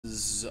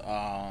Is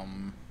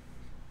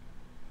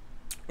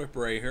Whip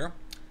Ray here.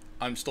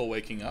 I'm still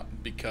waking up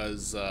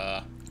because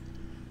yeah,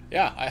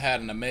 I had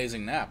an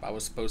amazing nap. I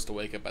was supposed to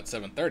wake up at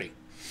 7:30,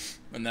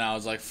 and then I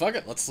was like, "Fuck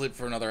it, let's sleep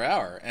for another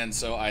hour." And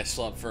so I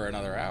slept for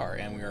another hour,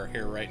 and we are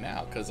here right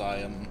now because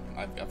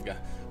I've got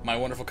my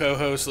wonderful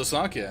co-host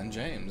Lasankia and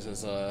James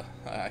is I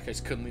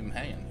just couldn't leave him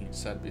hanging. He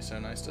decided to be so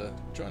nice to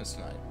join us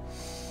tonight.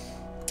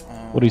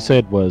 What he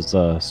said was,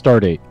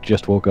 Stardate,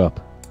 just woke up.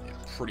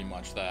 Pretty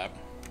much that.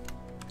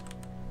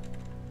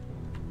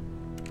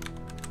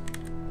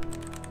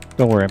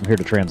 Don't worry, I'm here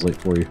to translate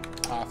for you.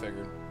 I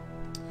figured.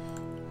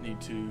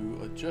 Need to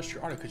adjust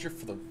your audio because you're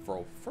for the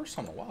first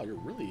time in a while. You're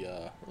really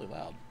really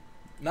loud.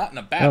 Not in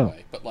a bad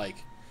way, but like.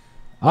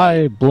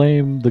 I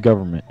blame the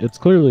government. It's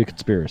clearly a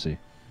conspiracy.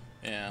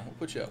 Yeah, we'll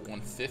put you at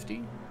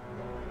 150.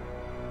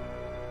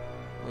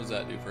 What does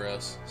that do for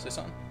us? Say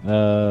something.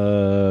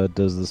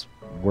 Does this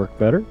work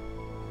better?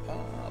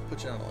 I'll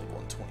put you on like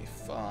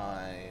 125.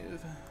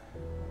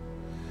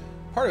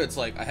 Part of it's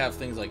like I have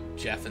things like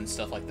Jeff and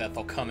stuff like that.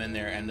 They'll come in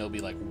there and they'll be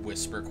like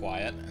whisper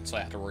quiet, and so I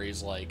have to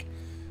raise like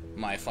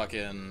my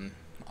fucking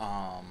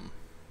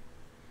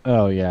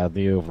Oh yeah,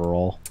 the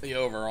overall. The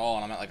overall,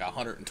 and I'm at like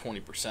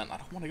 120%. I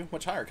don't want to go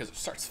much higher because it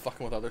starts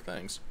fucking with other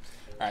things.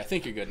 All right, I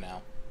think you're good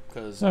now.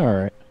 Cause all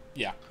right.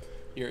 Yeah,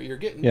 you're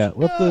getting you're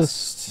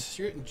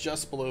getting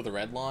just below the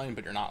red line,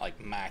 but you're not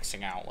like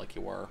maxing out like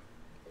you were.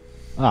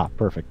 Ah,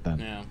 perfect then.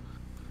 Yeah.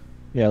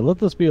 Yeah, let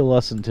this be a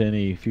lesson to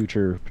any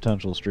future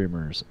potential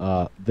streamers.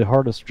 The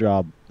hardest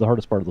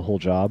part of the whole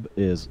job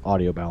is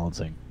audio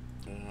balancing.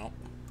 Yeah.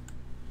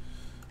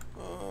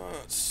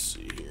 Let's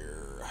see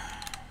here.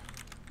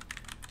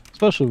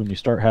 Especially when you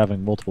start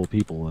having multiple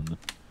people in.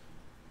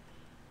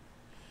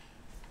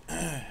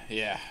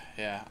 Yeah.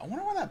 I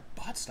wonder why that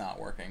bot's not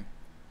working.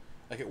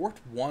 Like, it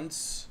worked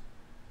once,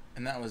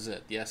 and that was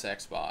it. The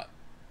SX bot.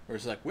 Where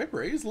it's like, Whip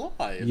Ray's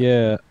live.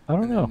 Yeah, I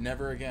don't know.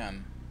 Never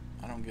again.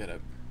 I don't get it.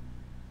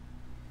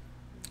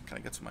 Kind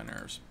of gets on my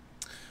nerves.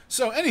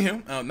 So,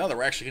 anywho, now that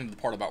we're actually getting to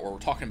the part about where we're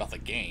talking about the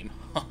game.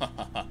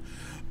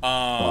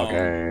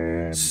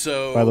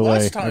 So, by the way,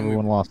 last time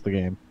everyone lost the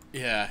game.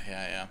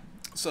 Yeah.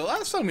 So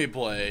last time we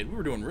played, we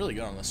were doing really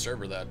good on the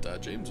server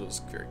that James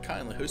was very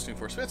kindly hosting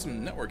for us. We had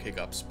some network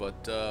hiccups,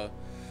 but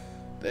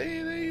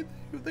we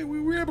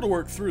were able to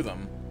work through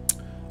them.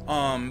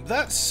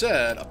 That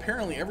said,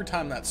 apparently every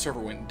time that server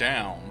went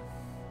down,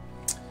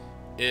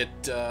 it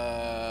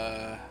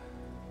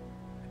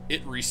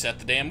reset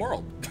the damn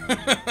world.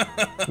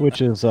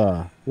 Which is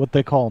what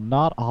they call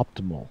not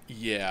optimal.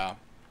 Yeah.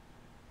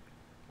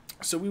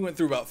 So we went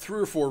through about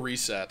 3 or 4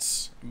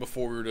 resets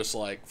before we were just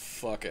like,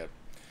 fuck it.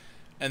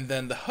 And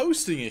then the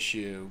hosting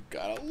issue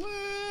got a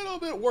little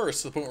bit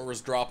worse to the point where it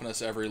was dropping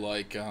us every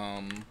like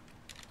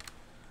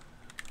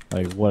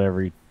what,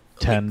 every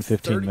 10, like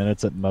 15 30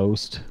 minutes at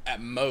most?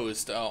 At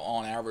most,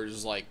 on average,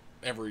 is like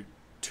every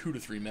 2 to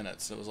 3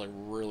 minutes. It was like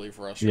really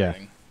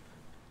frustrating. Yeah.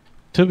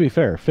 To be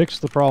fair,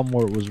 fixed the problem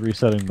where it was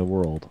resetting the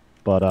world,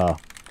 but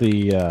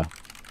the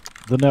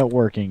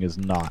networking is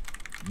not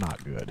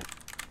good.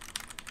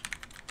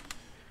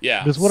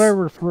 Yeah. It's what I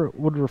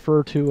would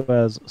refer to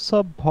as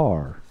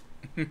subpar.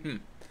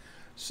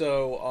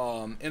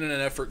 So, in an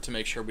effort to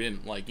make sure we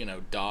didn't, like,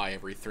 die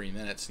every 3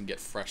 minutes and get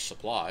fresh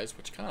supplies,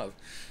 which kind of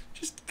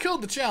just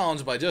killed the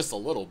challenge by just a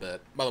little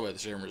bit. By the way, the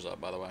streamer's up,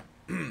 by the way.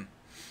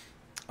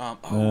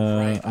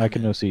 Right. I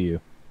can no see you.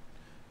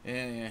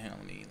 Yeah,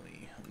 let me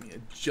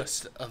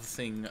adjust a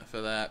thing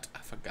for that. I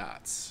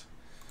forgot. It's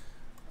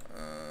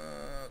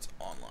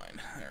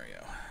online. There we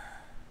go.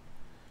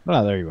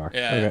 Ah, there you are.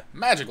 Yeah, okay.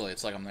 Magically,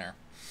 it's like I'm there.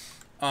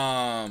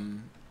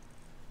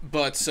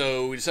 But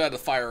so we decided to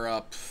fire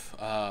up,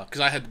 because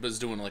I was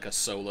doing like a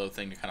solo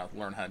thing to kind of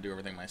learn how to do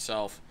everything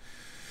myself.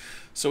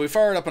 So we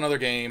fired up another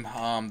game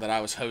that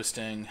I was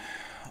hosting,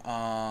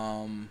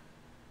 and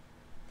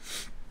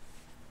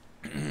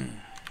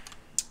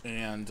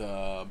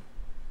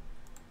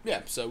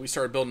yeah, so we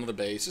started building another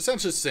base.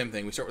 Essentially, it's the same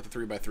thing. We start with the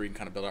 3x3 and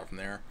kind of build out from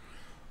there.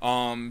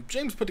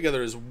 James put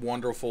together his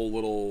wonderful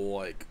little,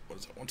 like, what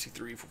is it, 1, 2,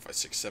 3, 4, 5,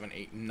 6, 7,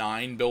 8,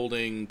 9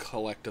 building,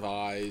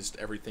 collectivized,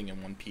 everything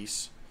in one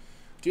piece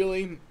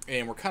dealy,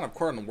 and we're kind of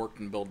currently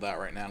working to build that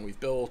right now. We've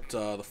built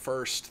the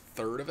first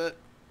third of it,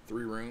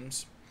 3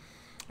 rooms.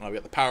 We've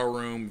got the power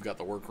room, we've got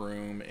the work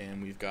room,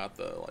 and we've got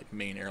the like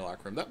main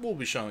airlock room. That we'll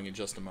be showing in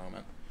just a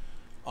moment.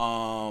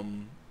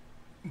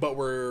 But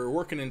we're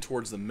working in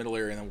towards the middle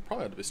area, and then we'll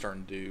probably have to be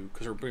starting to do,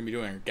 because we're going to be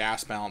doing our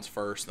gas balance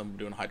first, then we're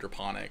doing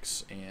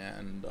hydroponics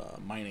and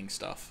mining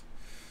stuff.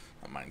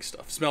 Not mining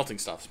stuff, smelting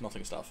stuff.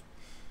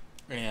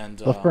 And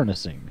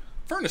Furnacing.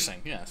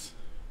 Furnacing, yes.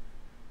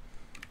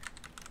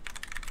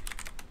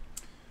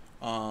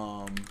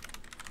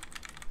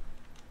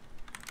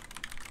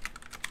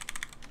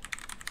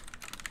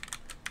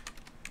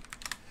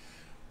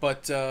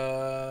 But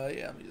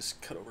yeah, let me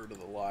just cut over to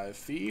the live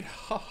feed.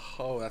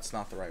 Oh, that's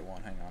not the right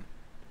one. Hang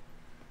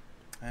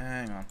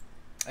on.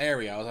 There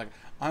we go. I was like,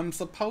 I'm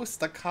supposed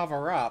to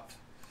cover up.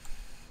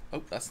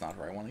 Oh, that's not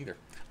the right one either.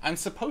 I'm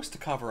supposed to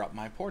cover up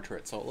my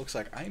portrait, so it looks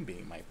like I'm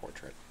being my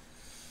portrait.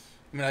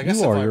 I mean, I guess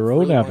You if are I your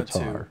really own wanted to,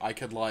 avatar. I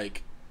could,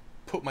 like,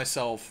 put my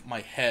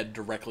head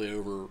directly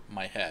over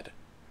my head.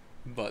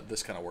 But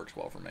this kind of works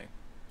well for me.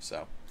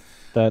 So,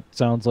 That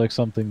sounds like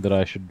something that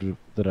I should do,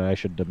 that I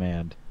should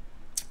demand.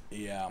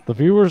 yeah, The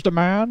viewers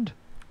demand.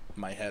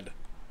 my head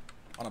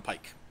on a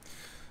pike.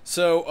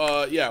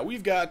 So, yeah,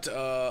 we've got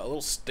a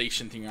little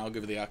station thing. I'll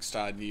give you the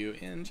outside view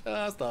in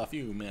just a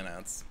few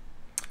minutes.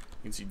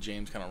 You can see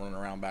James kind of running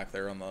around back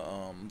there on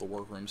the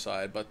workroom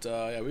side. But,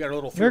 yeah, we got a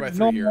little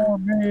 3x3 here. Ignore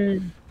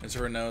me. As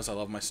everyone knows, I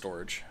love my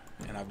storage.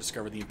 And I've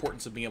discovered the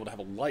importance of being able to have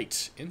a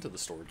light into the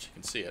storage.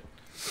 You can see it.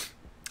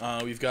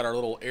 We've got our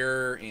little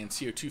air and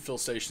CO2 fill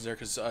stations there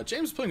because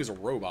James is playing as a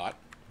robot.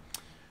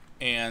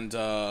 And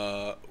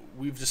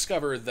we've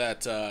discovered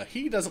that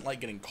he doesn't like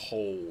getting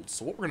cold.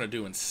 So what we're going to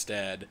do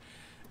instead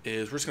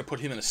is we're just going to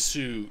put him in a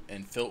suit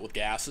and fill it with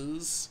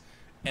gases.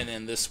 And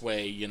then this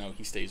way, you know,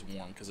 he stays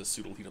warm because the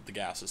suit will heat up the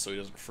gases so he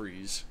doesn't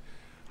freeze.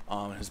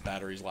 And his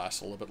batteries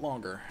last a little bit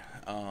longer.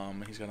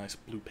 He's got a nice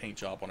blue paint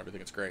job on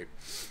everything. It's great.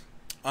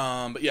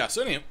 But yeah,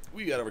 so anyway,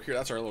 we got over here.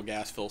 That's our little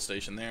gas fill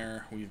station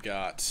there. We've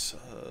got,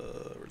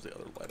 where's the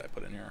other light I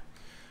put in here?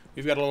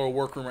 We've got a little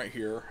workroom right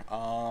here.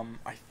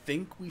 I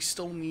think we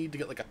still need to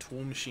get like a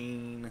tool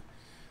machine.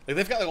 Like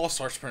they've got like all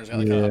sorts of printers.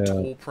 They've got like a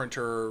tool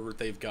printer.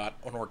 They've got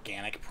an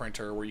organic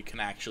printer where you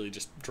can actually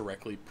just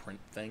directly print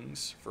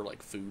things for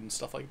like food and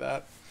stuff like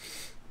that.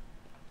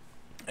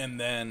 And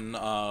then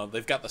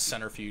they've got the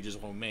centrifuges.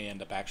 We may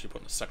end up actually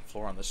putting the second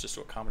floor on this just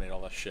to accommodate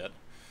all that shit.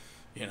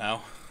 You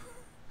know?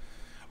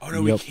 Oh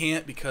no, we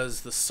can't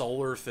because the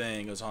solar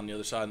thing is on the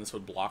other side and this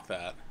would block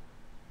that.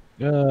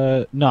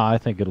 No, I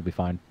think it'll be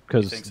fine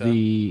because so?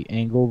 the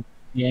angle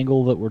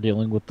that we're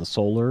dealing with the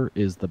solar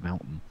is the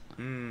mountain.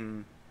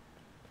 Hmm.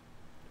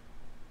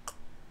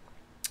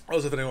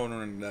 Also, if anyone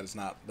wondering, that is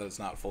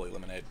not fully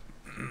limited.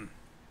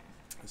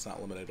 It's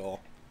not limited at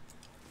all.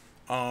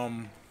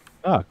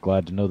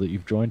 Glad to know that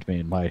you've joined me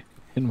in my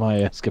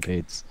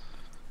escapades.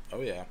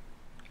 Oh yeah.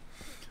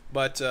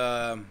 But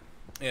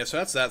yeah, so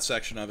that's that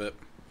section of it.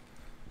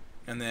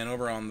 And then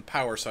over on the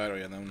power side, oh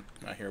yeah, then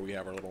out here we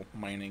have our little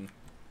mining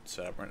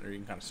setup right there. You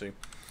can kind of see.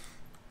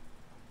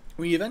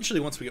 We eventually,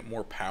 once we get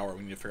more power,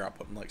 we need to figure out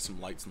putting like some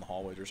lights in the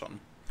hallways or something.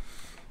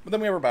 But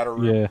then we have our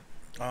battery room. Yeah.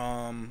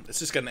 It's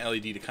just got an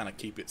LED to kind of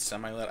keep it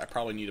semi-lit. I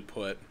probably need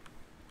to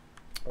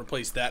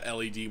replace that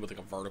LED with like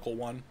a vertical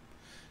one,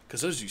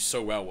 because those do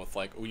so well with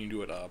like when you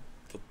do it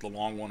the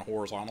long one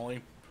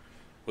horizontally,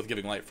 with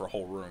giving light for a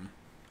whole room.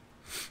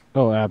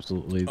 Oh,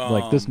 absolutely.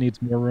 Like this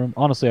needs more room.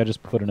 Honestly, I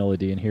just put an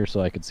LED in here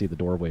so I could see the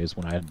doorways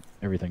when I had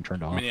everything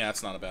turned off. I mean, yeah,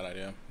 it's not a bad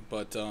idea.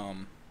 But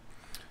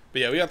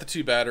yeah, we got the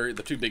two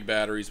big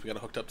batteries. We got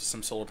it hooked up to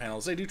some solar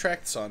panels. They do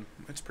track the sun.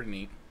 It's pretty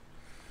neat.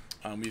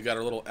 We've got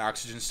our little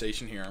oxygen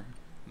station here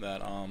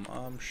that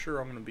I'm sure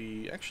I'm going to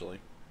be... Actually,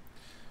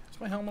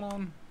 is my helmet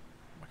on?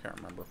 I can't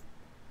remember.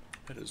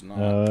 It is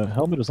not.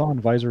 Helmet is on,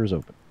 visor is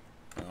open.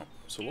 Oh,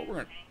 so what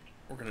we're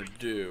gonna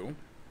do,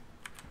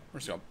 we're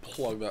just going to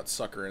plug that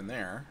sucker in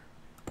there.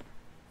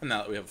 And now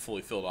that we have a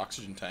fully filled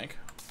oxygen tank,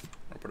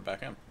 we're going to put it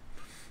back in.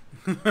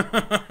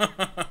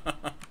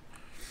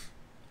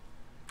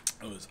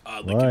 It was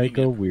oddly like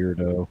convenient.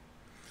 a weirdo.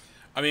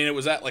 I mean, it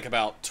was at like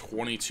about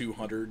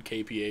 2,200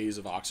 kPAs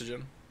of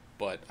oxygen,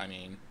 but I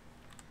mean,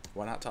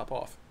 why not top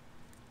off?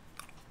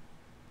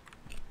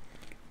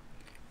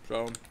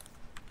 So,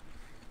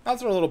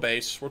 that's our little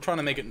base. We're trying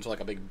to make it into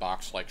like a big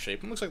box-like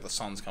shape. It looks like the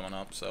sun's coming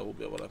up, so we'll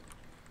be able to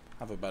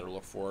have a better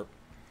look for it.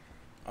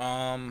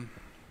 Our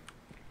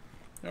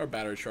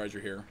battery charger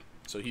here.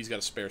 So he's got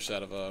a spare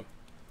set of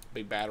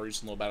big batteries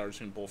and little batteries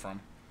you can pull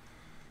from.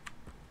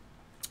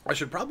 I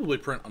should probably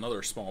print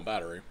another small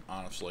battery,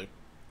 honestly.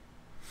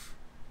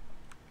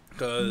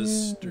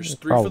 Because there's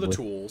 3 for the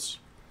tools,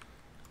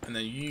 and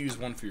then you use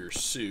 1 for your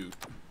suit.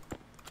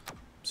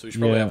 So we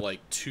should probably have like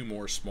 2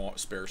 more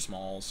spare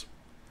smalls.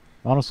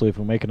 Honestly, if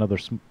we make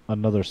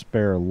another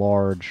spare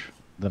large,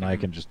 then I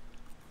can just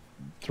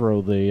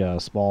throw the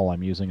small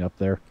I'm using up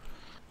there.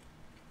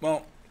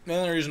 Well, the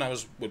only reason I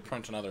would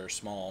print another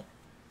small.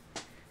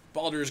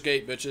 Baldur's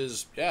Gate,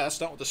 bitches. Yeah,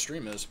 that's not what the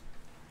stream is.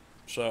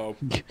 So...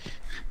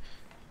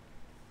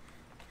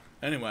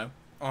 Anyway,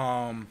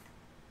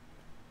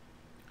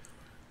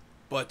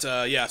 but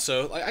yeah,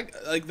 so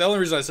like the only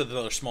reason I said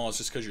another small is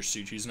just because your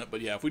suit's using it.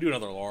 But yeah, if we do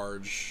another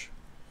large,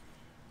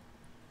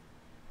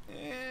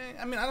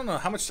 I mean, I don't know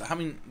how much. I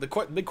mean, the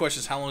big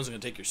question is how long is it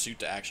going to take your suit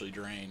to actually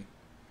drain?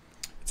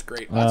 It's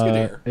great. Well, that's good to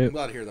hear. I'm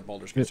glad to hear that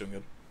Baldur's Gate's doing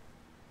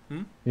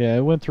good. Yeah,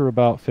 it went through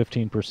about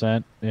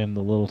 15% in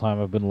the little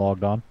time I've been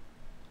logged on.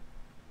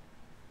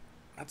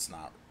 That's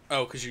not.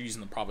 Oh, because you're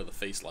using probably the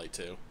face light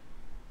too.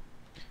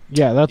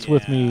 Yeah, that's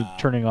with me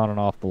turning on and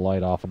off the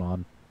light off and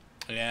on.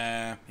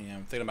 Yeah,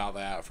 I'm thinking about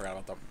that. I forgot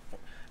about that.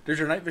 Does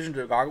your night vision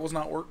goggles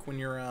not work when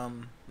your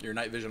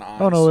night vision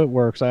eyes? Oh no, it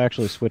works. I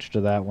actually switched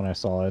to that when I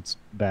saw its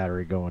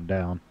battery going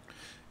down.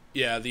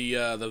 Yeah,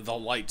 the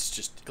lights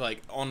just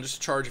like on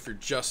just charge if you're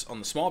just on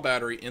the small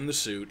battery in the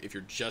suit. If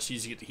you're just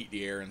using it to heat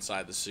the air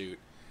inside the suit,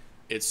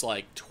 it's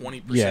like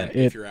 20%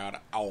 if you're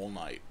out all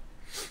night.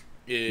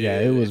 Yeah,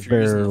 it was If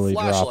you're using the barely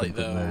flashlight, dropping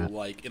from though, that.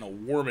 like in a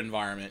warm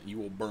environment, you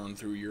will burn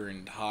through your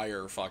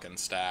entire fucking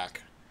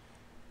stack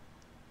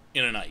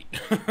in a night.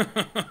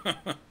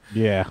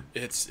 Yeah.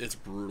 It's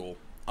brutal.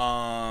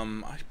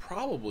 I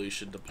probably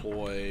should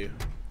deploy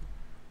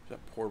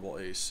that portable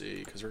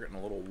AC because we're getting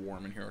a little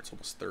warm in here. It's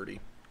almost 30.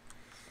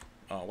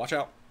 Watch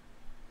out!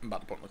 I'm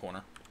about to put it in the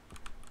corner.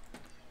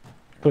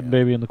 Putting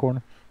baby in the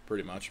corner.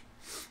 Pretty much.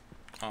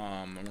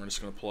 And we're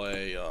just gonna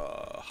play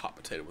hot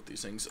potato with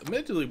these things.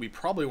 Admittedly, we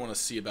probably want to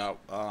see about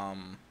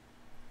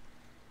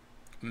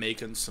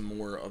making some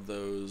more of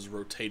those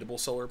rotatable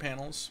solar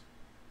panels.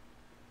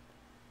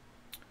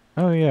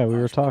 Oh yeah, we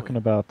were talking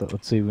about that.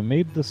 Let's see, we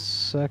made the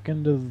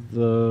second of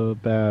the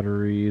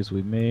batteries.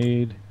 We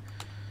made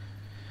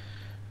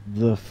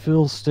the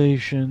fill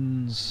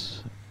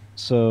stations.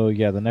 So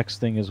yeah, the next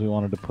thing is we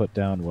wanted to put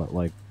down what,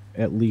 like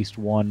at least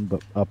one,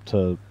 but up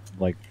to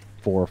like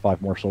 4 or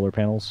 5 more solar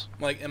panels.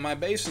 Like in my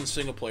base and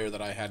single player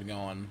that I had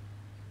going,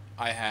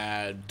 I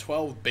had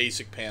 12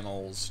 basic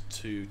panels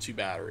to 2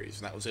 batteries,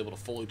 and that was able to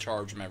fully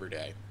charge them every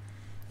day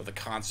with a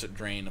constant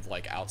drain of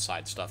like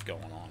outside stuff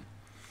going on.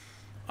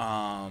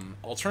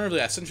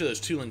 Alternatively, I sent you those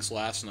 2 links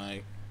last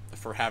night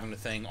for having the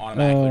thing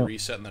automatically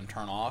reset and then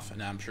turn off,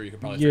 and I'm sure you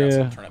could probably figure out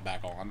something to turn it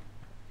back on.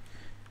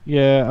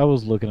 Yeah, I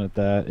was looking at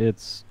that.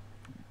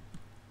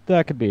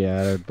 That could be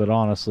added, but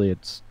honestly,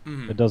 it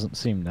doesn't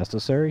seem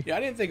necessary. Yeah, I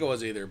didn't think it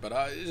was either, but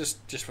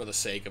just for the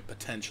sake of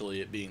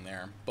potentially it being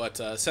there. But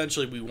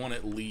essentially, we want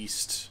at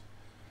least,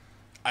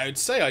 I would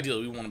say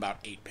ideally, we want about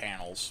 8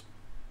 panels,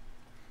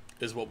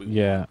 is what we want.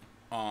 Yeah.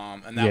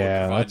 And that would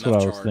provide that's enough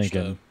what I was charge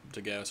thinking.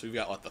 to go. So we've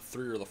got like the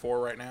 3 or the 4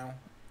 right now.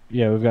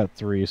 Yeah, we've got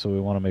 3, so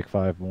we want to make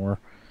 5 more.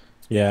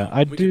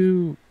 Yeah,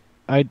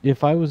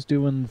 if I was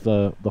doing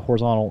the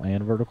horizontal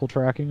and vertical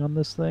tracking on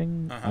this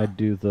thing, I'd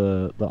do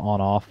the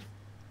on-off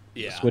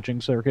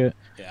switching circuit.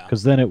 Yeah.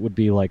 Because then it would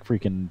be like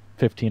freaking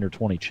 15 or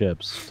 20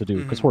 chips to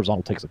do, because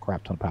horizontal takes a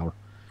crap ton of power.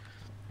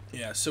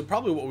 Yeah, so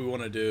probably what we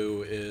want to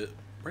do is,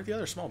 where'd the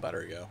other small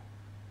battery go?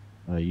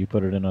 You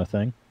put it in a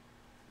thing?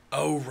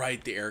 Oh,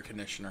 right, the air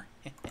conditioner.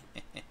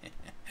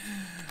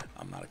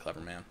 I'm not a clever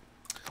man.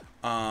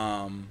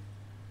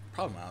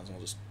 Probably might as well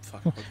just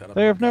fucking hook that up.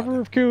 They have never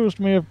accused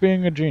me of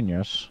being a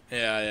genius.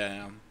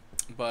 Yeah.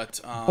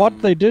 But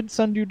they did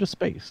send you to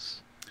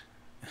space.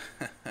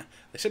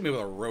 They sent me with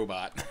a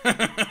robot.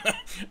 I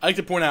like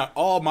to point out,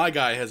 all my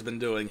guy has been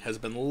doing has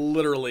been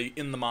literally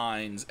in the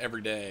mines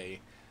every day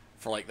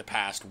for like the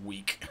past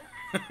week.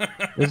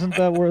 Isn't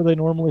that where they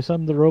normally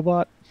send the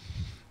robot?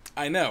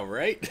 I know,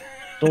 right?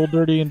 Dull,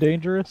 dirty, and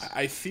dangerous?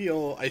 I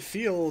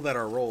feel that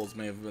our roles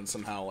may have been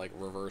somehow like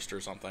reversed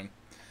or something.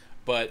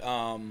 But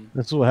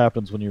this is what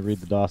happens when you read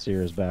the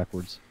dossiers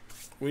backwards.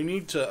 We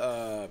need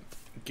to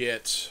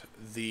get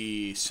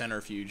the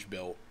centrifuge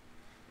built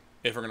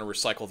if we're going to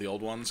recycle the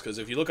old ones. Because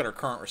if you look at our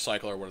current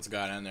recycler, what it's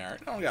got in there,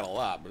 it only got a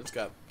lot, but it's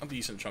got a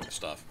decent chunk of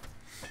stuff.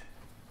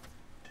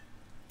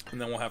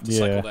 And then we'll have to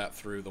cycle that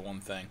through the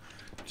one thing.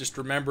 Just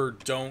remember,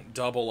 don't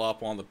double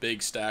up on the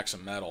big stacks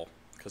of metal.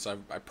 Because I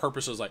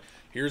purpose was like,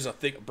 here's a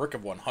thick brick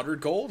of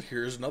 100 gold,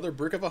 here's another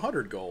brick of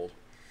 100 gold.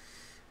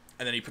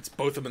 And then he puts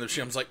both of them in the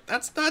machine. I was like,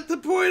 that's not the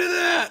point of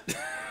that!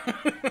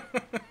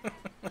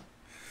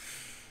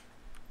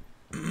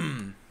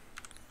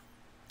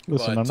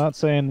 Listen, I'm not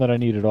saying that I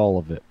needed all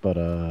of it, but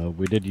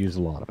we did use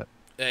a lot of it.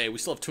 Hey, we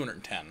still have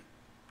 210,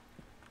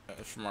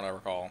 from what I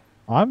recall.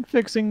 I'm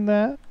fixing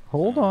that.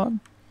 Hold on.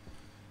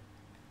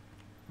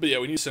 But yeah,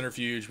 we need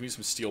centrifuge, we need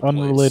some steel plates.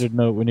 Unrelated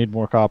note, we need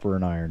more copper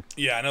and iron.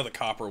 Yeah, I know the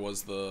copper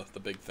was the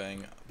big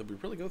thing. Did we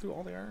really go through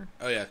all the iron?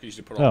 Oh yeah, you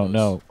usually put all those.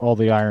 No, all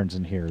the iron's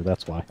in here,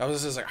 that's why. I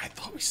was just like, I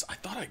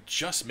thought I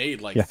just made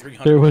like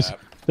 300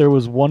 there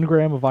was 1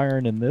 gram of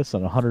iron in this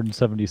and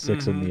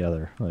 176 in the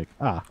other. Like,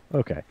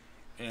 okay.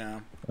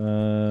 Yeah.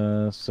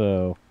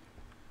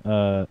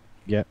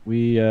 Yeah,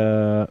 we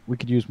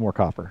could use more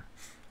copper.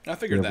 I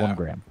figured that. 1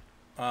 gram.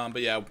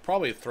 But yeah, we'll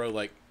probably throw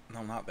like,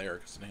 no, not there,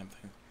 because the damn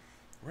thing.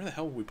 Where the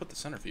hell would we put the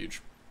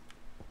centrifuge?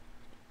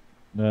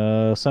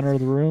 Center of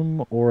the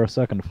room or a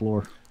second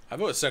floor? I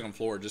vote a second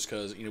floor just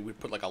because, you know, we'd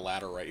put like a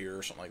ladder right here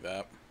or something like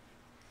that.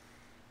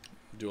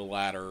 Do a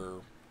ladder.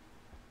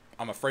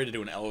 I'm afraid to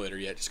do an elevator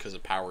yet just because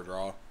of power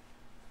draw.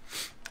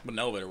 But an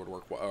elevator would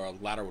work, or a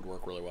ladder would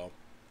work really well.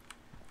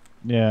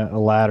 Yeah, a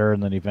ladder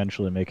and then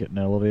eventually make it an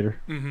elevator.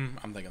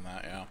 I'm thinking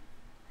that, yeah.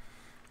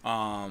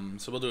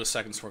 So we'll do a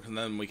second floor, and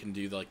then we can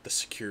do like the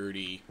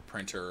security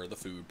printer, the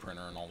food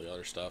printer, and all the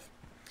other stuff.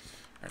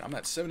 Alright, I'm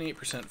at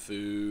 78%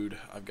 food.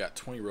 I've got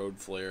 20 road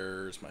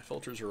flares. My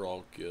filters are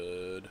all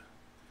good.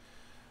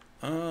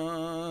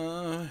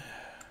 Yeah.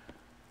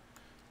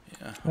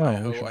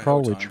 Oh, we should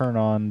probably turn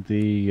on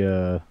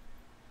the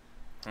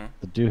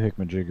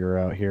doohickmajigger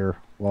out here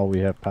while we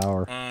have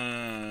power.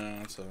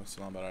 That's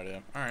not a bad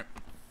idea. Alright.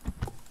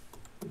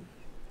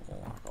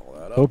 We'll lock all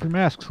that up. Hope your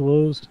mask's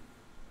closed.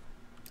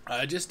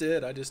 I just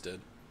did. I've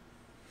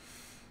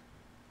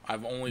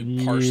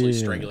only partially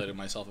strangulated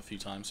myself a few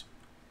times.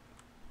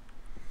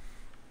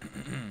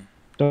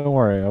 Don't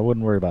worry, I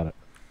wouldn't worry about it.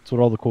 That's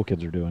what all the cool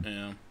kids are doing.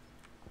 Yeah.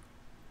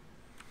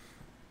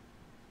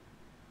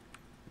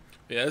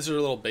 Yeah, this is a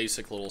little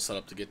basic little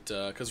setup to get,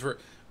 because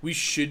we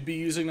should be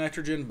using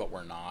nitrogen, but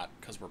we're not,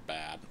 because we're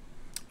bad.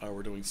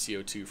 We're doing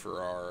CO2 for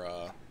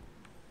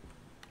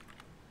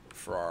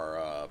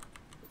our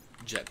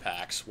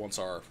jetpacks once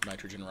our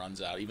nitrogen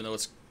runs out, even though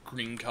it's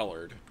green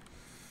colored.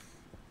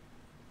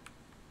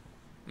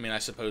 I mean, I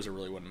suppose it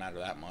really wouldn't matter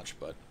that much,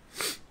 but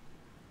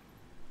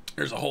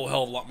there's a whole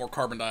hell of a lot more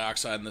carbon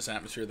dioxide in this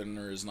atmosphere than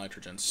there is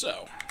nitrogen.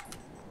 So,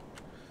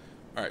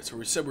 alright, so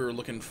we said we were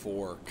looking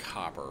for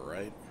copper,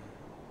 right?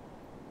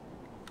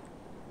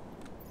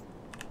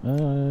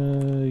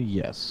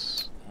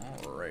 Yes.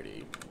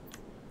 Alrighty.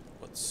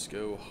 Let's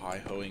go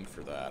hi-hoing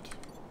for that.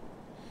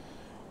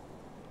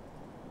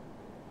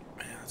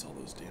 Man, that's all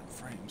those damn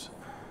frames.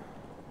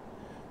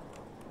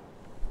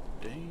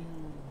 Damn.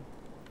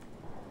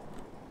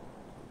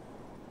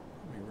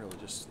 I'm really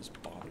just is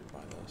bothered by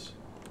this.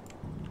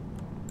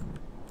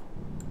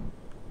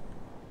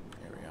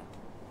 There we go.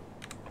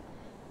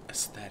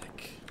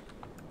 Aesthetic.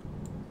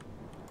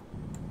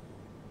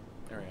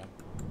 There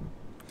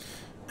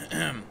we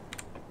go.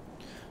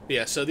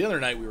 Yeah, so the other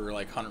night we were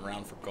like hunting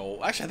around for gold.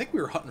 Actually, I think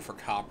we were hunting for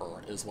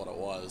copper is what it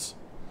was.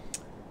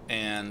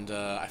 And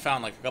I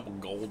found like a couple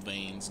gold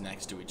veins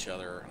next to each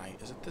other. And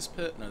is it this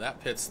pit? No, that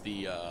pit's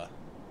the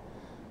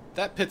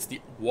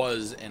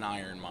was an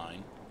iron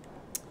mine.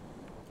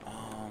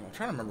 I'm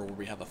trying to remember where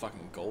we had the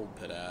fucking gold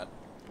pit at.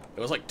 It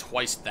was like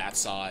twice that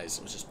size.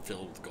 It was just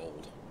filled with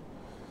gold.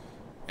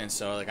 And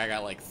so like I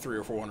got like 300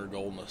 or 400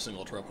 gold in a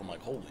single trip. I'm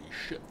like, holy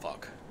shit,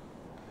 fuck.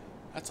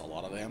 That's a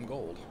lot of damn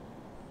gold.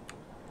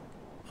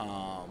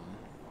 But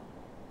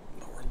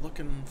we're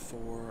looking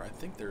for, I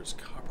think there's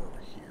copper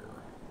here.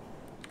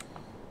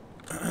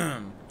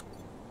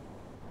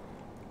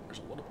 There's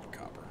a little bit of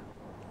copper.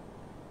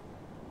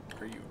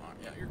 Are you on?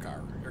 Yeah, you're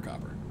copper. You're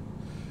copper.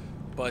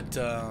 But,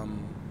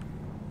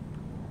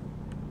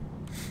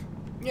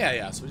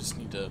 yeah, so we just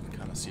need to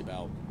kind of see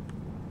about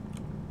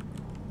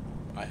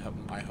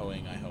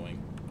I-hoing.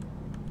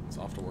 It's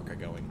off to work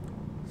I-going.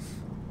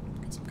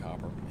 Get some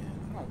copper.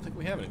 Man, I don't think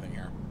we have anything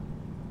here.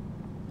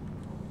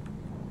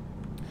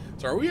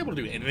 So are we able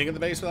to do anything at the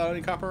base without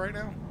any copper right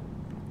now?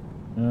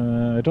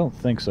 I don't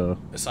think so.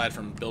 Aside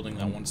from building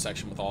that one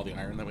section with all the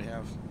iron that we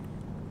have?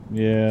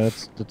 Yeah,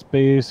 that's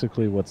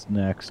basically what's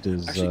next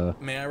is... Actually,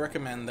 may I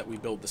recommend that we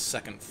build the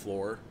second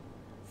floor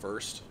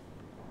first?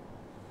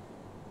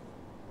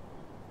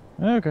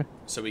 Okay.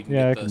 So we can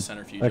get the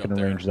centrifuge up there. I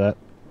can arrange that.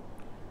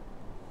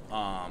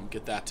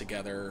 Get that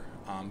together,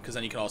 because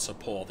then you can also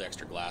pull all the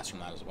extra glass from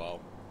that as well.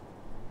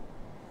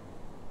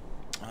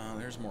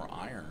 There's more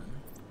iron.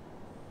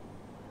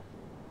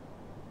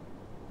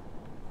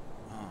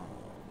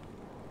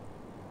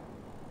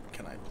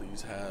 Can I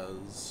please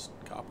has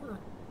copper?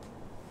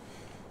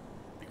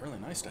 Be really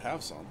nice to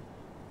have some.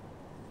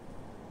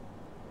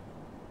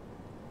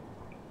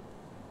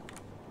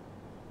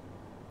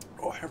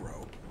 Oh,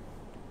 hello.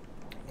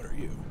 What are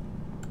you?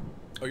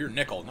 Oh, you're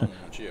nickel. No one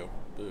wants you.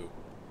 Boo.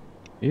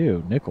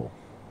 Ew, nickel.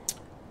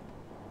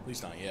 At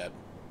least not yet.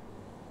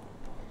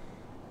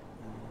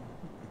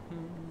 I'm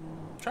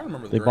trying to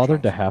remember the They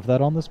bothered to have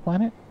that on this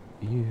planet?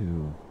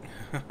 Ew.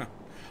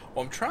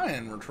 Well, I'm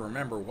trying to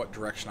remember what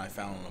direction I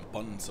found an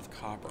abundance of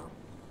copper.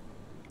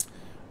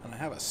 And I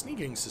have a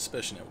sneaking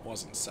suspicion it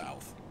wasn't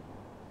south.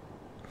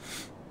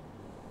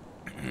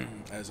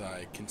 As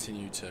I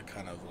continue to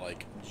kind of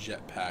like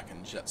jetpack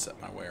and jet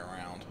set my way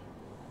around.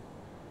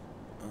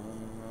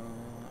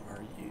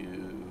 Are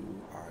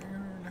you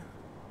iron?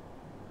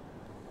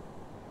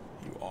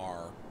 You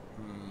are.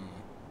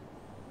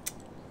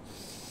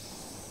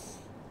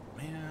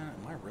 Man,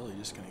 am I really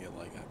just gonna get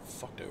like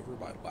fucked over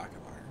by lack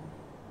of iron?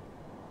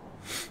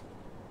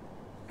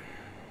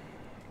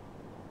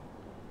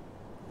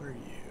 What are you?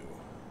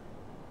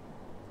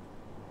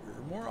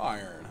 You're more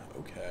iron.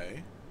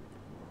 Okay.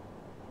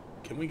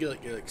 Can we get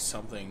like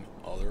something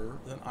other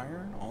than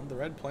iron on the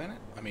red planet?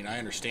 I mean, I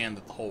understand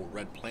that the whole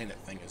red planet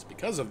thing is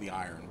because of the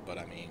iron, but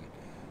I mean,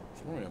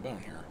 throw me a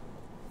bone here.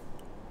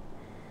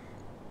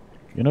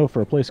 You know,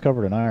 for a place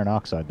covered in iron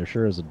oxide, there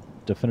sure is a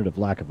definitive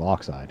lack of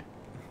oxide.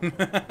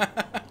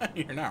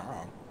 You're not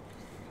wrong.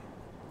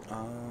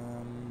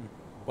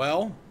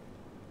 Well,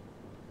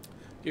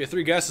 give you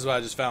 3 guesses what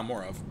I just found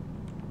more of.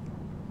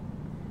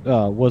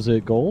 Was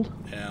it gold?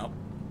 Yeah.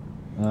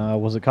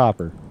 Was it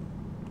copper?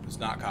 It's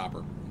not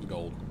copper. It's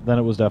gold. Then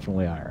it was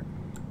definitely iron.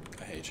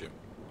 I hate you.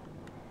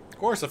 Of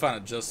course I found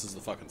it just as the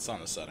fucking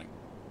sun is setting.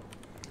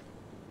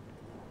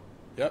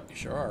 Yep, you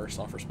sure are.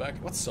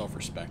 Self-respect? What's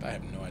self-respect? I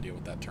have no idea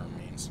what that term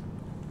means.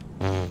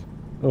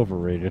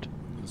 Overrated.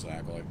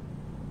 Exactly.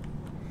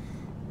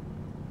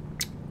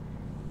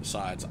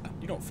 Besides,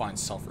 you don't find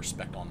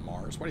self-respect on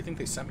Mars. Why do you think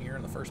they sent me here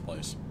in the first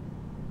place?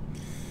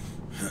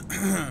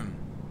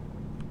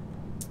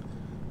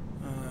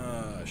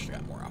 I should have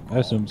got more alcohol. I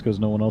assume it's because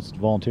no one else would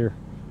volunteer.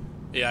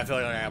 Yeah, I feel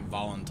like I have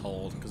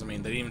voluntold. Because, I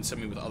mean, they didn't even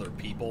send me with other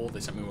people.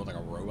 They sent me with, like,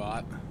 a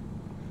robot.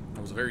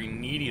 It was a very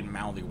needy and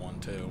mouthy one,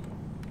 too.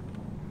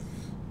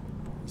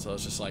 So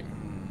it's just like,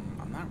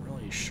 I'm not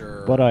really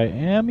sure. But I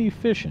am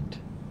efficient.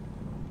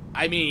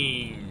 I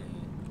mean,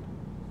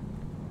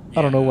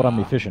 I don't know what I'm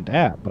Yeah. efficient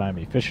at, but I'm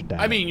efficient at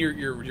I it. mean,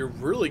 you're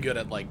really good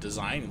at like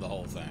designing the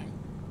whole thing.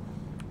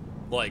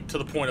 Like to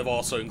the point of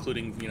also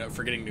including,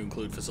 forgetting to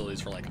include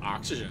facilities for like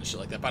oxygen and shit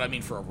like that. But I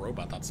mean, for a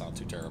robot, that's not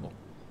too terrible.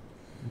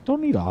 We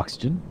don't need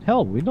oxygen.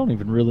 Hell, we don't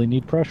even really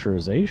need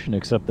pressurization,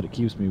 except that it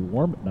keeps me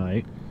warm at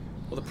night.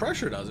 Well, the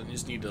pressure doesn't. You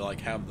just need to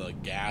like have the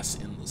gas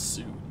in the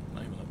suit.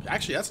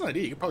 Actually, that's an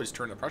idea. You could probably just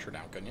turn the pressure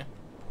down, couldn't you?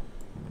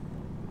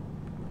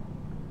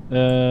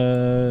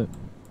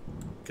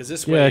 Because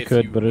this way, Yeah, I if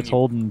could, you, but when you,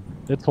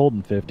 it's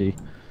holding 50.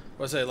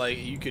 let's say like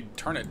you could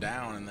turn it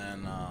down, and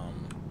then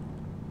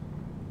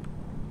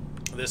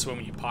this way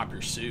when you pop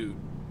your suit,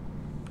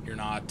 you're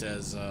not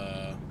as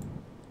you're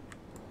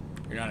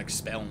not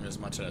expelling as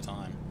much at a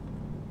time.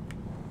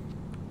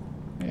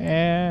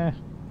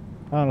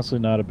 Honestly,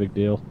 not a big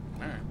deal.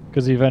 Alright.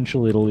 Because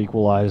eventually it'll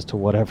equalize to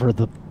whatever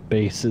the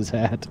base is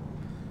at.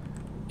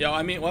 Yeah,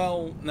 I mean,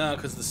 well, no,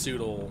 because the suit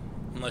will,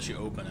 unless you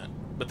open it.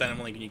 But then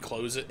when you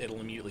close it,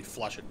 it'll immediately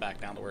flush it back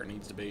down to where it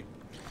needs to be.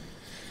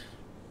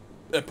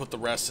 And put the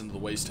rest into the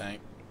waste tank.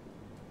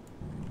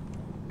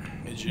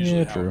 It's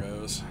usually how it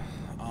goes.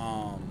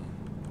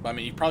 But I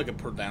mean, you probably could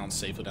put it down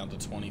safely down to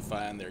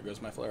 25, and there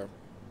goes my flare.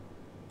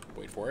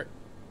 Wait for it.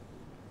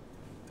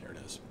 There it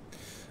is.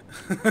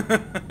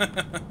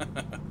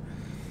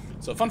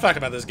 So, fun fact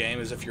about this game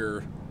is if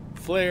your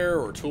flare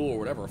or tool or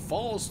whatever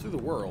falls through the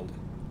world,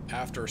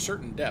 after a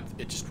certain depth,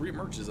 it just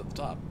re-emerges at the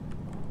top.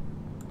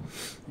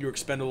 You're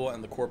expendable,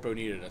 and the corpo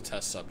needed a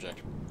test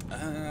subject.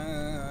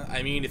 I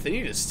mean, if they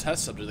needed a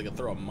test subject, they could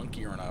throw a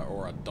monkey or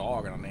a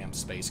dog in a damn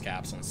space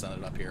capsule and send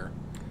it up here.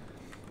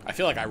 I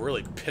feel like I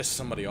really pissed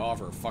somebody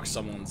off or fucked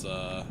someone's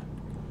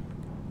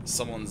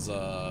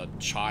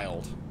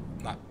child.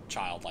 Not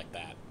child like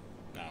that.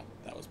 No,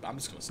 that was. I'm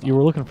just gonna stop. You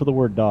were looking for the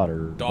word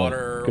daughter.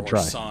 Daughter or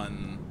try.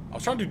 son. I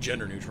was trying to do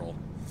gender neutral.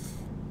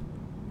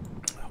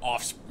 Well, I'm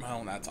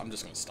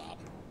just gonna stop.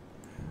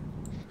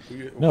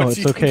 No,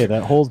 it's okay.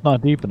 That hole's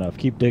not deep enough.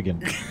 Keep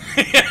digging.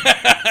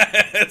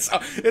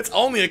 It's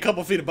only a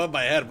couple feet above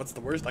my head. What's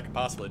the worst I could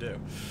possibly do?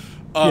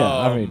 Yeah,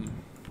 I mean,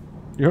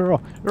 you're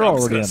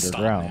already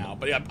underground. Now.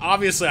 But yeah,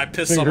 obviously I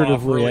pissed someone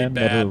off really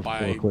bad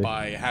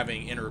by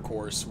having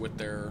intercourse with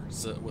their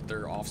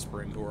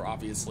offspring, who are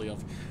obviously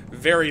of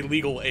very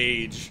legal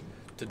age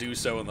to do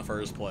so in the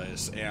first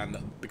place, and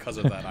because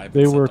of that,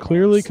 they were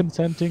clearly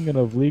consenting and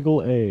of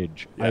legal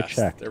age. Yes, I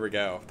checked. There we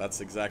go.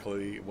 That's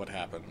exactly what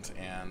happened,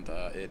 and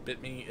it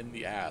bit me in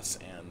the ass,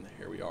 and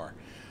here we are.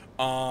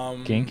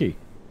 Kinky.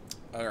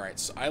 All right,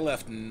 so I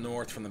left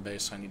north from the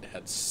base, so I need to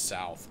head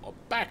south,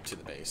 back to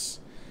the base,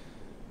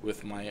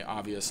 with my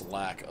obvious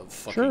lack of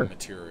fucking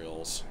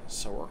materials.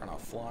 So we're gonna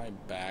fly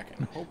back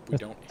and hope we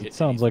don't hit. It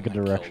sounds like a that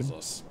direction. kills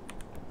us.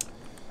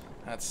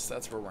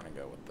 That's where we're gonna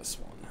go with this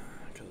one.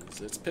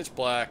 It's pitch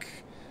black.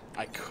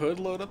 I could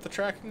load up the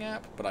tracking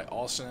app, but I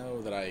also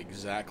know that I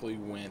exactly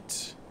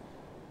went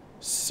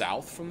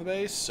south from the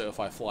base, so if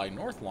I fly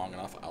north long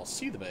enough, I'll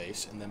see the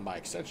base, and then by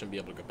extension be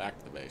able to go back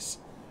to the base.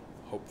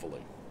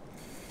 Hopefully.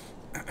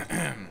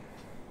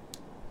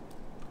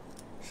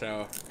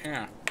 So,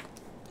 yeah.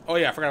 Oh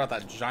yeah, I forgot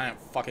about that giant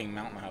fucking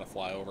mountain I had to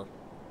fly over.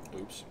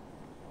 Oops.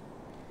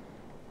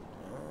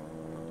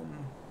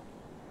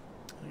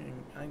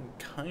 I can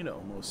kind of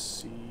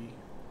almost see...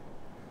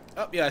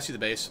 Oh, yeah, I see the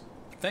base.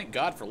 Thank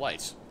God for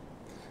lights.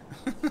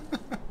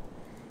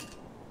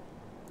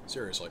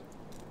 Seriously.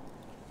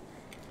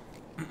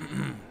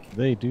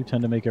 They do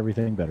tend to make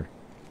everything better.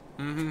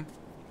 Mm-hmm.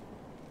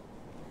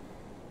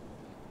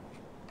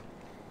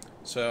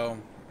 So,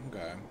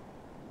 okay.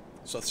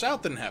 So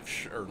south didn't have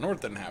or north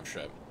didn't have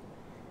shit.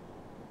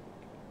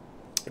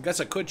 I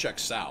guess I could check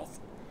south,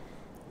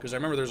 because I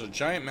remember there's a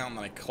giant mountain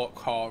that I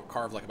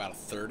carved like about a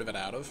third of it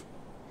out of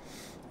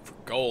for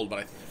gold, but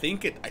I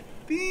think it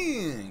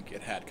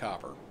had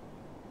copper.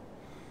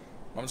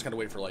 I'm just gonna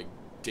wait for like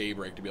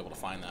daybreak to be able to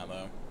find that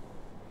though.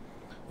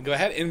 If I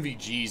had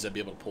NVGs, I'd be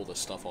able to pull this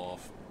stuff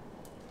off.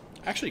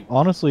 Actually,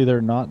 honestly,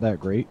 they're not that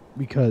great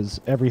because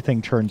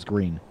everything turns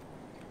green.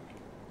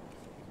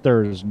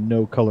 There's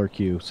no color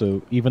cue,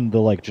 so even the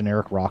like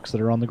generic rocks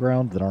that are on the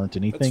ground that aren't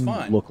anything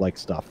look like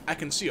stuff. I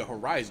can see a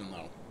horizon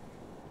though.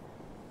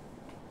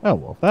 Oh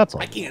well, that's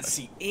all. I can't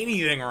see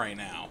anything right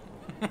now.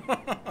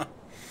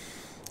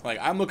 Like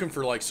I'm looking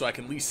for like so I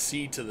can at least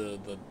see to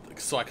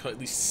so I can at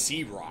least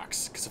see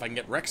rocks, because if I can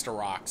get next to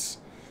rocks,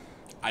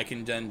 I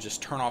can then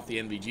just turn off the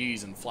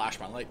NVGs and flash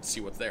my light to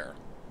see what's there.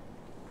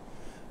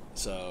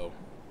 So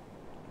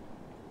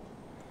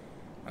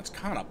that's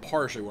kind of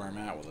partially where I'm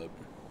at with it.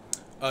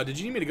 Did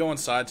you need me to go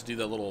inside to do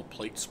that little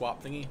plate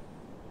swap thingy?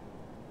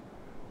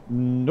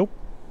 Nope.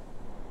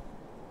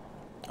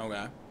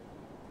 Okay.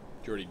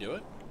 Did you already do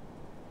it?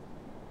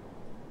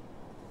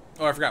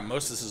 Oh, I forgot.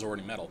 Most of this is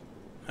already metal.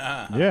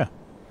 Yeah.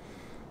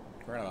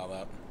 Forgot about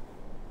that.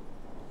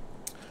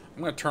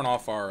 I'm going to turn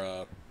off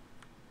our...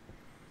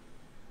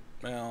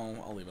 well,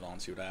 I'll leave it on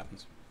and see what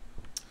happens.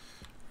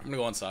 I'm going to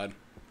go inside.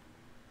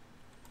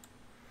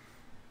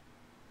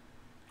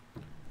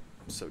 I'm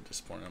so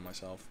disappointed in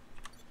myself.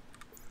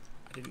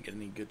 I didn't get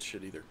any good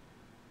shit either.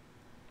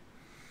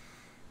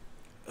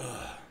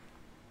 Ugh.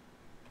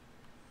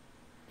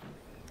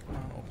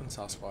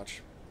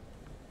 Sasquatch.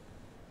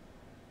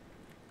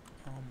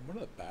 What are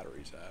the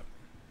batteries at?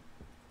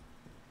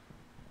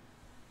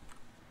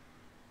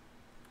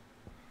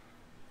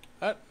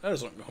 That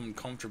is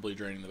uncomfortably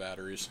draining the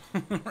batteries.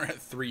 We're at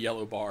 3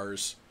 yellow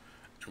bars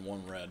and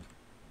 1 red.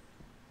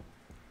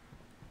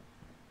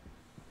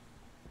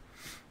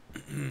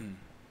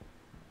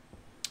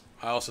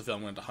 I also feel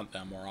I'm going to hunt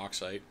down more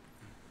oxite.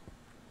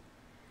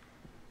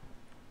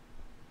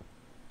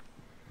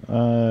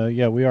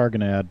 Yeah, we are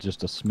going to add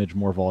just a smidge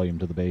more volume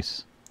to the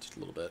base. Just a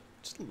little bit.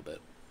 Just a little bit.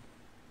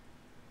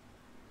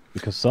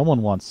 Because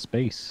someone wants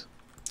space.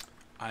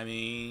 I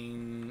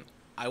mean,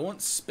 I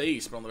want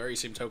space, but on the very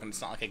same token,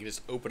 it's not like I can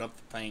just open up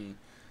the thing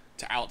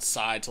to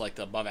outside to like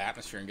the above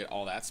atmosphere and get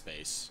all that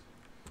space.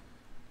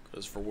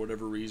 Because for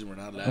whatever reason, we're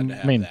not allowed to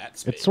have that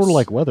space. It's sort of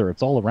like weather.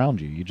 It's all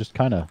around you. You just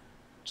kind of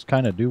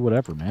do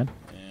whatever, man.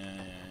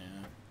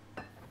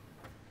 Yeah.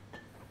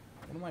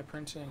 What am I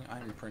printing?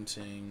 I'm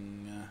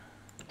printing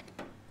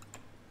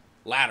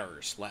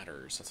ladders.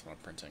 Ladders. That's what I'm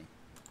printing.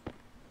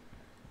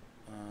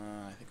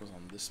 I think it was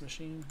on this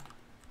machine.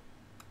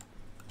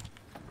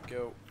 There we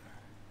go.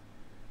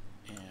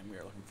 And we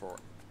are looking for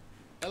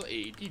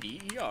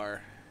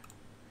LADDER.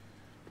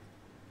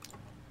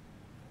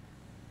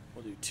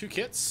 We'll do 2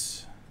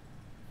 kits.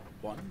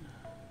 1.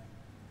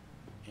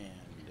 And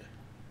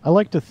I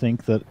like to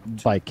think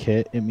that by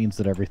kit, it means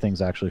that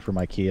everything's actually from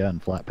IKEA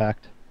and flat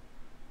packed.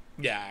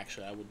 yeah,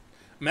 actually, I would.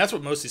 I mean, that's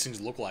what most of these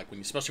things look like,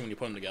 especially when you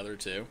put them together,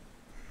 too.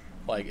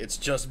 Like, it's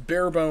just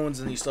bare bones,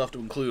 and you still have to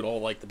include all,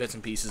 like, the bits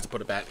and pieces to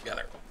put it back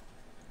together.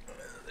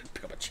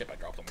 Pick up a chip I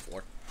dropped on the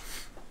floor.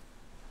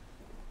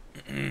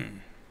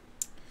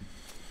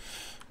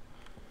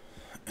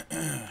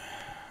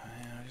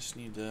 I just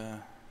need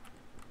to...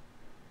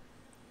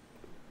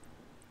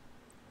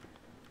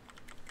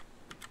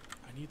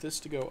 I need this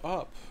to go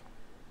up.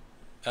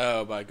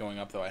 Oh, by going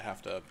up, though, I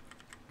have to...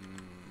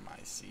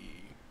 I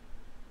see.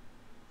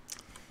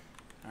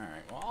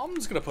 Alright, well, I'm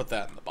just going to put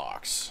that in the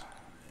box.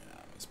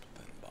 Yeah, let's put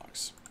that in the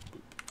box.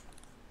 Boop.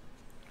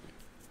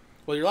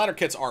 Well, your ladder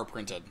kits are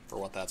printed, for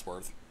what that's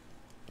worth.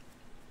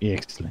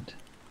 Excellent.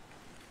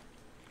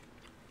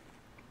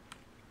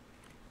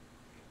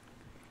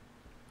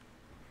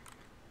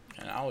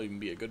 And I'll even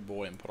be a good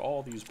boy and put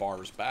all these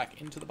bars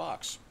back into the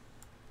box.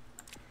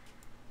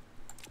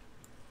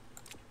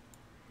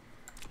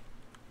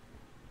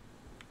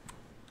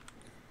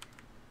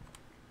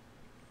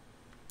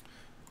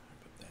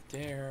 Put that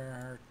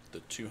there. The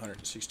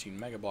 216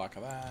 mega block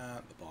of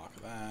that. The block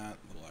of that.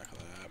 The block of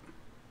that.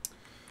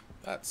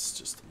 That's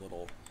just a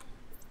little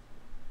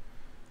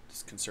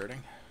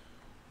disconcerting.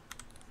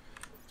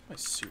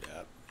 What's my suit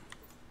at?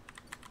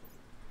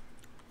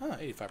 Oh,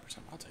 85%.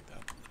 I'll take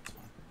that. That's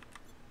fine.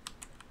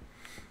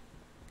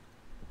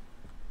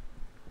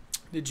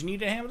 Did you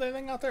need a hand with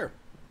anything out there?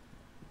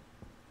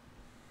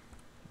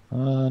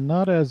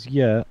 Not as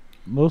yet.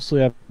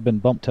 Mostly I've been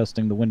bump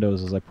testing the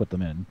windows as I put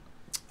them in.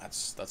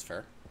 That's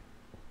fair.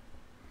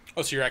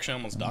 Oh, so you're actually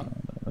almost done?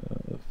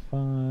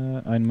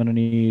 I'm going to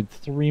need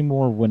 3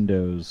 more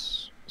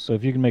windows. So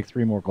if you can make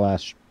 3 more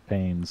glass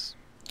panes.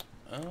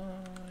 Yeah. Give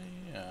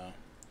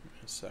me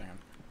a second.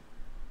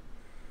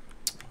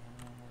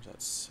 Where's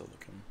that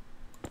silicon?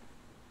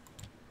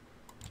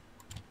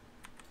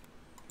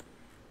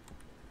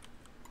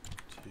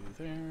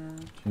 There.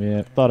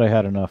 Yeah, thought I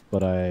had enough,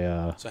 but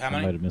I So how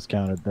many? might have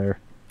miscounted there.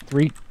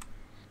 3.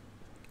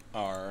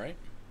 Alright.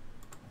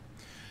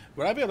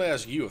 Would I be able to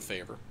ask you a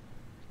favor?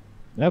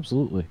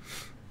 Absolutely.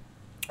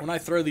 When I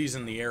throw these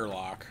in the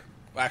airlock,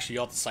 well, actually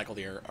you'll have to cycle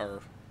the air,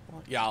 or,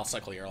 well, yeah, I'll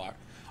cycle the airlock.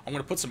 I'm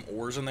going to put some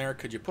ores in there.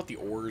 Could you put the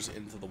ores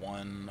into the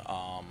one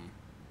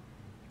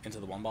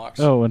box?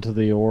 Oh, into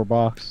the ore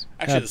box?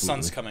 Actually, Absolutely. the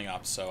sun's coming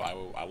up, so I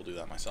will do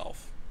that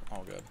myself.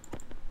 All good.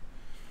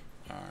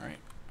 Alright.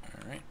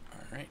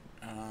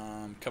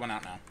 Coming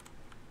out now.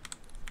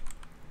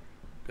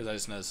 Because I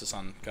just noticed the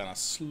sun kind of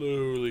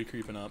slowly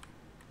creeping up.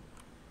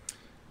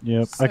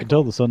 Yep, I can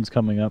tell the sun's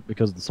coming up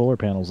because the solar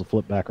panels will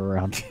flip back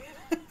around.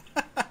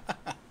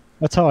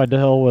 That's how I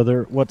tell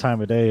what time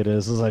of day it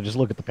is I just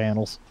look at the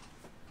panels.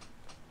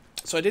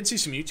 So I did see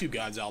some YouTube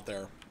guides out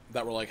there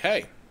that were like,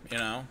 hey,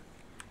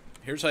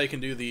 here's how you can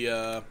do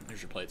the,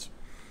 here's your plates.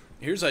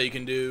 Here's how you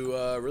can do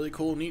really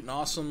cool, neat, and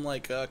awesome,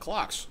 like,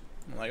 clocks.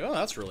 I'm like, oh,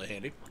 that's really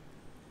handy.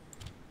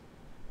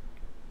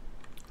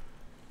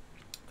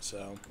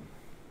 So...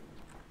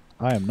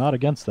 I am not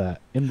against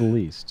that in the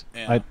least.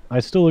 Yeah. I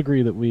still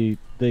agree that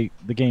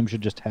the game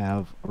should just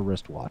have a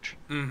wristwatch.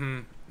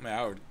 Mm-hmm.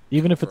 Yeah, I would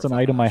even if it's an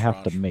item I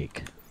have to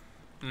make.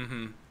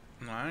 Mm-hmm.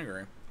 No, I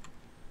agree.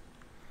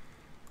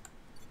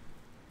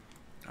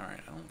 Alright,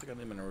 I don't think I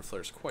need my number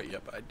flares quite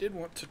yet, but I did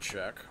want to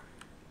check.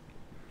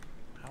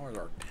 How are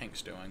our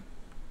tanks doing?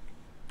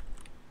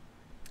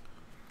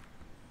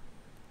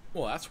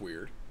 Well, that's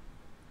weird.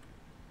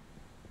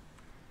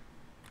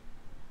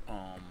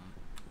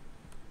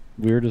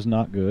 Weird is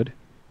not good.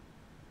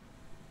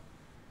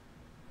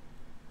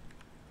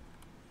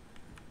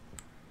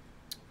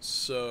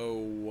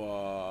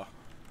 So,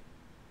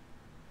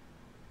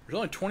 There's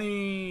only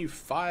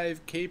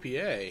 25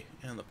 kPa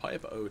in the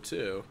pipe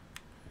O2.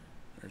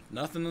 There's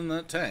nothing in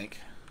that tank.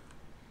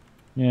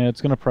 Yeah,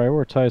 it's going to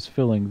prioritize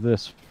filling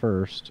this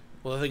first.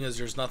 Well, the thing is,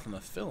 there's nothing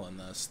to fill in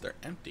this. They're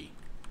empty.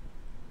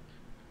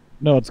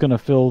 No, it's going to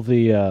fill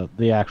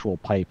the actual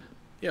pipe.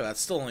 Yeah,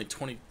 that's still only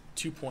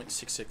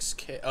 22.66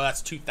 K. Oh,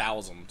 that's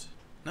 2,000.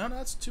 No,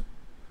 that's 2.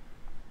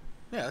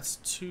 Yeah, that's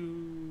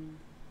 2.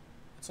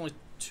 It's only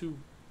 2.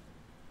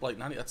 Like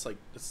 90. That's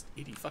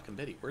 80 fucking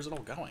bitty. Where's it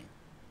all going?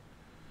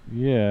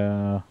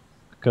 Yeah,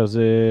 because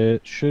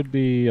it should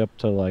be up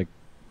to like,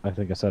 I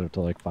think I set it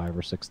to like 5,000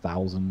 or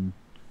 6,000.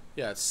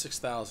 Yeah, it's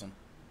 6,000.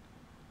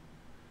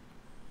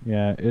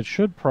 Yeah, it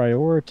should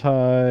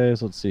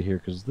prioritize. Let's see here,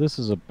 because this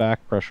is a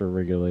back pressure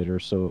regulator,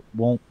 so it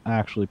won't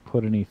actually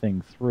put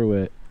anything through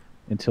it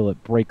until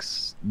it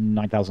breaks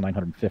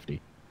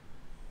 9,950.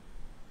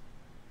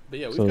 But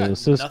yeah, we've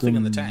got nothing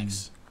in the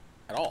tanks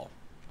at all.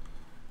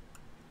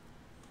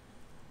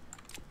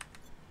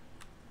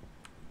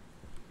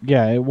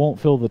 Yeah, it won't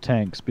fill the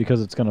tanks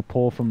because it's going to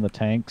pull from the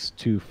tanks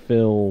to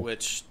fill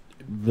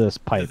this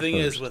pipe. The thing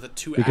first, is, with a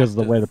because of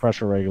the way the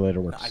pressure regulator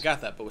works. No, I got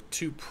that, but with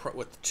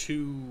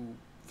two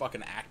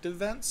fucking active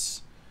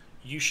vents,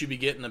 you should be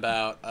getting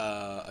about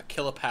a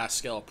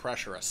kilopascal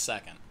pressure a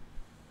second.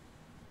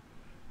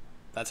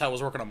 That's how it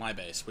was working on my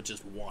base, which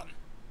is 1.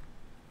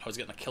 I was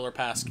getting a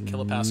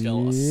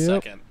kilopascal a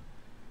second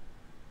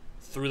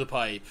through the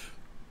pipe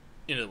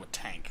into a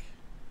tank.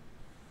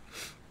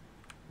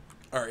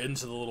 Or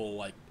into the little,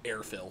 like,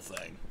 air fill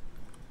thing.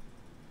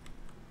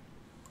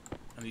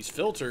 And these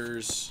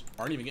filters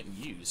aren't even getting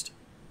used.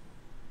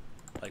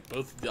 Like,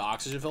 both the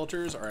oxygen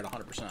filters are at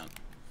 100%.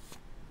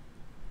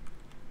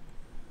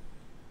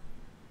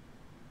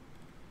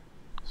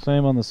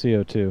 Same on the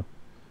CO2.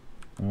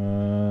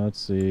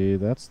 Let's see.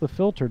 That's the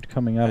filtered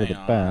coming out of the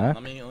back.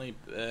 Let me,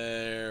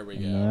 there we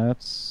go.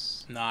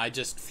 That's... No, I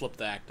just flipped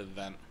the active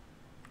vent.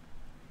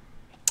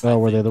 Oh,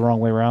 were they the wrong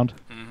way around?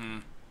 Mm-hmm.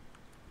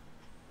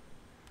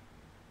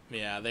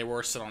 Yeah, they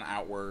were set on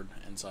outward,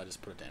 and so I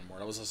just put it to inward.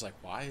 I was just like,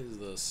 why is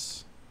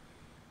this...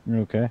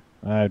 Okay.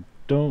 I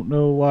don't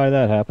know why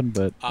that happened,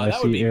 but I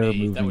see air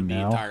moving now. That would be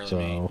entirely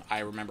me. I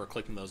remember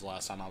clicking those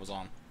last time I was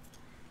on.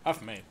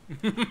 Off me.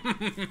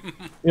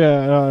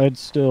 Yeah,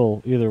 it's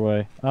still either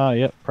way.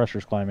 Yep,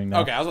 pressure's climbing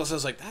now. Okay, I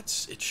was like,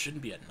 it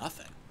shouldn't be at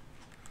nothing.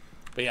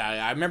 But yeah,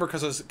 I remember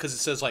because it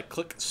says like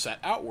click set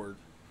outward.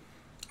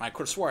 I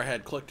could have swore I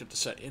had clicked it to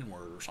set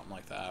inward or something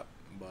like that,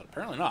 but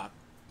apparently not.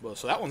 Well,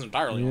 so that one's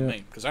entirely on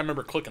me because I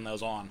remember clicking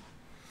those on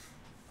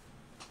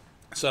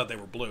so that they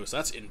were blue. So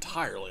that's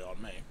entirely on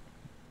me.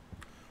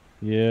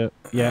 Yeah,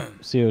 yeah.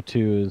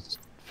 CO2 is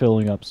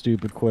filling up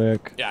stupid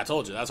quick. Yeah, I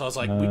told you. That's why I was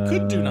like, we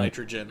could do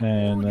nitrogen,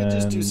 and or we could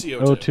just do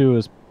CO2. O2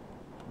 is...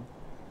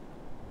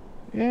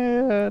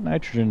 Yeah,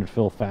 nitrogen would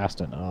fill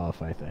fast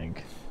enough, I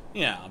think.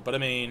 Yeah, but I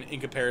mean, in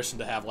comparison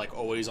to have, like,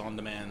 always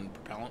on-demand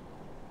propellant,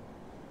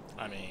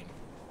 I mean...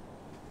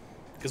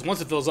 Because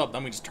once it fills up,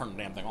 then we just turn the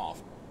damn thing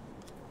off.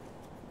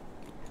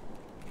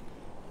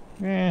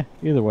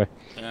 Either way.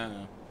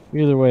 Yeah.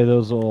 Either way,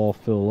 those will all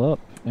fill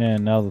up,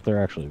 and now that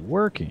they're actually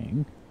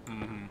working...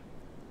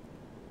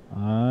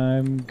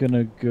 I'm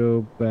gonna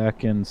go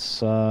back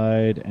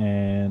inside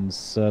and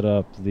set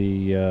up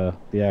the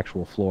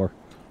actual floor.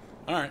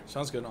 All right,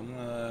 sounds good. I'm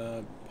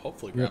gonna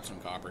hopefully grab some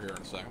copper here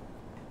in a second.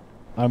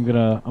 I'm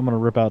gonna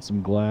rip out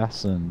some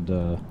glass and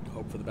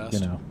hope for the best.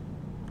 You know.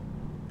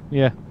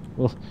 Yeah,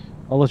 well,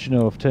 I'll let you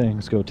know if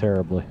things go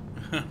terribly.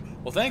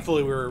 Well,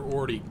 thankfully we're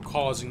already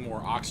causing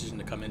more oxygen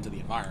to come into the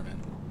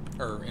environment,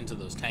 or into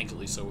those tanks at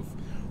least. So if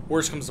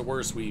worst comes to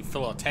worst, we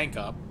fill a tank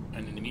up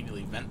and then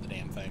immediately vent the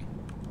damn thing.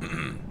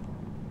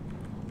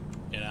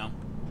 You know?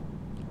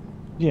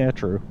 Yeah,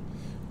 true.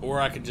 Or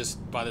I could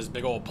just buy this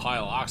big old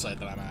pile of oxide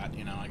that I'm at,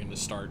 you know, I can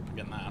just start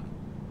getting that.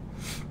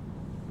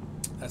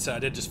 That said, I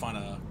did just find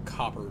a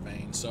copper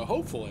vein, so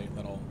hopefully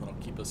that'll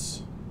keep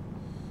us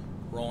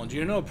rolling. Do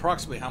you know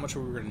approximately how much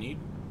we were going to need?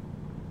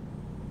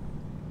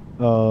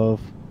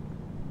 Of?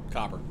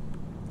 Copper.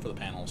 For the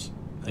panels.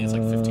 I think it's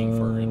like 15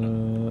 for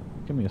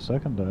it. Give me a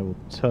second, I will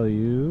tell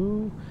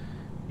you.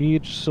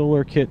 Each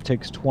solar kit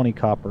takes 20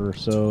 copper,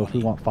 so 20. If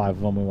we want 5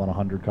 of them, we want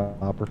 100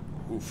 copper.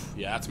 Oof,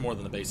 yeah, that's more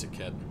than the basic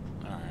kit.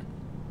 Alright.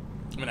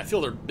 I mean, I feel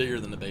they're bigger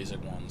than the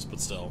basic ones, but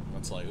still,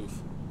 that's like,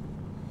 oof.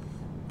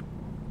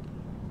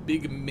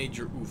 Big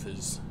major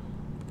oofers.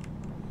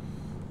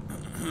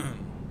 Alrighty,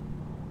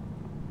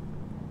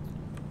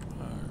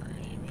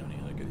 we have any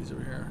other goodies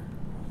over here?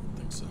 I don't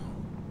think so.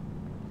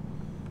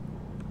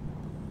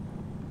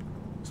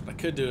 So what I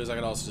could do is I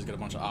could also just get a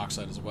bunch of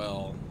oxide as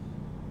well.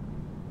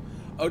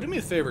 Oh, do me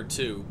a favor,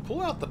 too.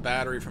 Pull out the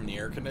battery from the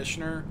air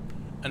conditioner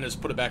and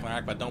just put it back in the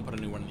rack, but don't put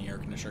a new one in the air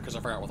conditioner, because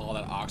I forgot with all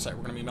that oxide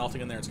we're going to be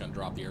melting in there, it's going to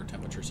drop the air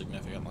temperature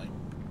significantly.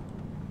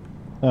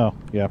 Oh,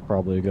 yeah,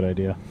 probably a good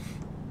idea.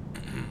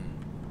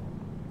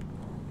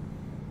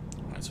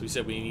 Alright, so we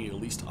said we need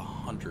at least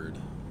 100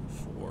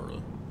 for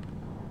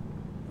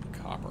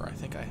copper. I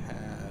think I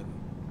had...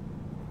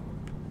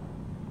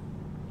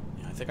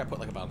 Yeah, I think I put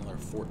like about another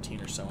 14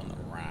 or so in the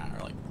rack,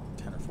 or like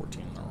 10 or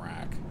 14 in the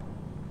rack.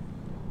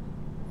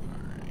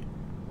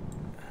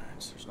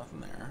 So there's nothing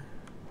there.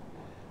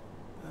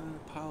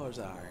 Piler's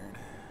iron.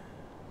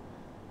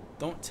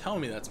 Don't tell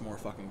me that's more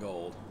fucking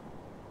gold.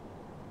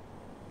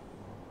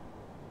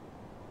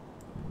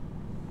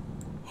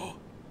 Oh,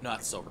 no,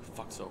 it's silver.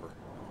 Fuck silver.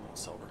 I don't want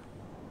silver.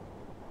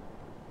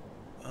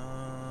 What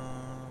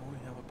do we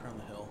have up here on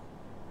the hill?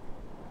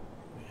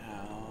 We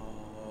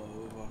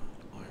have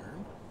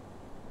iron.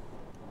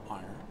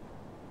 Iron.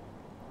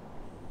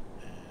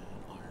 And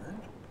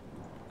iron.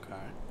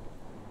 Okay.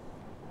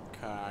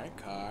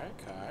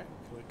 Okay.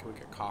 Can we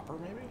get copper,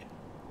 maybe?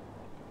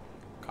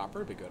 Copper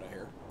would be good, I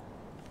hear.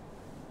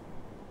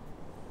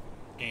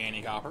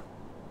 Any copper?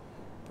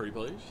 Pretty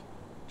please.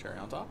 Cherry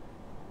on top.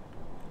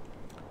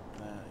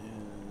 That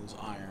is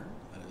iron.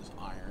 That is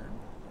iron.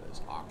 That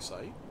is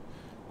oxide.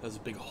 That's a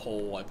big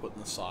hole I put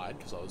in the side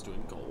because I was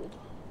doing gold.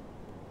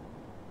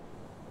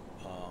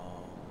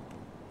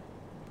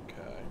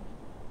 Okay.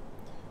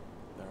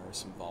 There are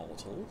some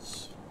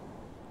volatiles.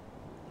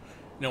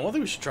 You know, one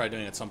thing we should try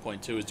doing at some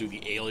point too is do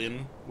the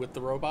alien with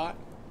the robot.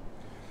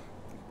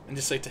 And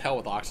just say to hell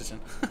with oxygen.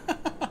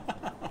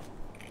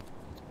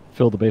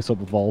 Fill the base up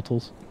with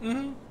volatiles.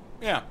 Mm-hmm.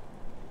 Yeah.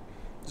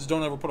 Just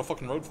don't ever put a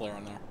fucking road flare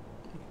on there.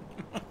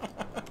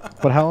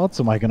 But how else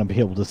am I going to be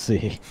able to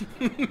see?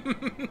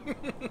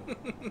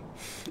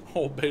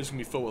 Whole base gonna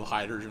be filled with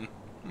hydrogen.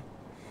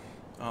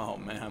 Oh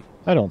man.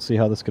 I don't see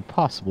how this could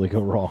possibly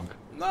go wrong.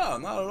 No,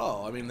 not at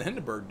all. I mean, the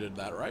Hindenburg did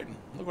that, right?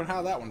 Look at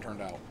how that one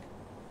turned out.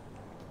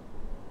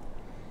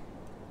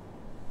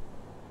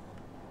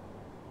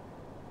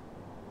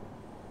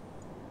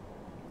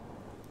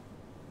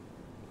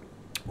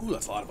 Ooh,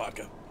 that's a lot of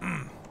vodka.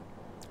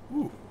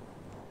 Ooh.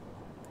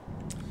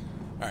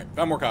 Alright,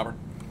 found more copper.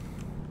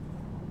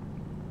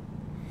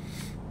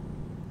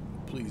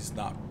 Please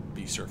not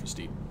be surface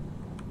deep.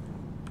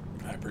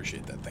 I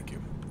appreciate that, thank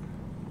you.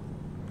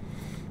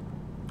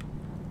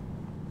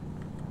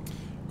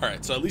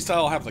 Alright, so at least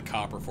I'll have the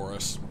copper for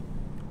us.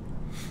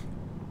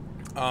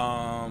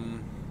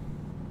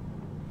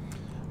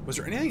 Was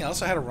there anything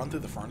else I had to run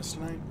through the furnace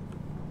tonight?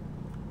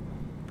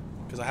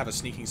 Because I have a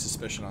sneaking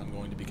suspicion I'm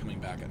going to be coming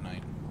back at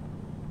night.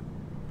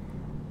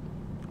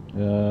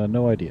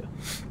 No idea.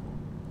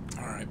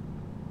 Alright.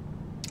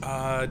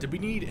 Did we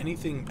need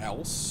anything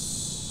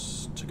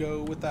else to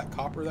go with that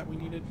copper that we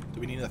needed? Do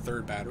we need a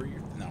third battery?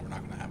 No, we're not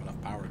going to have enough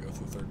power to go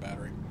through a third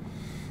battery.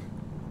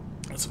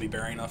 This will be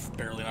barely enough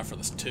for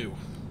this too.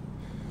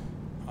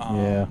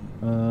 Yeah.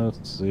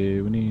 Let's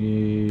see. We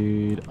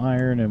need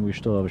iron, and we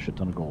still have a shit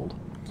ton of gold.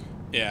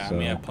 Yeah, so. I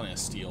mean, I have plenty of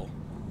steel.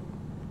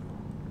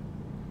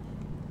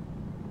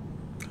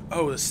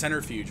 Oh, the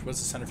centrifuge. What's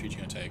the centrifuge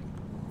going to take?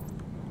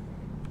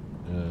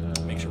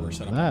 Make sure we're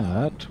set up.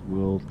 That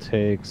will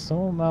take some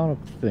amount of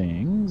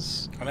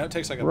things. I mean, it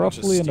takes like a bunch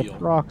of roughly steel. and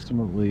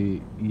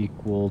approximately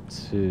equal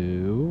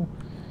to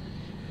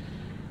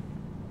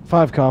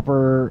 5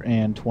 copper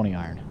and 20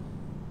 iron.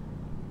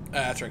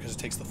 That's right, because it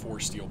takes the 4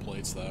 steel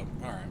plates, though.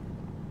 All right.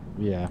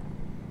 Yeah.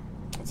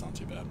 That's not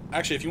too bad.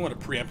 Actually, if you want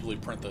to preemptively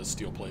print those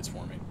steel plates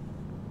for me.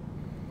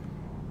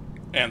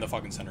 And the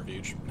fucking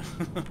centrifuge.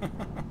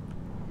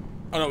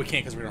 Oh, no, we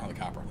can't because we don't have the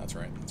copper. That's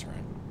right. That's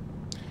right.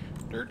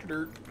 Dirt.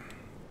 All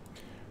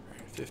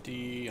right,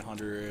 50,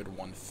 100,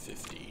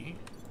 150.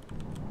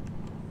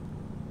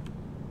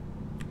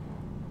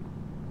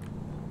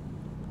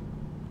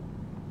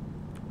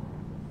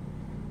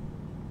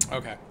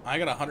 Okay, I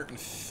got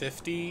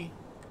 150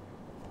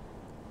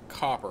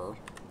 copper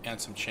and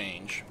some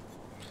change.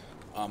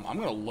 I'm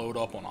going to load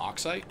up on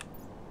oxide.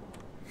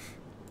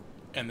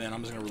 And then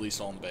I'm just going to release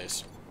it all in the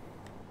base.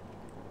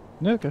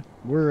 Okay.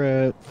 We're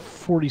at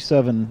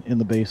 47 in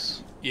the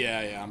base.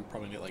 Yeah, I'm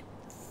probably going to get like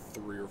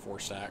 3 or 4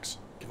 stacks,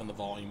 given the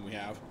volume we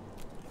have.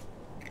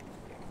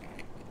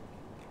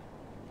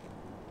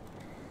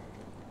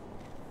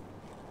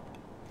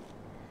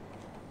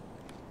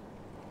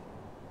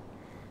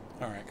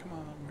 Alright, come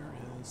on, where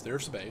is...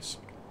 There's the base.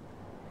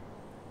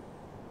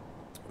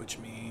 Which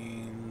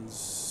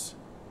means...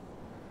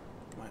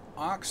 my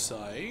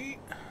oxide...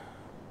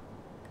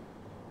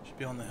 should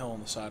be on the hill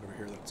on the side over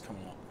here that's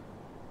coming up.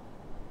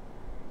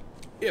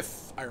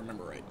 If I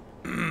remember right.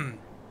 And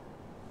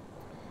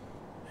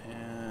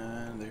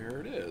there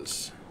it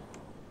is.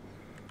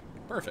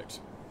 Perfect.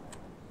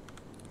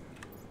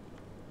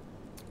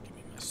 Give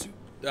me my suit.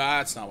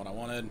 That's not what I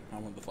wanted. I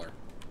wanted the flare.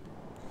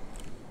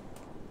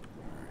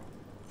 Alright.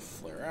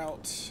 Flare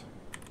out.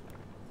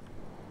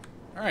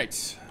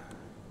 Alright.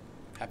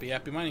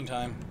 Happy mining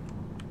time.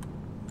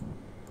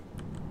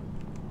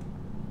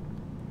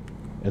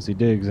 As he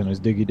digs in his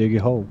diggy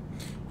hole.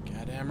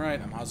 Goddamn right.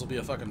 I might as well be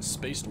a fucking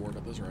space dwarf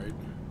at this rate.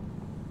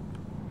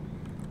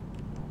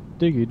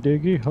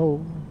 Diggy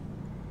hole.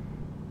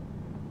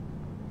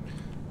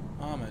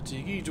 I'm a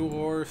diggy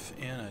dwarf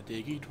in a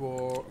diggy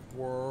dwarf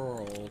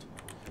world.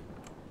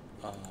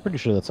 Pretty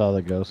sure that's how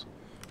that goes.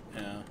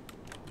 Yeah.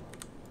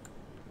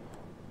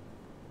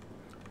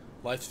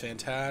 Life's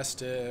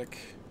fantastic.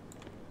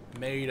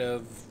 Made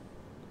of...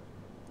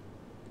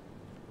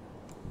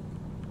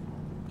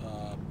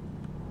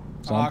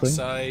 Something?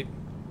 oxide.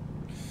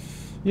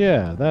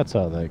 Yeah, that's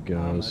how that I'm a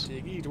goes.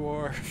 diggy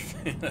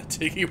dwarf in a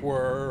diggy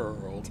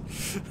world.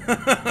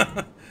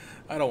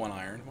 I don't want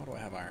iron. Why do I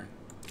have iron?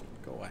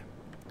 Go away.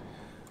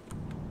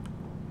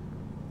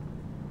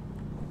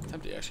 I'm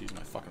tempted to actually use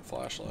my fucking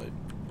flashlight.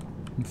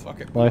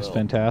 Fuck it. Life's Will.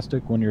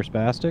 fantastic when you're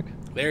spastic.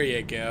 There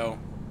you go.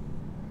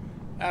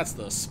 That's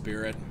the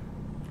spirit.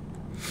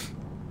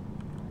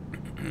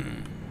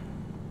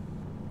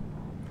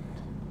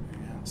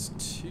 That's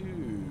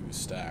 2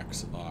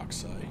 stacks of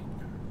bauxite.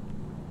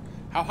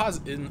 How high is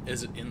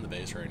it in the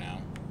base right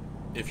now?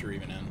 If you're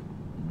even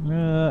in.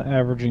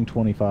 Averaging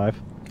 25.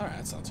 Alright,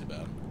 that's not too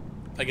bad.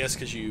 I guess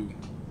because you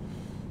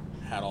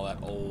had all that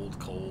old,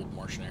 cold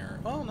Martian air.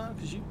 Oh, no,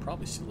 because you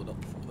probably sealed it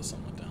up before the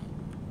sun went down.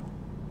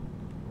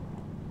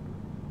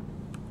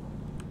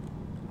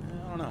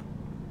 I don't know.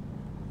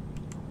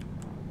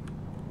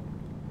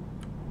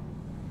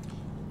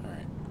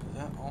 Alright, is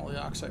that all the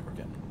oxide we're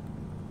getting?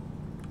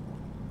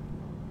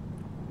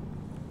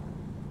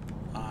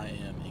 I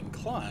am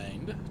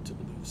inclined to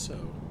believe so.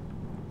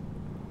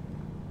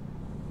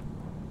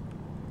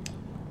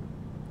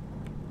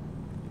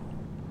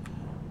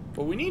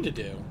 What we need to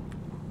do,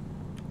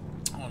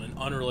 on an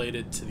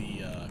unrelated to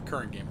the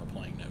current game we're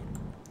playing note,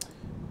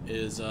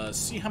 is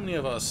see how many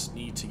of us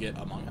need to get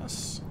Among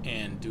Us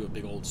and do a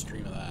big old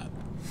stream of that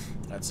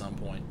at some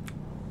point.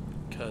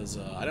 Because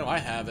I know I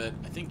have it.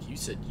 I think you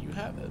said you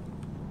have it.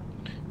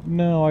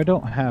 No, I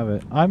don't have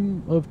it.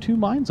 I'm of 2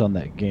 minds on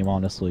that game,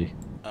 honestly.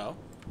 Oh?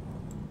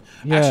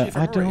 Yeah, Actually, if I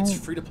remember, don't...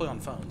 it's free to play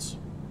on phones.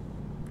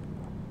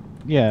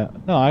 Yeah,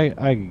 no,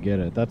 I get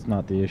it. That's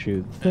not the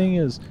issue. The thing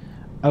is,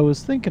 I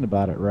was thinking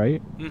about it,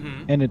 right?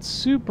 Mm-hmm. And it's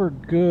super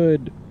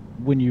good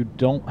when you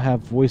don't have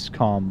voice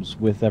comms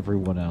with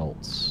everyone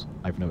else,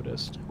 I've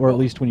noticed. Or at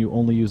least when you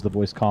only use the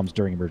voice comms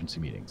during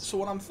emergency meetings. So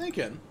what I'm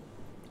thinking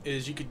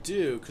is you could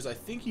do, because I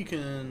think you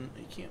can't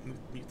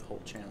mute the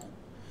whole channel.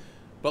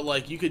 But,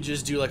 like, you could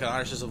just do, like, an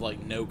analysis of,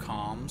 like, no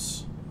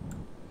comms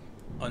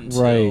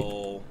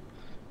until...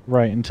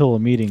 Right, until a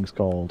meeting's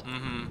called.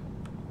 Mm-hmm.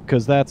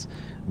 Because that's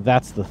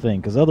the thing.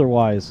 Because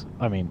otherwise,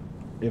 I mean,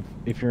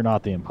 if you're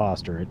not the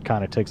imposter, it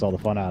kind of takes all the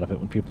fun out of it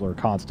when people are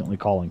constantly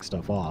calling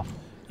stuff off.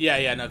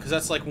 Yeah, no, because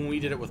that's like when we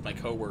did it with my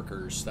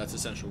coworkers. That's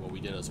essentially what we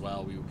did as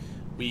well.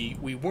 We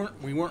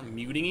weren't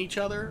muting each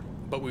other,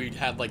 but we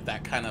had like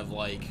that kind of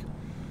like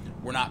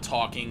we're not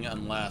talking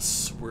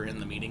unless we're in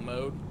the meeting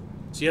mode.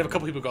 So you have a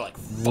couple people go like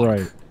fuck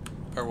right.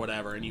 or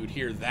whatever, and you would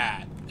hear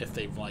that if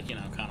they've like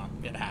kind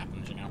of it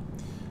happens,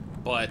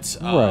 But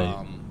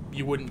right.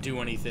 You wouldn't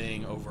do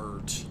anything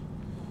overt,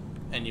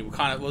 and you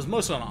kind of was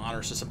mostly on an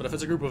honor system. But if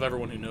it's a group of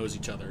everyone who knows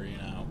each other,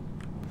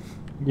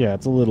 Yeah,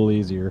 it's a little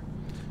easier.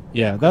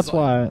 Yeah, that's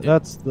why.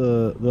 That's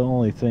the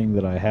only thing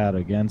that I had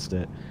against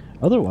it.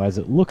 Otherwise,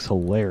 it looks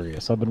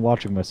hilarious. I've been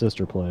watching my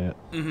sister play it.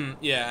 Mm-hmm.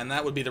 Yeah, and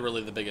that would be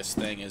really the biggest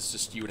thing is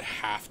just you would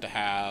have to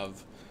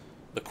have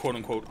the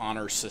quote-unquote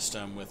honor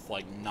system with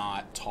like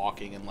not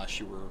talking unless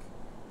you were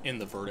in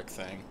the verdict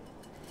thing.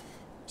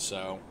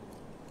 So,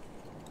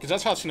 because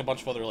that's how I've seen a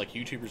bunch of other like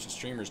YouTubers and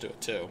streamers do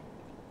it too.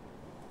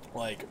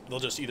 Like they'll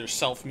just either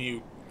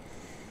self-mute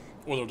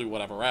or they'll do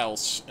whatever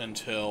else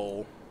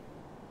until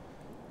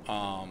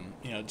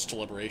it's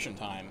deliberation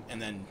time, and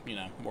then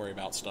worry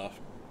about stuff.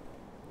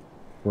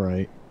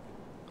 Right.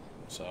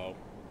 So.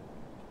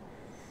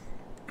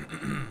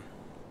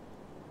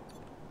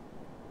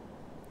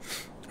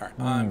 Alright,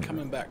 I'm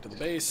coming back to the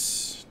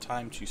base.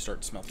 Time to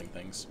start smelting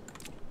things.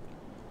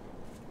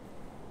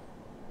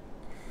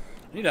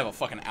 I need to have a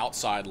fucking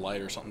outside light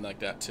or something like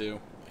that,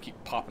 too. I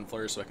keep popping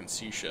flares so I can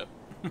see shit.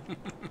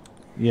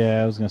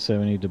 Yeah, I was going to say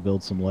we need to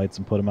build some lights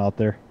and put them out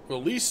there. Well,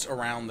 at least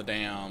around the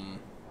damn...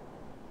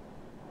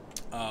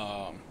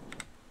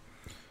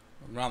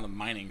 around the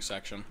mining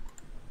section.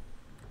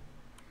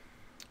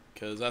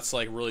 Because that's,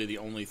 like, really the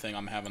only thing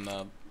I'm having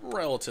to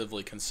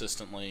relatively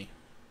consistently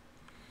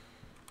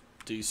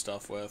do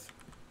stuff with.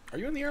 Are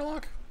you in the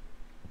airlock?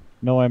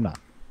 No, I'm not.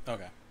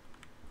 Okay.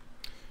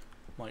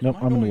 Like, nope,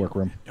 I'm in the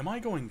workroom. Am I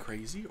going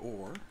crazy,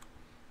 or...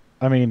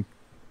 I mean,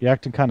 you're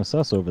acting kind of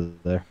sus over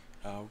there.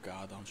 Oh,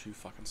 God, don't you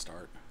fucking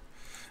start.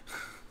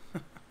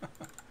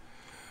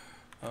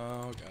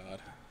 Oh, God.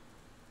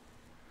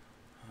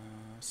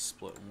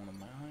 Split one of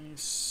my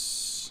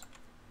ice.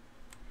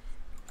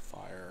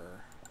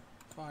 Fire.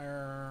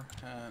 Fire.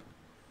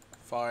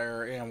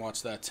 Fire. And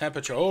watch that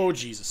temperature. Oh,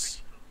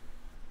 Jesus.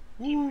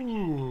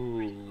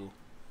 Ooh.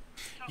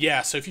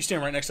 Yeah, so if you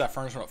stand right next to that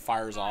furnace when it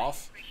fires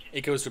off,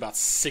 it goes to about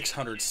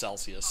 600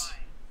 Celsius.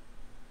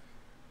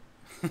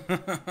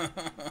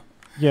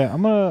 Yeah,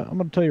 I'm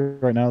gonna tell you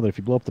right now that if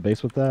you blow up the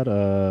base with that,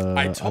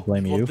 I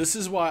blame you. This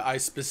is why I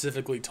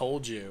specifically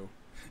told you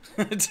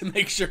to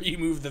make sure you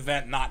move the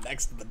vent not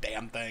next to the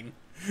damn thing.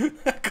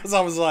 Because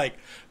I was like,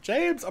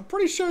 James, I'm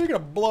pretty sure you're gonna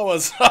blow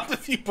us up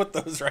if you put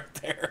those right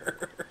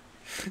there.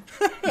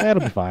 Yeah,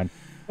 it'll be fine.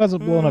 It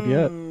hasn't blown up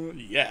yet.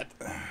 Yet.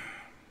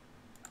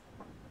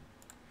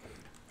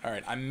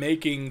 Alright, I'm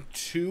making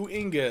 2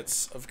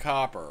 ingots of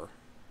copper.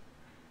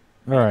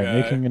 Alright,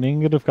 making an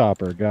ingot of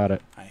copper. Got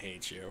it. I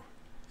hate you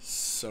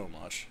so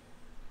much.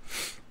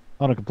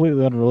 On a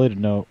completely unrelated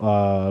note,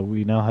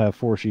 we now have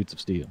 4 sheets of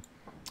steel.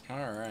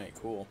 All right,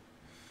 cool.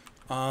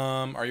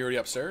 Are you already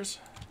upstairs?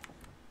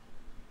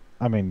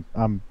 I mean,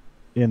 I'm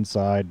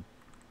inside.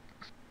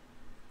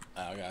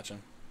 Oh, gotcha.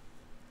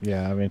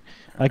 Yeah, I mean,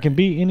 All I can right.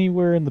 be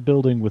anywhere in the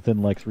building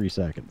within like 3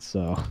 seconds,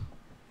 so.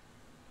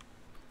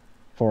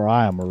 For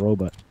I am a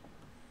robot.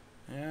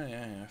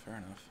 Yeah, fair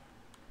enough.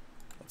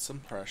 Let some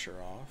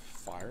pressure off.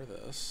 Fire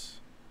this.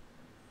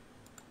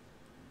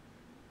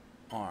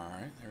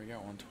 Alright, there we go.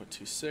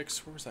 1.26.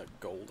 Where's that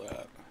gold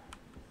at?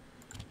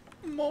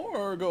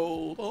 More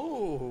gold.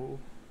 Oh.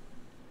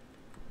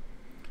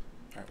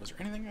 Alright, was there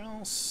anything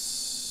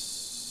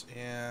else?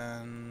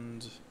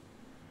 And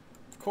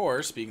of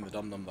course, being the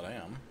dum-dum that I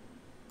am,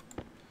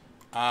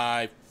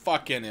 I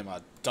fucking am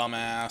a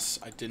dumbass.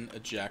 I didn't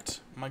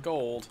eject my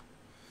gold.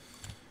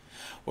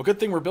 Well,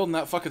 good thing we're building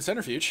that fucking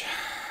centrifuge.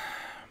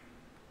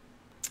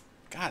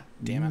 God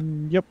damn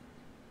it. Yep.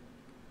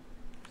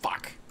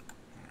 Fuck.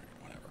 Alright,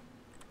 whatever.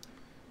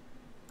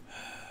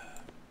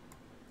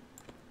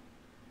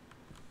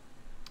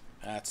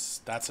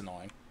 That's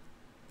annoying.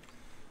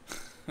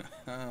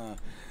 Oh,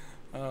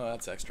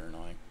 that's extra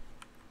annoying.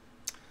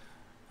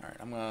 Alright,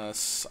 I'm gonna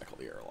cycle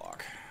the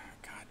airlock.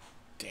 God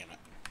damn it.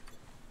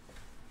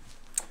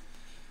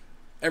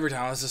 Every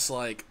time I was just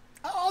like,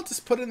 oh, I'll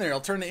just put it in there,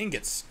 I'll turn the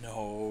ingots.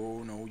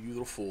 No, you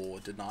little fool.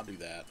 It did not do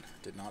that.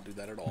 Did not do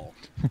that at all.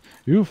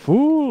 You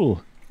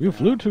fool! You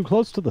flew too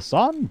close to the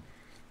sun.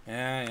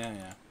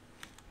 Yeah.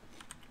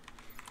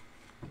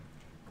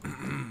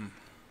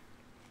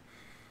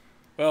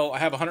 Well, I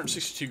have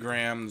 162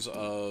 grams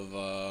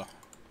of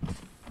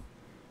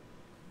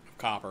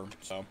copper,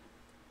 so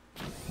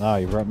Ah,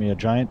 you brought me a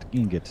giant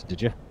ingot,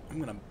 did you? I'm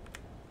gonna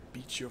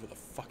beat you over the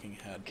fucking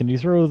head. Can you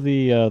throw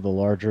the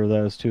larger of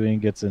those 2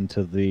 ingots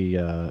into the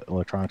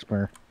electronics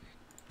printer?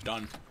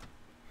 Done.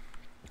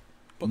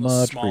 Put the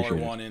Much smaller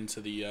appreciated. one into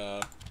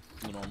the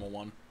normal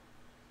one.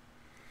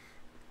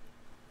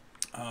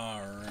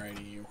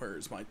 Alrighty,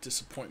 where's my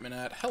disappointment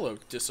at? Hello,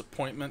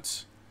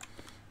 disappointment.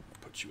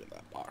 I'll put you in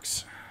that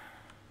box.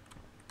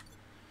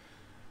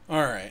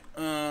 Alright,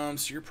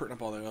 so you're putting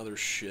up all the other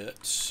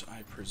shit,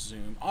 I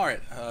presume. Alright,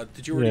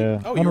 did you already...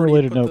 Yeah, Oh, you already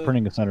unrelated put note, the...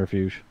 printing a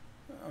centrifuge.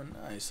 Oh,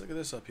 nice. Look at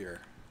this up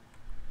here.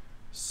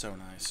 So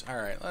nice.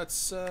 Alright,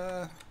 let's,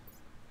 we'll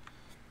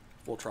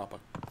drop a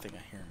thing in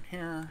here and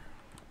here.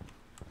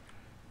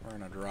 We're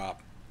gonna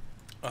drop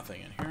a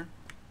thing in here.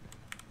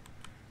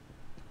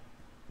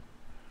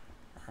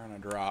 We're gonna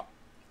drop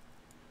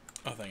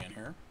a thing in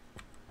here.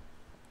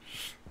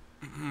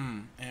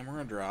 And we're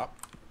gonna drop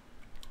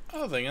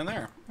a thing in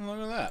there. Look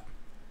at that.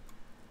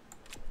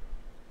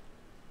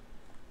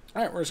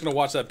 Alright, we're just gonna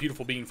watch that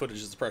beautiful bean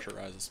footage as the pressure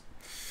rises.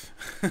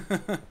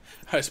 I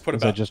just put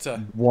As about... I just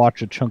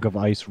watch a chunk of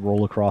ice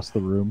roll across the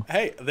room.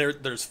 Hey,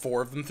 there's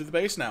 4 of them through the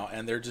base now,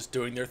 and they're just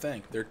doing their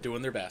thing. They're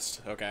doing their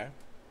best, okay?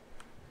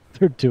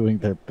 They're doing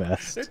their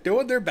best. They're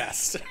doing their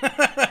best.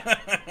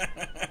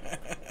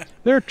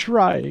 They're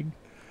trying.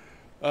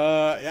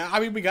 Yeah, I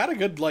mean, we got a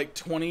good, like,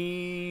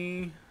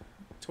 20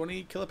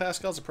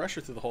 kilopascals of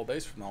pressure through the whole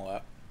base from all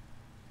that.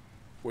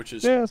 Which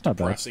is Yeah, it's not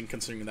bad. depressing,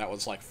 considering that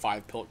was, like,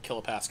 5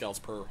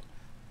 kilopascals per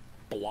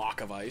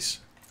block of ice.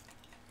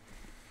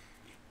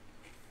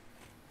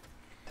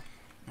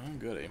 Oh,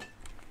 goody.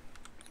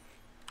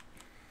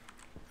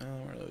 Oh,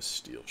 where are those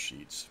steel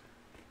sheets?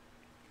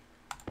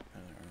 There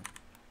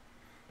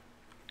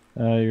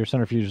they are. Your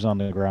centrifuge is on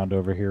the ground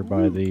over here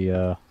by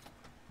the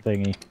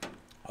thingy.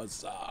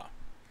 Huzzah.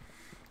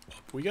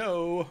 Up we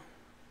go.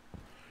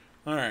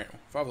 Alright,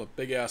 if I was a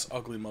big-ass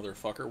ugly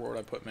motherfucker, where would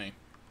I put me?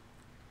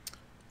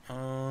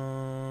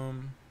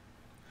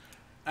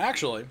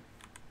 Actually,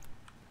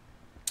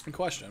 in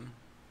question,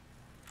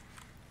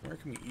 where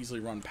can we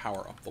easily run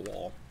power up the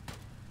wall?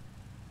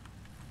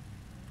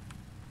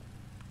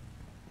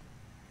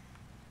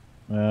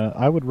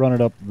 I would run it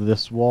up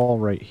this wall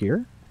right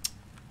here.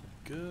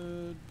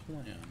 Good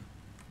plan.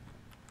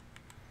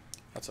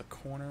 That's a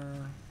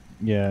corner.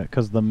 Yeah,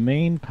 because the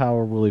main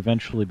power will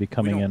eventually be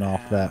coming in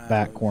off that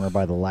back corner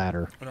by the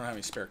ladder. We don't have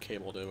any spare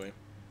cable, do we?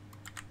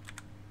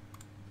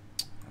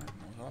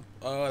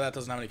 Oh, that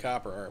doesn't have any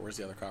copper. Alright, where's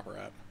the other copper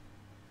at?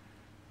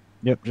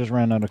 Yep, just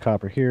ran out of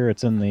copper here.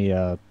 It's in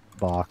the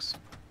box.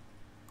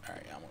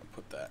 Alright, yeah, I'm going to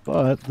put that.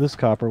 But this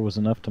copper was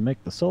enough to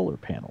make the solar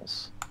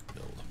panels.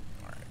 Build.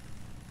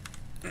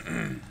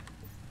 Alright.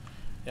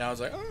 Yeah, I was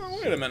like, oh,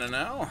 wait a minute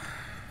now.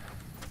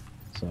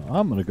 So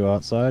I'm going to go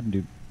outside and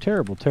do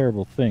terrible,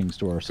 terrible things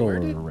to our solar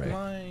Where did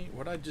array.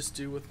 what did I just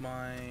do with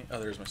my... Oh,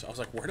 there's my... I was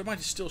like, where did my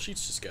steel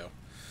sheets just go?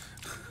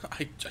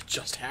 I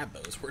just had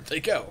those. Where'd they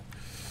go?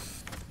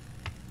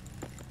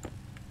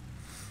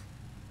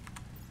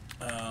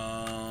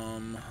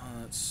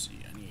 Let's see.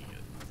 I need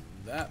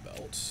that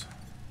belt.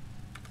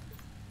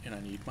 And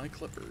I need my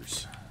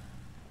clippers.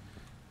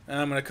 And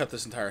I'm going to cut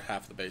this entire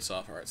half of the base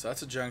off. Alright, so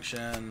that's a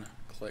junction.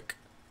 Click.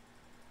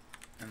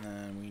 And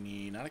then we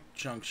need... Not a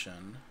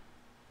junction.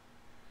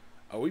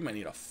 Oh, we might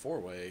need a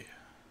 4-way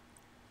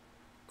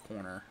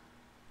corner.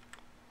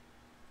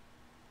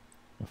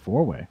 A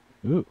 4-way.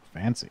 Ooh,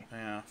 fancy.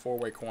 Yeah,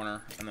 4-way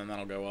corner, and then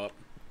that'll go up.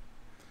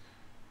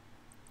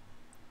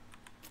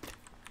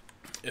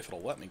 If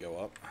it'll let me go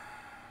up.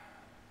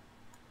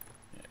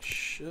 It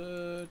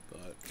should,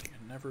 but you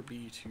can never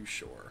be too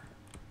sure.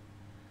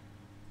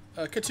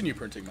 Continue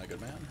printing, my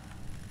good man.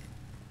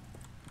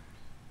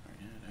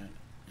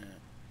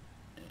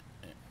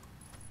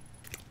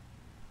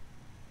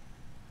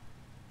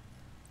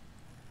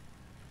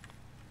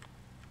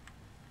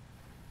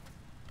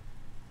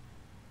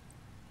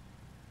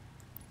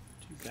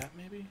 Do that,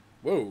 maybe?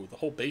 Whoa, the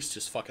whole base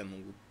just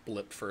fucking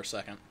blipped for a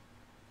second.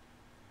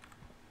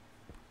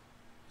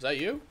 Is that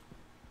you?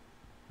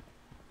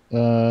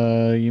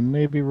 You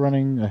may be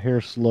running a hair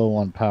slow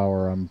on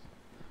power.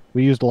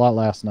 We used a lot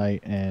last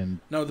night, and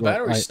no, the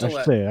battery's still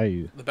at. I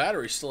used. The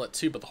battery's still at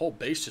 2, but the whole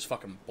base just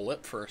fucking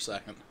blipped for a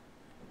second.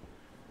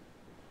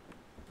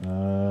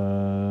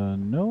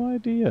 No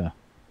idea.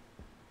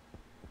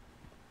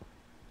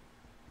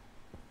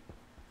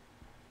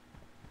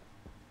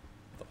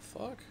 The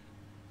fuck?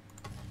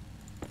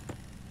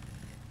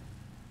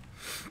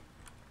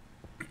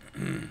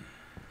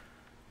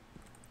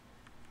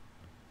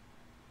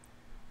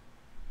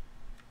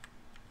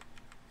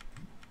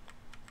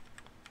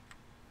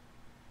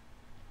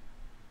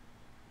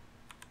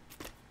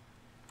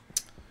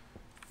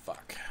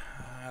 Fuck.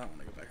 I don't want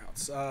to go back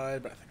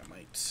outside, but I think I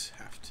might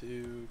have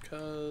to,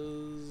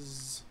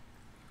 cause...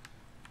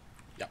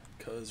 Yep,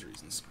 cause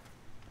reasons.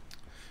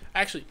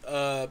 Actually,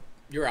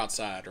 you're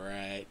outside,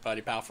 right,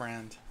 buddy pal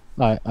friend?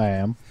 I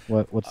am.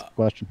 What's the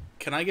question?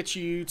 Can I get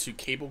you to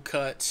cable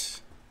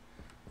cut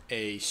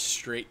a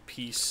straight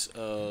piece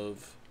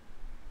of...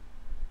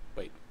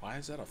 Wait, why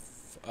is that a...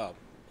 what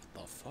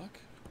the fuck?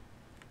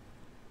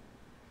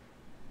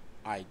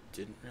 I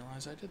didn't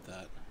realize I did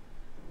that.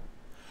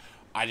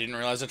 I didn't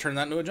realize I turned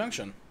that into a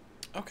junction.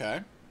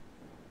 Okay.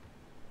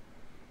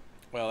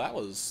 Well, that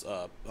was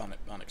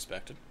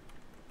unexpected.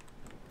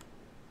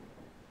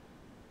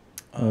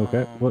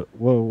 Okay.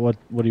 What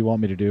do you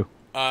want me to do?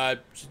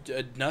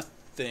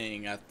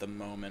 Nothing at the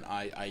moment.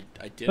 I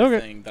did Okay.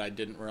 a thing that I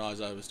didn't realize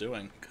I was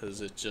doing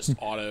because it just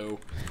auto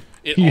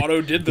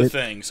did the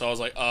thing. So I was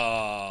like,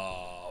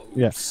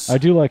 oops. Yeah, I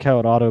do like how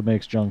it auto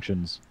makes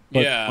junctions,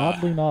 but Yeah.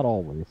 oddly not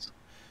always.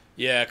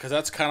 Yeah, because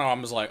that's kind of, I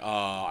was like,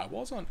 I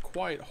wasn't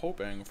quite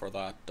hoping for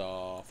that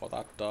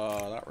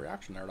that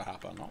reaction there to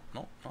happen.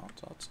 No,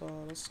 that's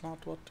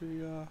not what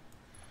the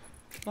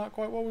not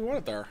quite what we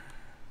wanted there.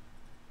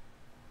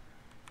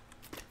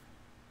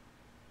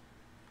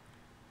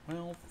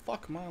 Well,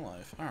 fuck my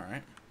life. All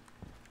right.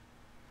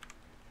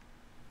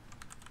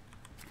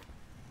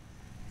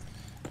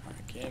 All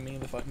right, give me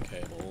the fucking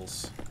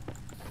cables.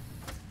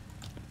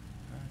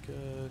 Not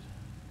good.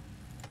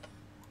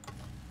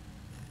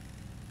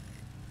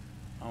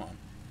 Hold on.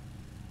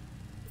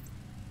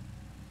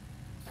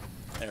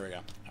 There we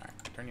go.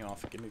 Alright, turn you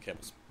off. Give me the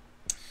cables.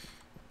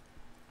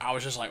 I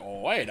was just like,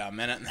 wait a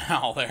minute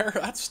now there.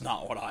 That's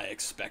not what I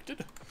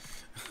expected.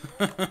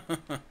 That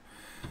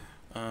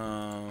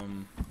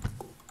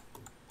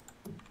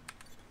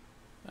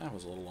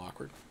was a little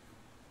awkward.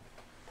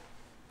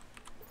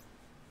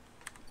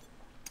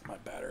 My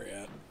battery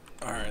at.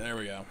 Alright, there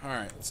we go.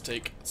 Alright, let's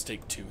take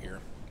 2 here.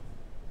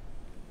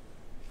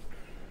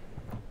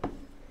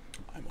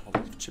 I'm all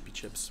about chippy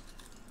chips.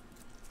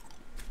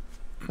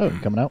 Oh, you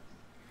coming out?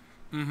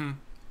 Mm-hmm.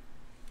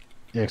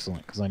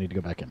 Excellent, because I need to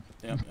go back in.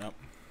 Yep.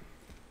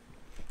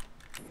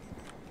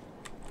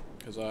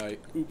 Because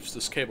oops,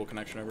 this cable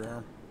connection over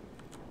here.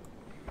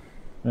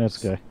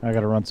 That's okay. I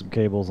gotta run some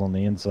cables on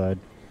the inside.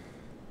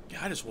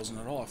 Yeah, I just wasn't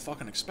at all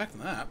fucking expecting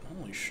that.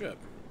 Holy shit.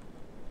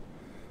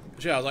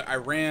 But yeah, I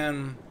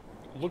ran...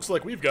 Looks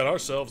like we've got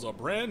ourselves a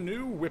brand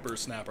new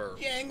whippersnapper.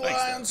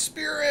 Ganglion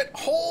Spirit!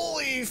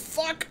 Holy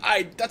fuck!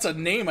 That's a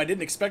name I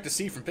didn't expect to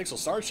see from Pixel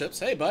Starships.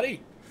 Hey, buddy.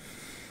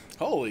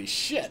 Holy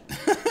shit.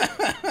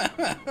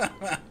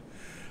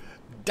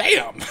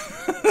 Damn!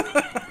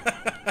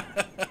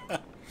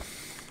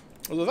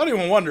 Well, if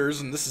anyone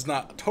wonders, and this is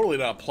totally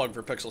not a plug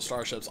for Pixel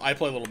Starships, I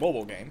play a little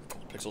mobile game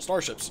called Pixel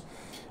Starships.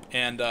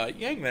 And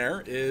Yang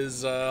there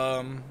is,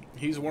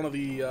 he's one of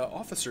the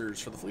officers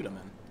for the fleet I'm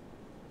in.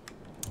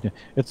 Yeah,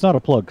 it's not a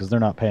plug because they're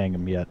not paying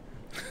him yet.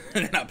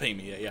 They're not paying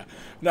me yet, yeah.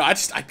 No, I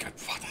was like,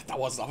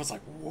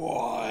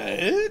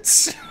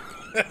 what?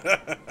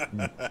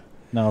 Yeah.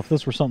 Now, if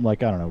this were something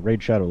like, I don't know,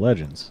 Raid Shadow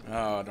Legends.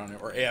 Oh, I don't know.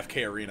 Or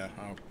AFK Arena.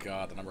 Oh,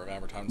 God, the number of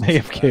advertisements.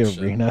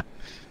 AFK Arena.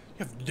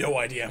 You have no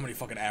idea how many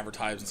fucking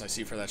advertisements I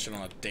see for that shit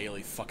on a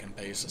daily fucking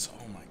basis.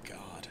 Oh, my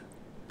God.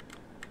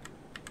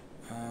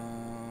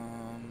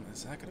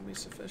 Is that going to be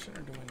sufficient,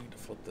 or do I need to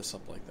flip this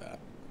up like that?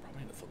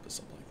 Probably need to flip this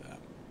up like that.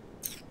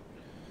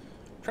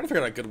 I'm trying to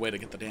figure out a good way to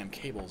get the damn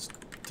cables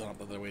done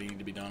up the way they need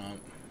to be done up.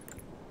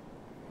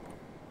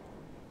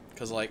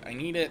 Because, like, I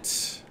need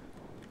it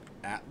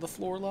at the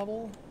floor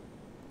level.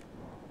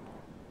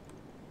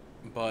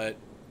 But...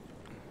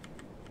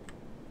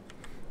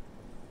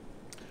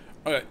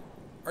 Okay.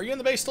 Are you in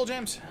the base still,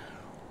 James?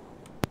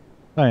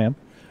 I am.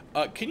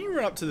 Can you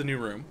run up to the new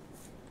room?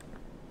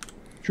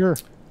 Sure.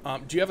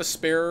 Do you have a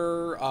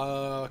spare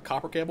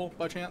copper cable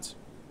by chance?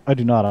 I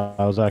do not.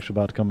 I was actually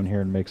about to come in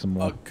here and make some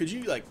more. Could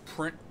you like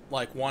print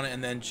like one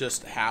and then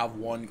just have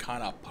one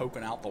kind of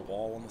poking out the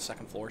wall on the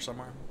second floor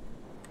somewhere?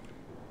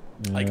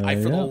 Like I,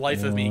 for the Yeah,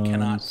 life of me,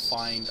 cannot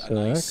find sec. a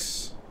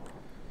nice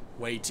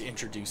way to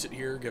introduce it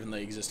here, given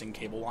the existing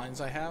cable lines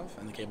I have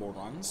and the cable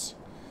runs.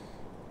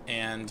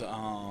 And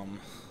I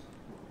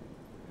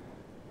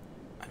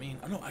mean,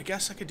 oh no, I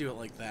guess I could do it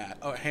like that.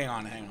 Oh, hang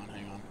on.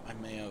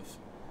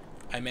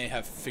 I may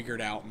have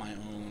figured out my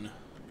own.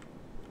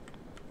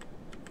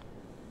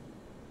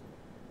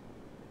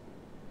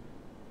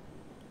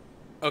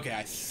 Okay,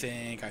 I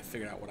think I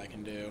figured out what I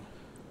can do.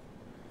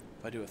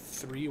 If I do a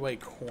three-way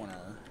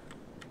corner,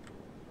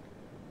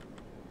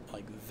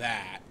 like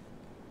that.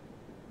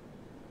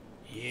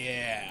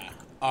 Yeah.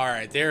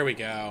 Alright, there we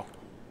go.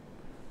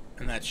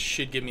 And that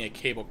should give me a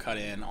cable cut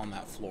in on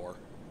that floor.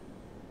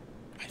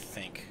 I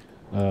think.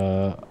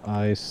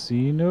 I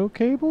see no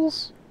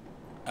cables?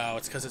 Oh,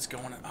 it's because it's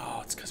going...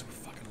 Oh, it's because we're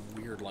fucking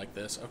weird like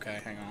this.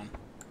 Okay, hang on.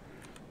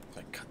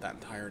 Like, cut that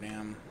entire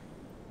damn...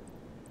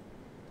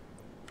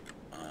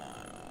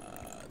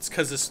 It's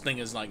because this thing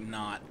is, like,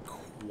 not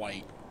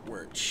quite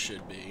where it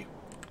should be.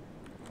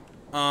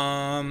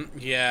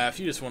 Yeah, if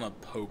you just want to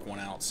poke one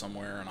out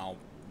somewhere and I'll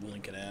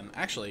link it in.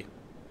 Actually,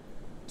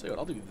 tell you what,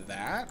 I'll do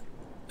that.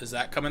 Is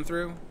that coming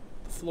through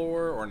the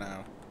floor or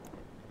no?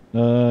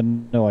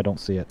 No, I don't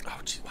see it.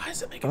 Oh, geez, why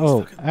is it making Oh,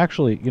 me fucking...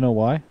 actually, you know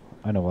why?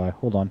 I know why.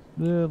 Hold on.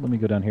 Let me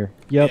go down here.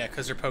 Yep. Yeah,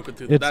 because they're poking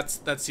through. That's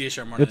the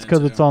issue I'm running into. It's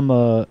because it's on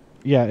the...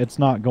 Yeah, it's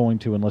not going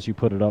to unless you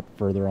put it up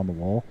further on the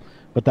wall.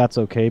 But that's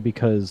okay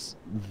because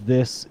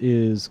this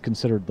is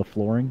considered the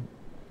flooring.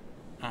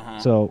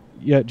 So,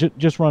 yeah,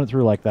 just run it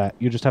through like that.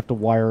 You just have to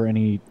wire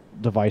any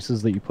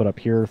devices that you put up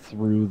here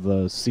through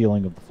the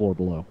ceiling of the floor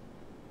below.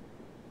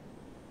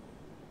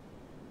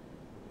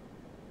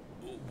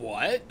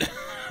 What?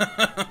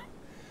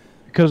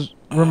 Because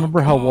remember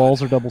how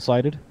walls are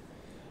double-sided?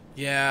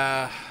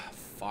 Yeah.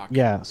 Fuck.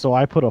 Yeah, so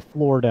I put a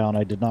floor down.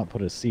 I did not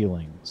put a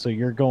ceiling. So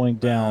you're going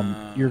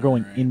down. You're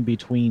going right. in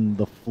between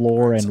the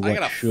floor and So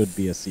what should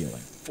be a ceiling.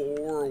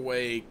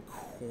 Four-way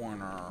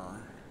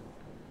corner.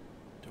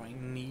 Do I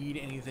need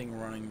anything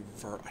running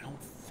vert? I don't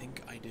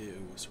think I do.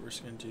 So we're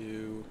just gonna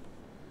do...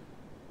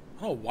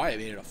 I don't know why I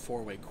made it a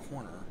four-way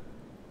corner.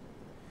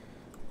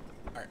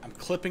 Alright, I'm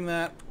clipping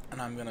that,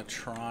 and I'm gonna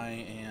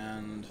try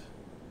and...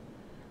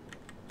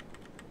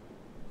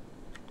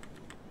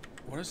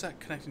 What is that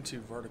connecting to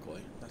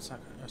vertically? That's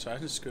not... So I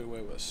can just go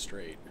away with a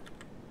straight.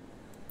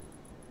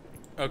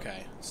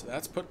 Okay, so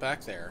that's put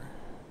back there.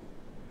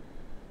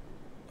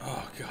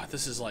 Oh god,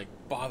 this is like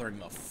bothering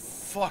the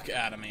fuck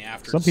out of me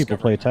after. Some people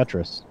play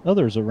Tetris.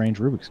 Others arrange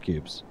Rubik's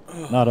Cubes.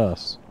 Ugh. Not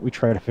us. We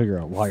try to figure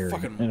out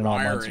wiring in an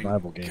online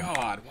survival game.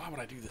 God, why would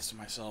I do this to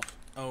myself?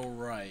 Oh,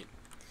 right.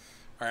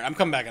 Alright, I'm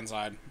coming back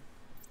inside.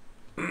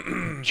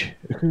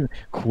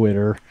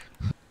 Quitter.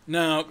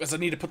 No, because I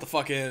need to put the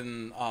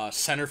fucking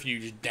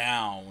centrifuge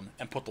down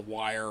and put the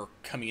wire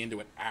coming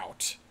into it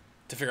out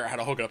to figure out how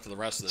to hook it up to the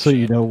rest of this shit.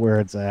 You know where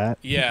it's at?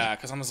 Yeah,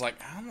 because I'm just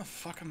like, how the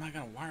fuck am I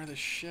going to wire this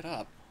shit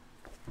up?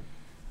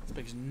 This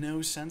makes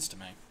no sense to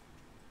me.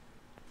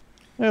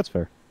 That's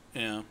fair.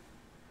 Yeah.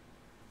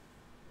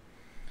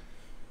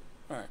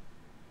 Alright.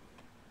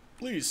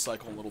 Please,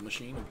 cycle little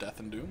machine of death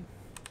and doom.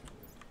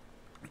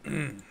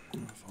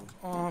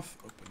 Off,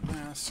 open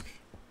mask.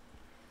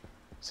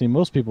 See,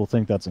 most people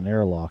think that's an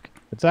airlock.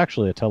 It's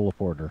actually a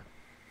teleporter.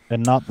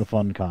 And not the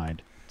fun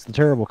kind. It's the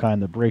terrible kind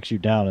that breaks you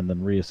down and then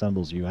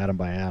reassembles you atom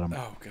by atom.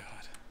 Oh, God.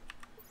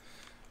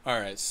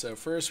 Alright, so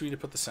first we need to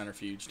put the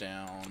centrifuge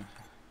down.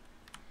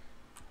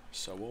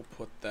 So we'll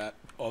put that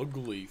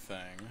ugly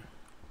thing.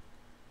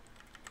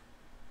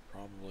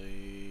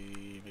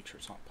 Probably make sure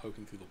it's not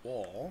poking through the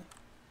wall.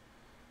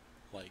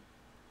 Like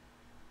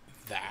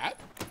that?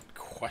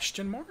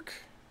 Question mark?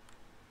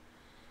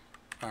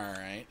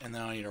 Alright, and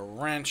then I need a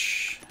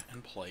wrench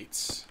and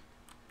plates.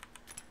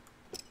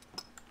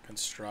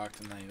 Construct,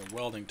 and then I need a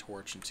welding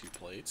torch and 2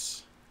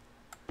 plates.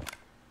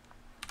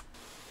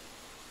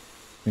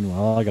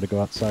 Meanwhile, I gotta go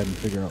outside and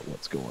figure out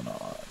what's going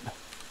on.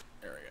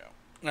 There we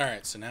go.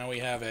 Alright, so now we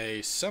have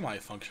a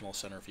semi-functional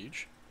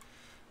centrifuge.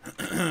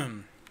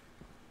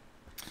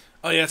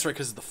 Oh yeah, that's right,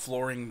 because the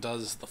flooring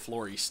does the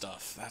floory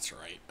stuff. That's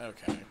right,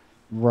 okay.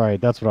 Right,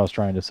 that's what I was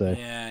trying to say.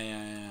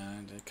 Yeah.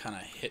 It kind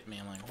of hit me.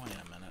 I'm like, wait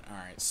a minute.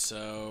 Alright,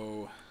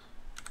 so...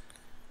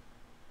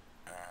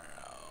 Oh,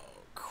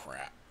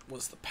 crap.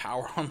 Was the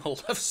power on the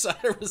left side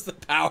or was the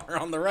power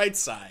on the right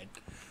side?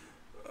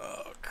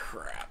 Oh,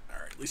 crap.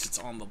 Alright, at least it's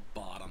on the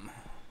bottom.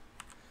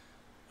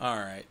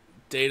 Alright,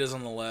 data's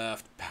on the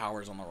left,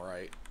 power's on the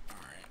right.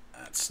 Alright,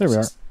 that's... There we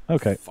are.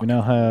 Okay, we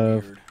now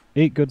have weird.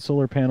 8 good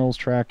solar panels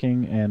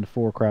tracking and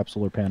 4 crap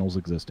solar panels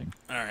existing.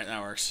 Alright,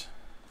 that works.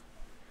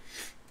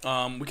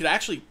 We could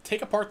actually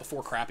take apart the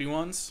 4 crappy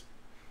ones,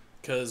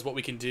 because what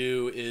we can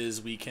do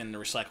is we can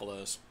recycle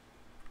those.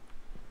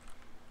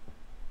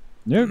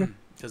 Yeah, okay.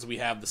 Because we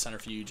have the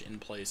centrifuge in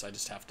place, I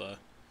just have to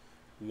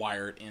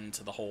wire it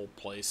into the whole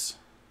place.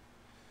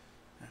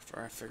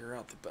 After I figure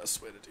out the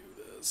best way to do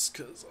this,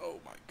 because, oh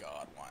my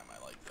god, why am I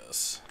like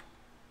this?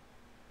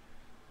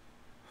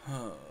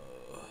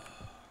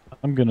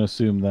 I'm going to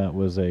assume that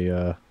was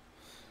a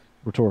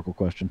rhetorical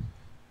question.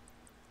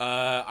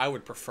 I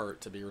would prefer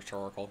it to be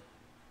rhetorical,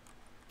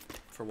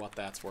 for what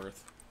that's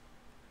worth.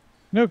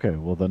 Okay,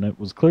 well then it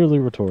was clearly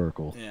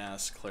rhetorical.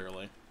 Yes,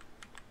 clearly.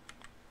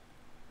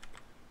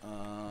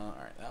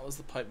 Alright, that was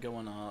the pipe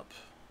going up.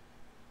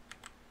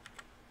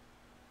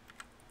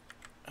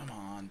 Come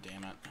on,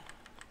 damn it.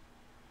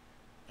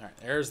 Alright,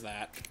 there's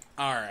that.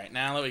 Alright,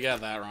 now that we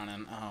got that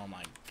running. Oh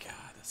my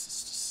god, this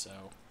is just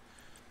so...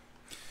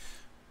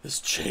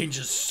 This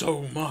changes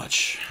so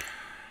much.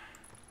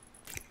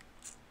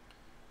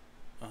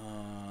 Alright,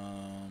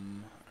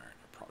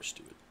 I'll probably just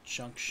do a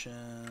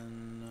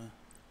junction.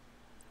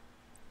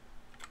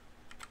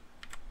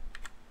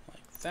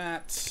 Like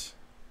that.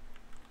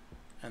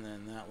 And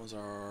then that was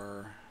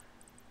our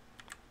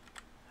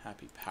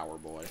happy power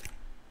boy.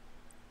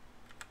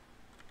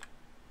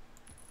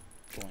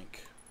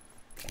 Blink.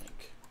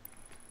 Blink.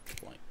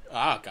 Blink.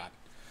 Ah, god.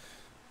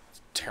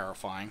 It's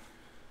terrifying.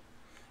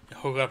 You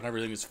hook up and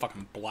everything just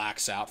fucking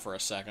blacks out for a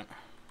second.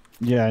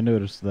 Yeah, I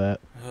noticed that.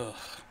 Ugh.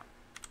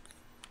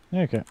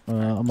 Okay,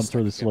 I'm going to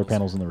throw the solar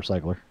panels in the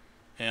recycler.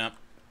 Yep.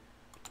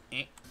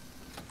 There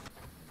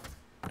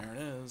it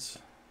is.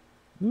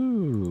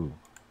 Ooh,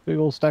 big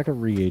old stack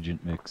of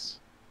reagent mix.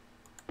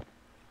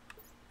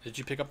 Did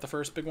you pick up the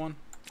first big one?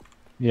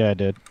 Yeah, I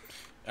did.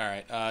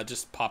 Alright,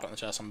 just pop it in the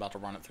chest. I'm about to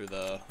run it through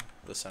the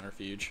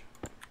centrifuge.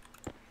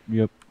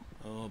 Yep.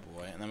 Oh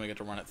boy, and then we get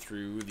to run it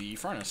through the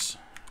furnace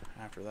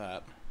after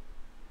that.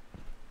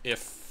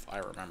 If I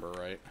remember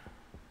right.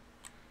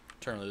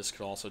 Apparently this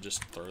could also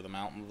just throw them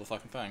out into the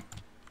fucking thing.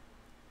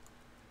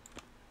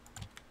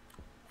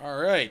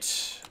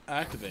 Alright,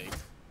 activate.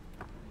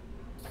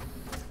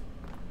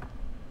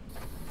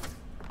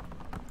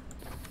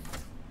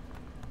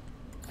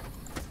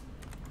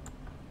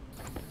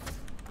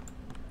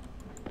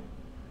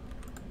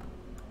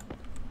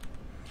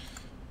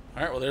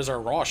 Alright, well there's our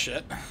raw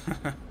shit.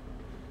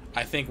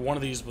 I think one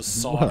of these was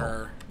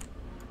solder.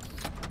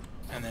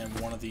 And then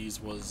one of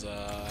these was,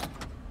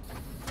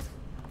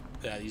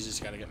 yeah, these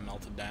just gotta get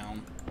melted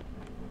down.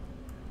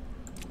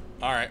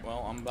 Alright,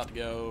 well, I'm about to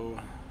go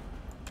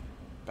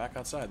back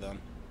outside then.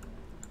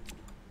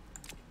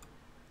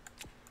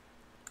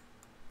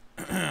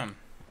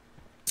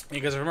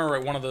 Because I remember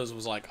right, one of those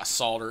was like a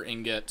solder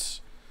ingot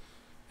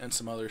and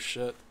some other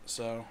shit.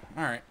 So,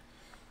 alright.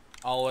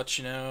 I'll let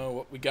you know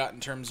what we got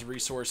in terms of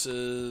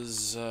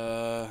resources.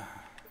 I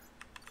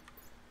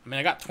mean,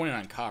 I got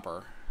 29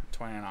 copper,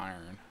 29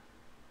 iron,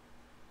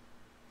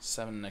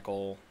 7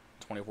 nickel,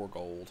 24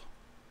 gold.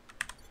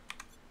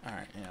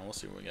 Alright, yeah, we'll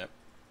see what we get.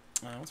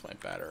 What's my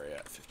battery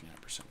at?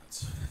 59%.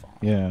 That's fine.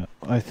 Yeah,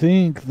 I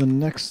think the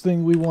next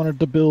thing we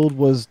wanted to build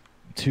was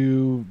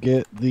to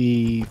get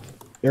the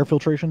air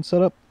filtration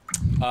set up.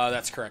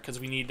 That's correct, because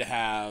we need to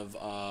have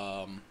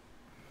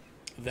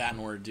that in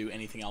order to do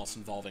anything else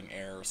involving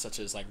air, such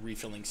as like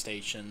refilling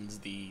stations,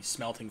 the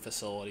smelting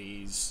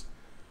facilities,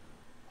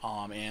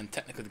 and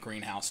technically the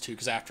greenhouse too,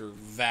 because after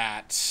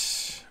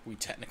that we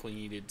technically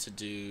needed to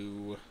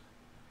do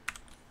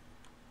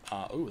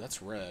oh,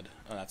 that's red.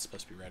 Oh, that's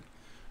supposed to be red.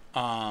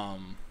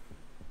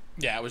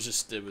 Yeah, it was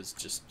just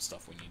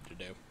stuff we needed to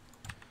do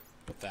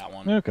with that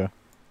one. Okay.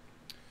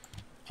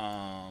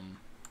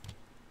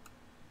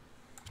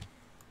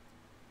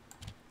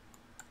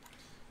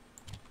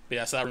 But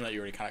yeah, so that room that you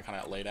already kind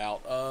of laid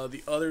out.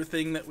 The other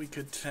thing that we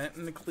could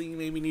technically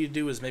maybe need to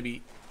do is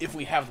maybe, if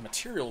we have the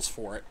materials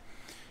for it,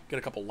 get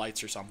a couple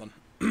lights or something.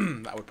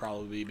 That would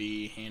probably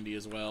be handy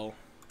as well.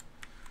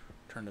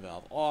 Turn the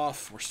valve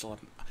off. We're still up.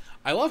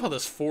 I love how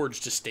this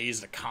forge just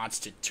stays at a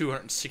constant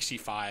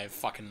 265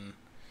 fucking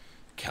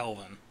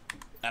Kelvin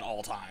at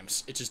all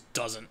times. It just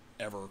doesn't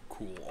ever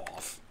cool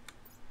off.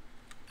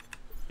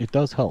 It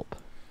does help.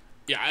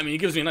 Yeah, I mean, it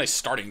gives me a nice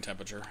starting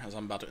temperature as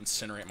I'm about to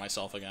incinerate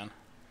myself again.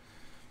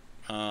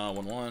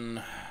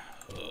 1-1.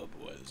 Oh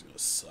boy, this is gonna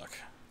suck.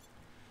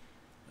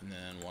 And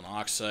then 1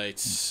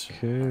 oxite.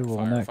 Okay, well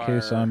in that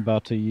case I'm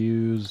about to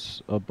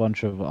use a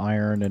bunch of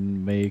iron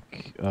and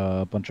make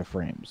a bunch of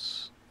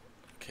frames.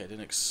 Okay, it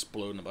didn't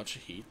explode in a bunch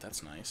of heat.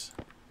 That's nice.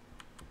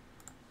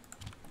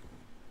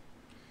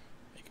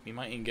 Make me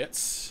my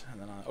ingots.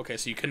 And then okay,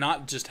 so you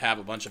cannot just have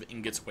a bunch of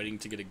ingots waiting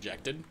to get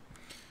ejected.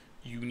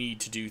 You need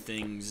to do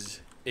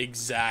things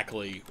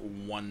exactly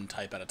one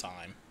type at a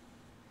time.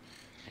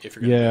 If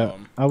you're gonna do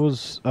them. I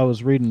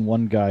was reading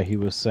one guy. He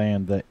was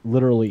saying that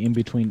literally in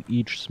between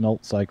each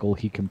smelt cycle,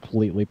 he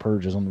completely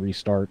purges and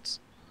restarts.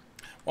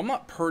 Well, I'm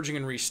not purging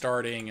and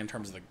restarting in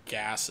terms of the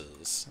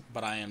gases,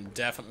 but I am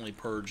definitely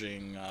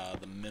purging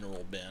the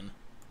mineral bin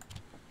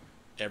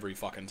every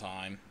fucking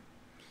time,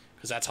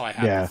 because that's how I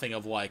have the thing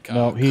of like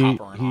copper and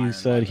iron. He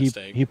said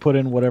he put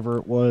in whatever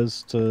it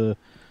was to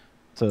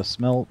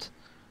smelt,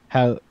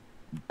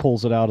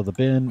 pulls it out of the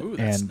bin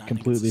and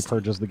completely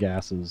purges the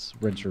gases.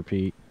 Rinse,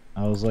 repeat.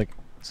 I was like,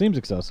 seems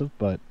excessive,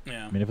 but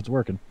yeah. I mean, if it's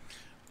working.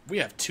 We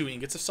have 2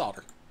 ingots of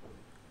solder.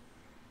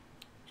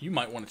 you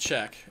might want to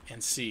check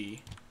and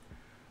see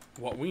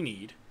what we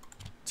need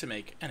to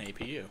make an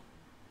APU.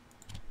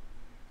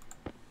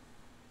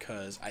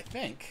 Because I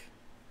think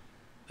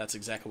that's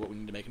exactly what we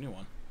need to make a new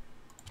one.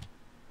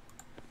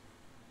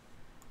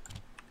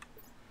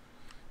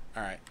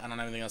 Alright, I don't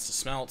have anything else to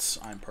smelt.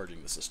 I'm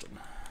purging the system.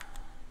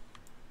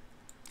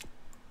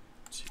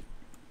 2,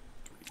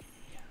 3,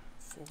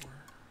 4,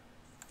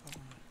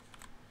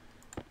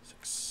 5,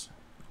 6.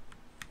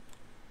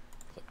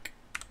 Click.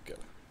 Go.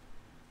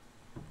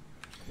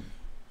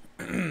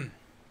 And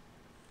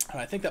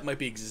I think that might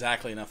be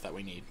exactly enough that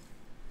we need.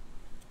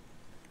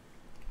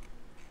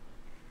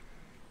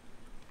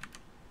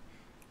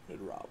 What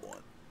did Rob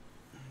want?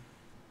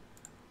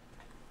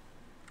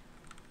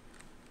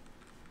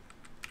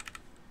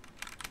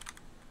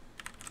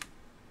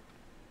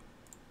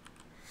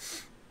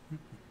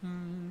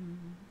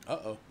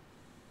 Uh-oh.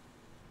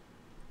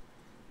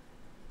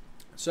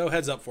 So,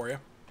 heads up for you.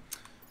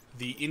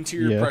 The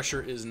interior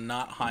pressure is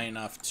not high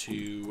enough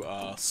to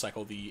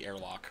cycle the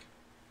airlock.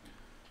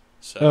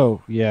 So,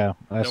 oh, yeah.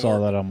 I saw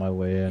that on my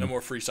way in. No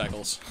more free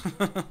cycles.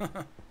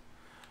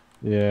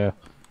 Yeah.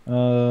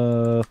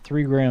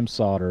 3 gram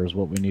solder is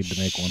what we need to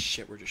make one.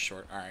 Shit, we're just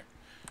short. Alright.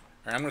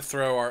 Alright, I'm going to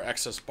throw our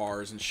excess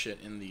bars and shit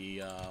in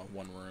the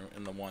one room,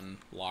 in the one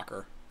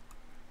locker.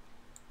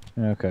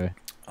 Okay.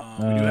 We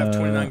do have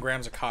 29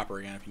 grams of copper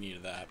again if you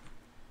needed that.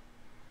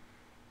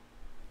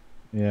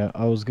 Yeah,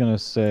 I was going to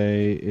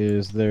say,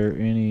 is there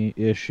any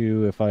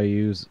issue if I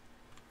use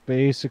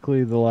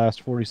basically the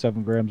last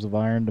 47 grams of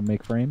iron to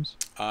make frames?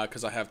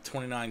 Because I have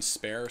 29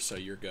 spare, so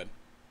you're good.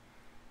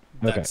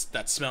 Okay.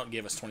 That smelt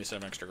gave us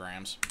 27 extra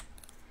grams.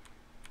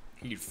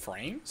 You need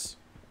frames?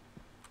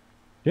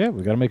 Yeah,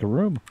 we got to make a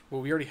room.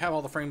 Well, we already have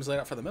all the frames laid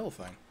out for the middle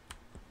thing.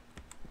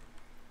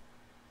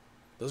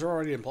 Those are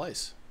already in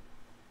place.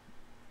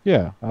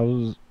 Yeah,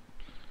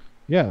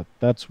 yeah,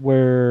 that's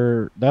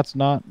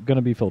not going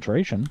to be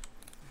filtration.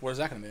 What is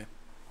that going to be?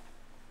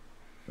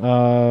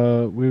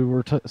 We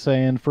were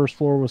saying first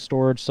floor was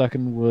storage,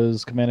 second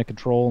was command and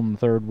control, and the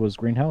third was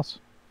greenhouse.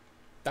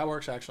 That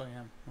works, actually,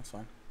 yeah. That's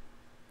fine.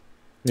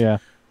 Yeah,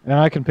 and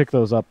I can pick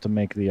those up to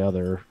make the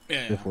other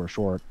if we're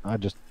short. I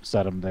just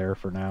set them there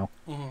for now.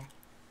 Mm-hmm.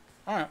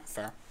 All right,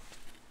 fair.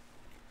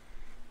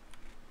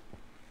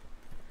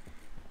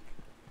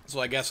 So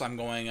I guess I'm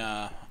going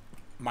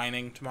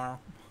mining tomorrow.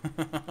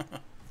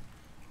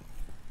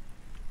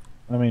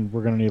 I mean,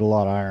 we're going to need a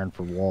lot of iron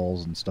for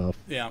walls and stuff.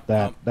 Yeah.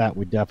 That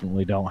we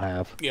definitely don't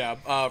have. Yeah,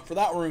 for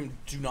that room,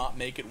 do not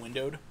make it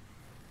windowed.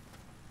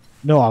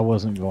 No, I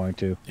wasn't going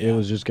to. Yeah. It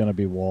was just going to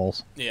be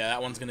walls. Yeah,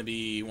 that one's going to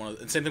be one of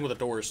the... Same thing with the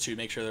doors, too.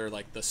 Make sure they're,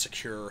 like, the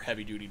secure,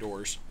 heavy-duty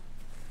doors.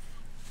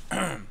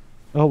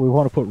 Oh, we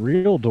want to put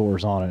real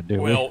doors on it, do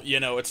we? Well,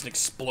 you know, it's an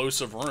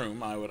explosive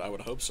room. I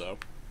would hope so.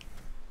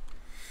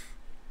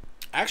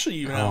 Actually,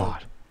 you know,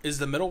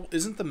 isn't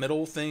the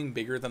middle thing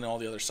bigger than all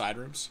the other side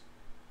rooms?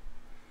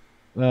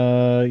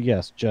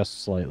 Yes,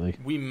 just slightly.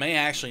 We may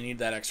actually need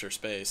that extra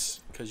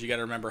space because you got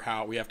to remember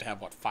how we have to have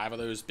what 5 of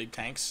those big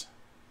tanks.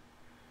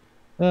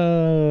 6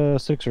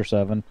 or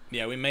 7.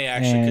 Yeah, we may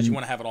actually because you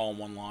want to have it all in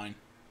one line.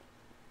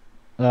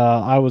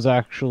 I was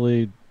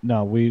actually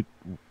no.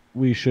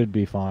 We should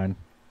be fine.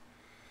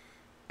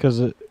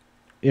 Because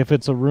if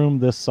it's a room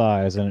this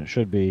size, and it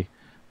should be,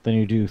 then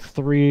you do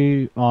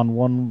 3 on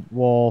one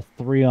wall,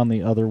 3 on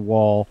the other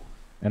wall,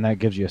 and that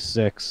gives you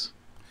 6.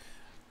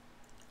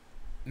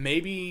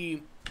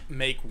 Maybe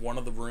make one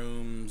of the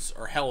rooms,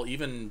 or hell,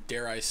 even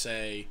dare I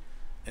say,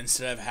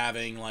 instead of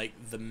having like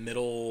the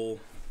middle,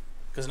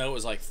 because I know it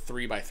was like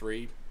 3 by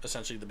 3,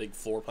 essentially the big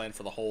floor plan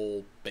for the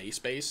whole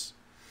base.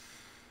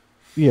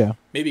 Yeah.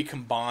 Maybe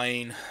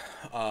combine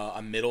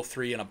a middle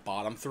 3 and a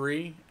bottom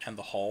 3 and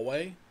the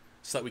hallway,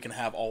 so that we can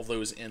have all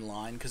those in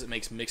line, because it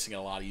makes mixing it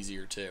a lot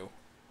easier too,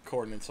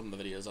 according to some of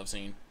the videos I've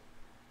seen.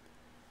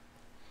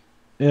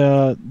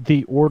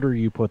 The order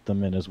you put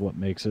them in is what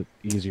makes it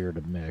easier to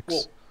mix.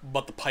 Well,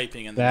 but the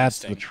piping and the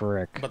That's nesting. the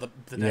trick. But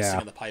the nesting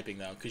and the piping,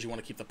 though, because you want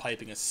to keep the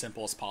piping as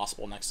simple as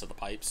possible next to the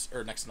pipes,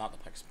 or next to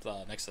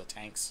next to the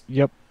tanks.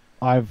 Yep,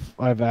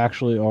 I've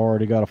actually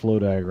already got a flow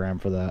diagram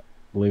for that.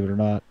 Believe it or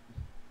not.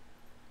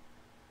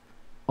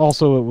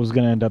 Also, it was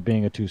going to end up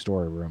being a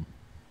 2-story room.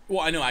 Well,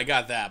 I know I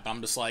got that, but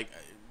I'm just like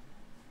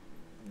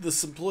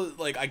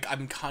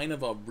I'm kind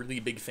of a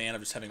really big fan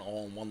of just having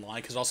all in one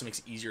line because it also makes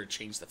it easier to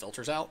change the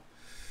filters out.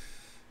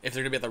 If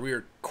they're gonna be at the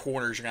rear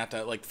corners, you're gonna have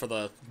to like for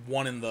the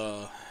one in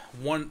the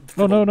one.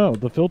 No.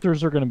 The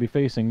filters are going to be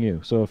facing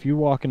you. So if you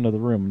walk into the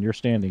room and you're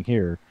standing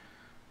here,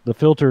 the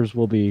filters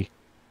will be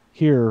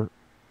here,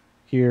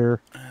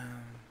 here,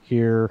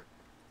 here.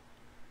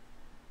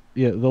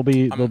 Yeah, there'll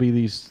be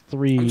these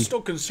 3. I'm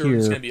still concerned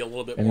it's gonna be a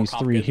little bit more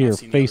complicated than I've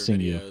seen facing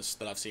the other videos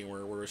that I've seen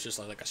where it's just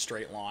like a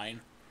straight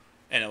line,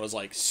 and it was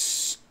like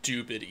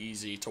stupid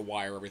easy to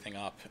wire everything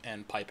up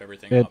and pipe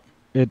everything up.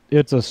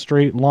 It's a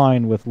straight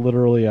line with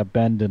literally a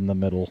bend in the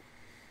middle.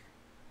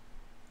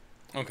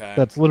 Okay.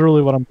 That's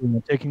literally what I'm doing.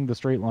 I'm taking the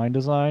straight line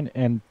design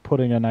and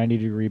putting a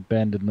 90-degree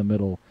bend in the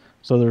middle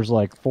So there's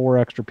like 4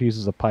 extra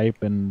pieces of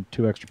pipe and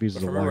 2 extra But pieces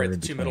if I of remember wire right, the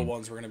in two between. middle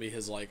ones were going to be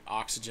his like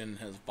oxygen and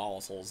his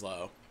volatiles,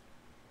 though.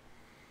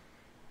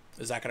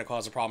 Is that going to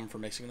cause a problem for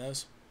mixing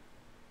those?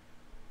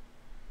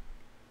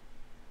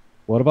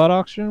 What about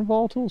oxygen and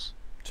volatiles?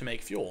 To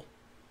make fuel.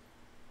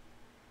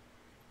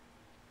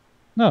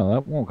 No,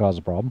 that won't cause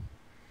a problem.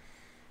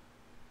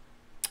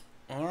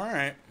 All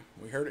right.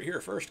 We heard it here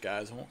first,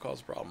 guys. It won't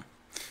cause a problem.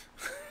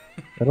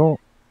 I don't.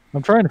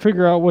 I'm trying to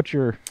figure out what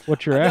you're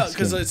asking.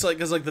 Because it's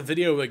like the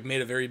video like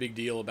made a very big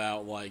deal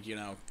about like you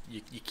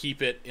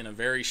keep it in a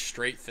very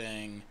straight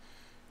thing,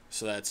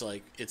 so that's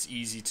like it's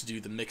easy to do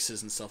the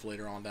mixes and stuff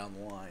later on down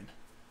the line.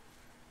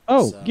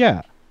 Oh So.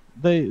 yeah,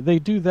 they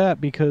do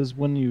that because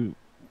when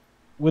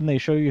they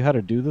show you how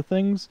to do the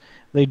things,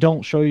 they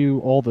don't show you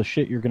all the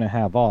shit you're gonna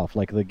have off,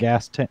 like the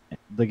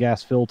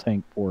gas fill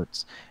tank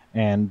ports,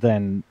 and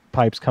then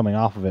pipes coming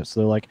off of it. So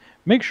they're like,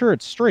 make sure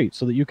it's straight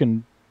so that you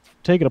can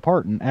take it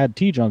apart and add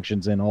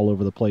T-junctions in all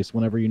over the place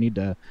whenever you need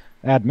to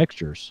add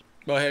mixtures.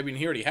 Well, I mean,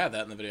 he already had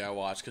that in the video I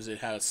watched because it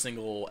had a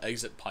single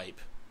exit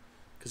pipe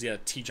because he had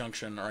a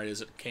T-junction right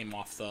as it came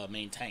off the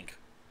main tank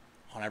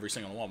on every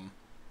single one of them.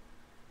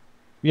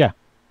 Yeah.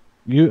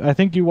 I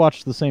think you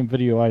watched the same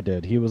video I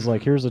did. He was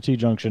like, here's a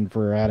T-junction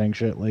for adding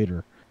shit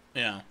later.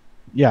 Yeah.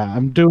 Yeah,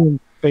 I'm doing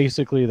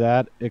basically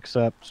that,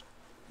 except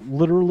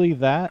literally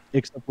that,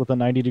 except with a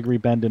 90-degree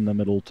bend in the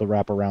middle to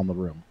wrap around the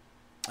room.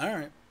 All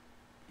right.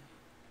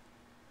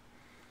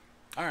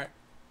 All right.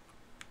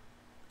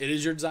 It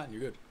is your design.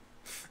 You're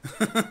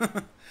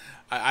good.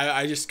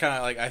 I just kind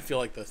of like I feel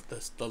like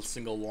the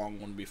single long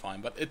one would be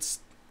fine, but it's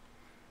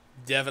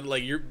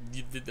definitely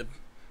like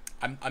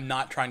I'm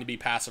not trying to be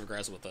passive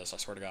aggressive with this. I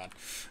swear to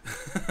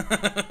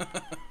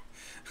God.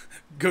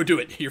 Go do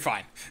it. You're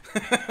fine.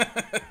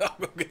 I'll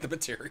go get the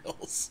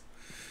materials.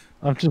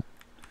 I'm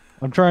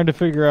trying to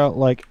figure out,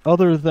 like,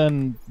 other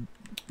than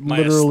My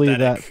literally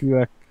aesthetic. that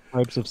few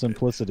types of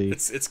simplicity.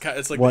 It's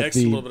like what the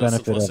extra the little bit of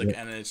benefit of simplistic, it.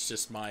 and it's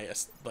just I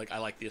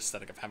like the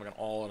aesthetic of having it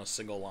all in a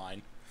single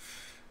line.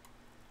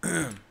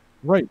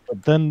 Right,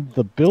 but then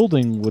the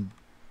building would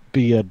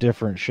be a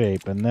different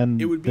shape, and then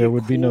It would be there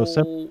would be no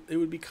It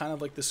would be kind of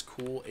like this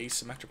cool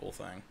asymmetrical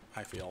thing,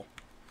 I feel.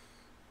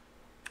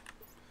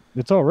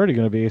 It's already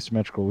going to be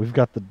asymmetrical. We've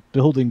got the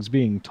buildings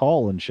being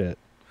tall and shit.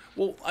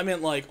 Well, I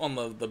meant like on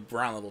the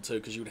ground level too,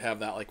 because you would have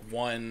that like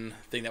one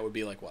thing that would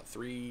be like what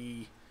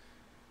 3.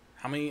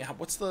 How many?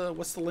 What's the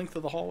length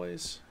of the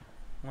hallways?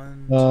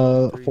 1,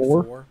 2, 3,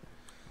 4. 4.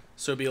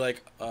 So it'd be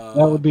like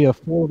That would be a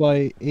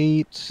 4x8.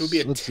 it would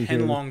be a Let's see 10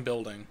 here. long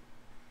building.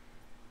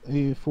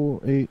 8,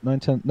 4, 8, 9,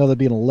 10. No, that'd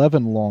be an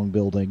 11 long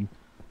building.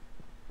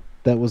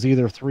 That was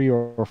either 3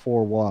 or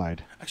 4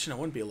 wide. Actually, no, it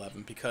wouldn't be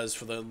 11 because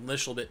for the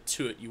initial bit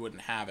to it, you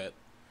wouldn't have it.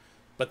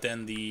 But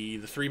then the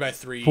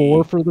 3x3.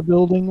 4 for the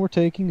building we're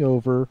taking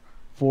over.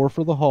 4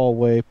 for the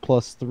hallway,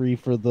 plus 3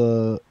 for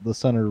the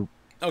center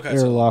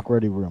airlock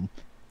ready room.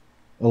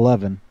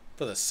 11.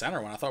 For the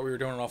center one, I thought we were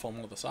doing it off on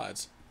one of the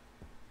sides.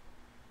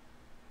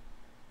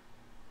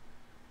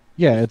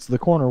 Yeah, it's the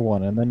corner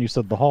one, and then you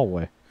said the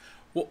hallway.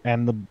 Well,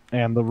 and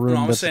the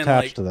room that's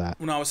attached to that.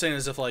 What I was saying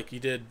is if like you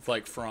did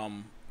like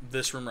from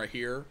this room right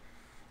here,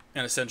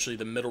 and essentially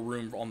the middle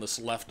room on this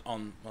left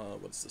on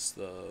what's this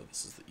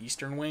this is the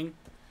eastern wing.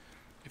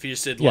 If you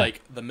just did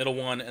like the middle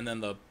one and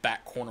then the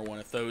back corner one,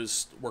 if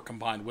those were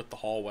combined with the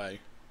hallway.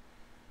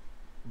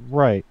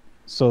 Right.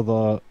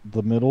 So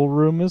the middle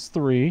room is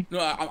 3. No,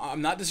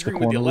 I'm not disagreeing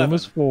the with the corner 11. room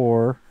is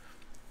 4.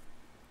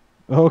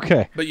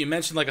 Okay. But you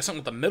mentioned like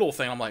something with the middle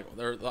thing. I'm like,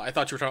 I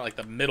thought you were talking like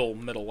the middle,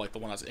 like the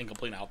one that's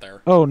incomplete out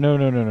there. Oh no.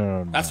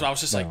 That's what I was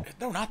just like.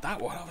 No, not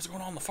that one. I was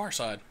going on the far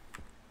side.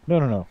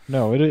 No.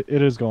 It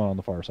is going on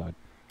the far side.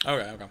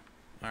 Okay.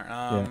 All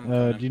right.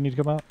 Yeah. Do you need to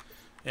come out?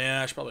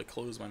 Yeah, I should probably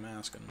close my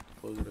mask and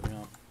close everything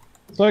up.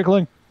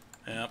 Cycling.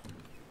 Yep.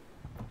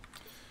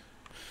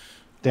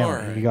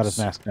 Damn it! He got his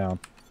mask down.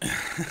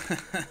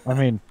 I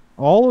mean,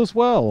 all is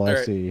well.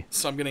 I see.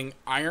 So I'm getting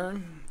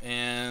iron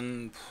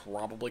and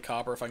probably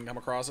copper if I can come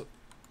across it.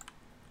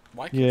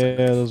 Why can't I move?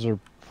 Those are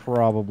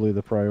probably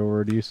the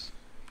priorities.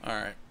 All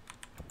right.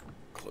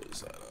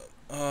 Close that up.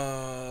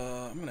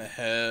 I'm gonna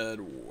head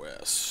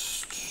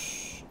west.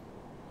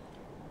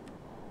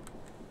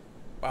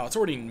 Wow, it's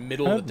already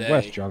middle of the day.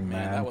 West, young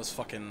man. That was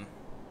fucking.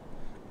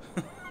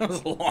 That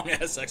was a long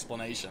ass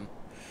explanation.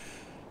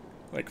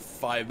 Like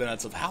 5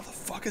 minutes of how the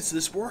fuck is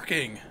this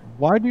working?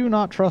 Why do you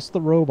not trust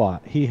the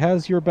robot? He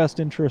has your best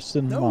interests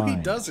in mind. No, he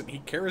doesn't. He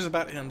cares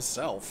about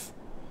himself.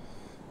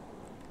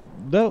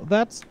 No,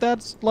 that's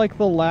like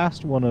the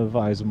last one of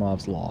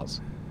Asimov's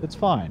laws. It's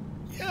fine.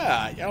 Yeah,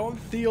 I don't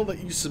feel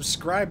that you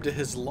subscribe to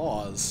his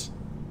laws.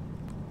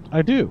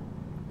 I do.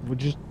 You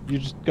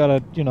just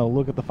gotta,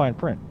 look at the fine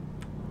print.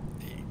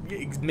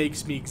 It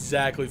makes me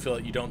exactly feel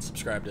that you don't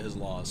subscribe to his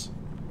laws.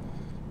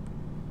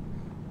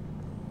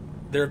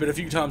 There have been a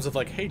few times of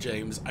like, hey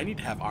James, I need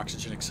to have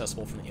oxygen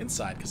accessible from the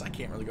inside because I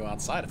can't really go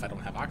outside if I don't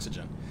have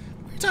oxygen.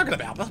 What are you talking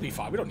about? That'll be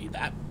fine. We don't need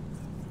that.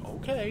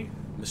 Okay,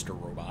 Mr.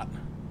 Robot.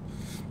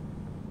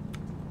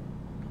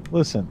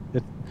 Listen,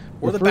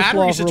 Or the first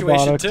law battery of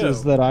situation, robotics too.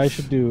 is that I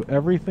should do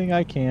everything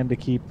I can to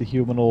keep the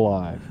human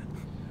alive.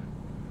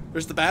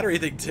 There's the battery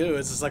thing, too.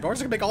 It's just like,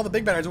 ours are going to make all the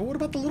big batteries. Well, what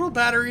about the little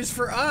batteries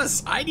for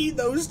us? I need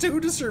those, too,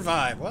 to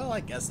survive. Well, I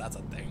guess that's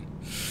a thing.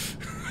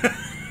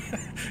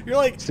 You're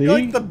like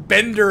the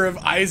Bender of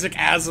Isaac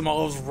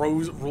Asimov's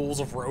rules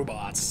of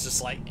robots. It's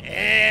just like,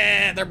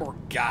 they're more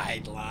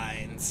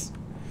guidelines.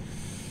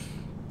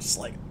 Just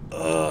like,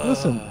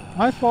 Listen,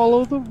 I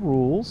follow the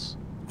rules.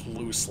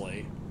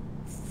 Loosely.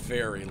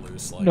 Very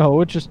loosely.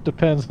 No, it just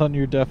depends on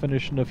your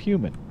definition of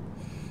human.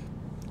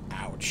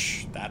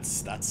 Ouch.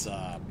 That's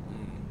damn,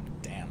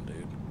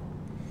 dude.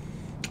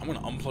 I'm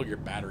gonna unplug your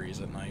batteries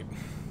at night.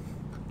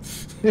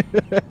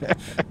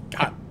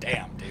 God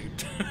damn,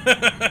 dude.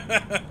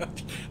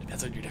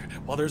 That's what you're doing.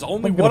 Well, there's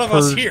only one of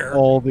us here.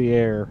 All the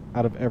air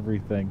out of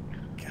everything.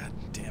 God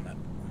damn it.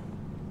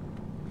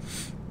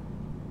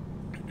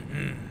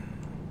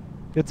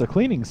 It's a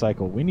cleaning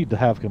cycle. We need to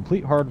have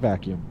complete hard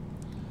vacuum.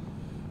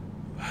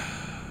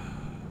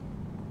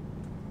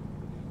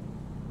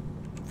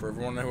 For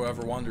everyone who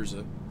ever wonders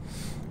it,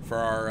 for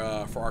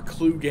our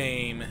clue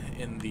game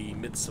in the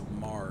midst of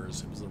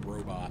Mars, it was the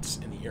robots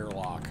in the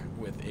airlock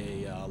with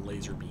a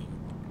laser beam.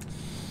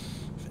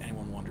 If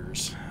anyone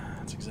wonders,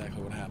 that's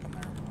exactly what happened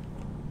there.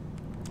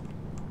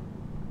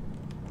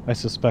 I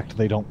suspect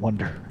they don't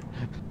wonder.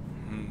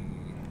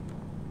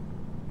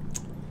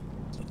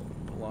 It's a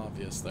little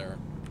obvious there.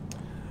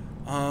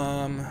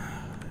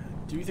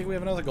 Do you think we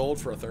have another gold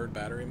for a third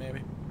battery,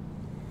 maybe?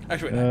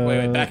 Actually,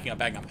 wait, backing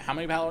up. How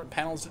many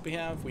panels did we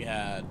have? We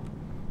had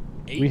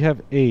 8? We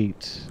have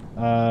 8.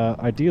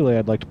 Ideally,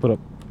 I'd like to put up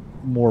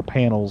more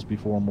panels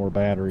before more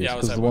batteries,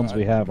 because the ones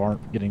we have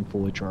aren't getting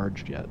fully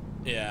charged yet.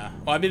 Yeah.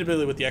 Well, I mean,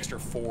 ability with the extra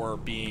 4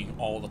 being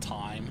all the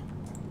time,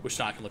 which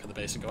now I can look at the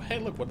base and go, hey,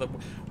 look,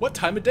 what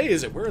time of day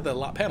is it? Where are the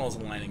panels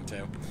aligning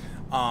to?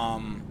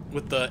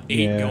 With the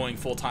 8 going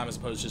full time as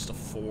opposed to just a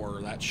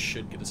 4, that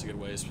should get us a good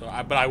ways.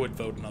 But I would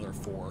vote another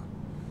 4.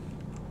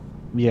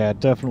 Yeah,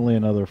 definitely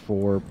another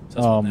 4. So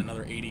that's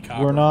another 80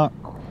 copper. We're not.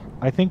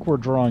 I think we're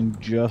drawing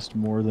just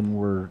more than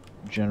we're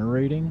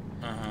generating.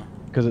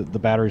 Because the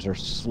batteries are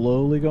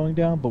slowly going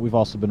down, but we've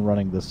also been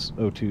running this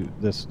O2,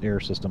 this air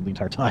system the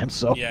entire time.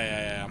 So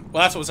yeah.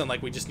 Well, that's what I'm saying.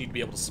 Like, we just need to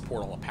be able to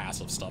support all the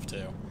passive stuff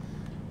too.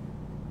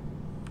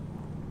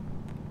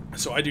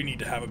 So I do need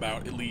to have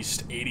about at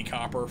least 80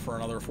 copper for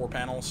another 4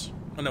 panels.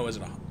 Oh no, is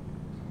it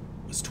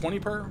 20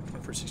 per?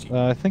 For 60?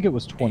 I think it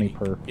was 20 80.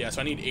 per. Yeah,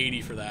 so I need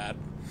 80 for that.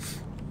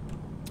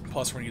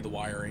 Plus, we need the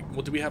wiring.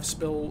 Well, do we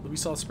still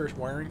have spare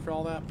wiring for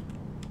all that?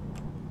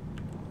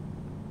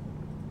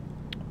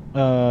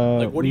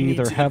 Like, we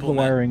either have the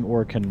wiring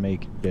or can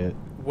make it.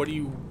 What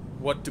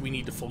do we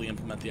need to fully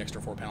implement the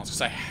extra 4 panels?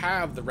 Because I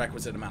have the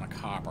requisite amount of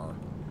copper.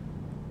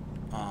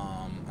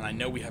 And I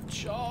know we have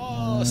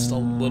just a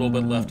little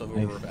bit left over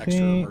of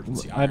extra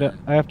emergency iron.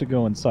 I have to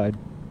go inside.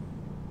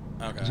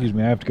 Okay. Excuse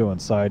me, I have to go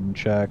inside and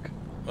check.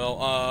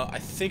 Well, I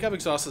think I've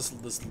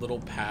exhausted this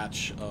little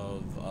patch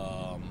of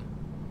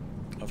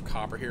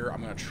copper here.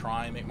 I'm going to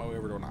try and make my way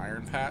over to an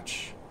iron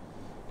patch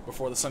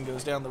before the sun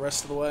goes down the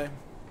rest of the way.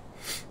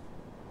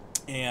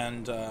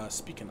 And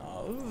speaking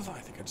of, I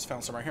think I just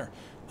found some right here.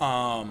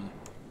 Oh,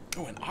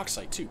 and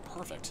oxide too.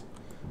 Perfect.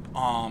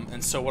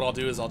 And so what I'll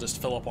do is I'll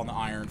just fill up on the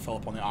iron, fill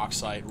up on the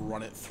oxide,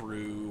 run it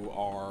through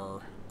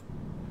our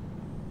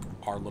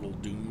little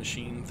doom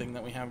machine thing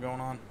that we have going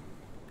on.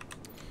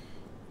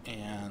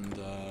 And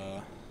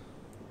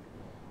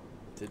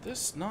did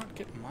this not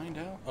get mined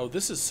out? Oh,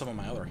 this is some of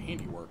my other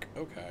handiwork.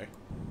 Okay.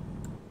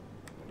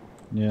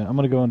 Yeah, I'm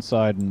gonna go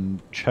inside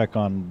and check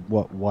on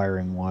what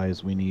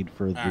wiring-wise we need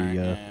for Right,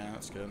 yeah,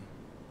 that's good.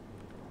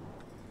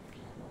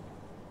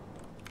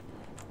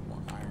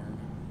 More iron.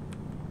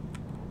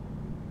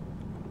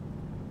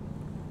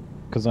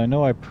 Because I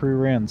know I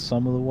pre-ran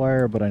some of the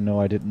wire, but I know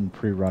I didn't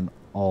pre-run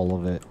all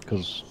of it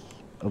because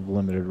of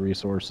limited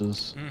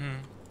resources.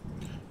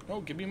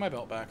 Oh, give me my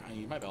belt back. I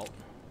need my belt.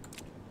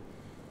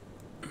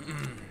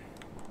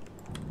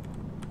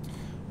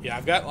 Yeah,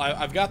 I've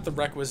got the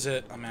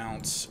requisite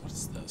amount. What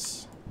is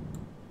this?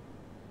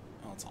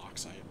 Oh, it's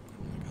oxide.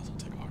 I guess I'll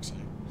take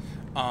oxide.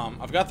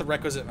 I've got the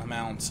requisite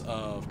amount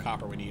of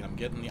copper we need. I'm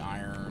getting the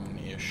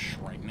iron-ish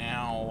right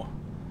now,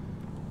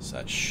 so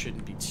that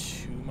shouldn't be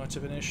too much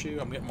of an issue.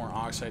 I'm getting more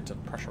oxide to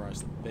pressurize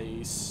the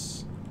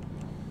base.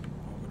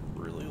 I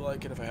would really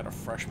like it if I had a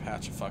fresh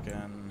patch of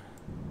fucking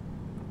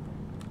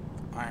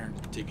iron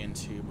to dig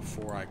into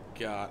before I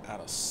got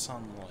out of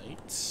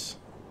sunlight.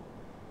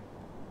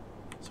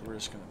 So we're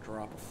just going to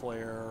drop a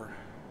flare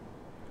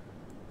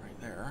right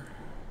there.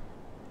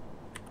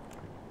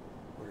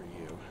 Where are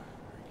you?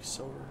 Are you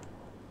silver?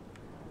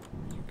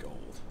 Are you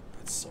gold?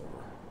 That's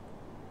silver.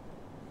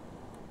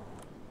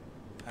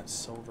 That's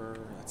silver.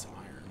 That's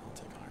iron. I'll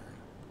take iron.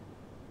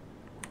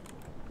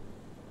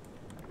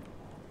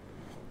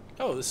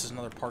 Oh, this is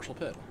another partial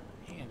pit.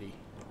 Handy.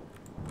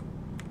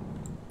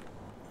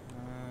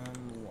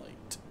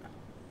 Light.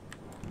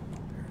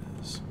 There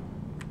it is.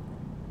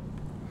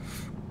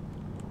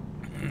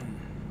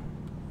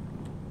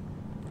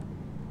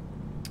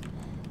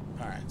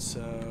 Alright,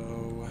 so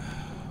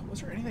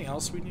Is there anything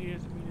else we needed?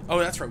 Oh,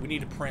 that's right. We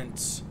need to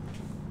print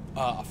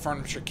a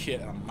furniture kit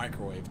and a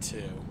microwave,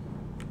 too.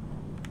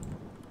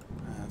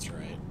 That's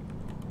right.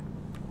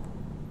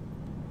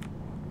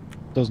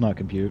 Does not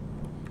compute.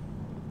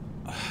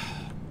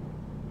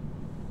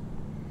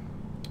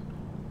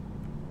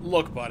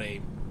 Look,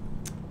 buddy.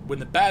 When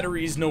the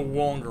battery's no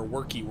longer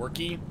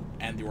worky,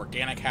 and the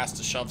organic has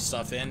to shove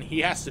stuff in,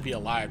 he has to be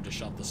alive to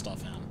shove the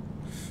stuff in.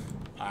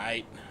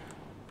 Alright?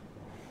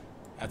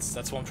 That's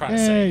what I'm trying to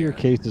say. Your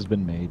case has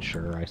been made,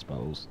 sure, I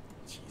suppose.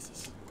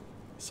 Jesus.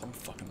 Some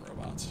fucking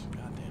robots.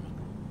 God damn it.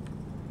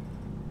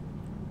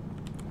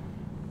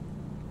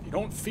 If you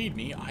don't feed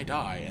me, I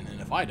die. And then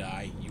if I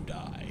die, you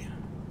die.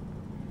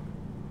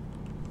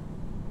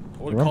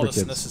 I wouldn't call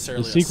this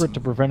necessarily the secret to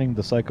preventing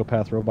the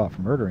psychopath robot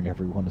from murdering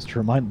everyone is to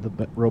remind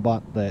the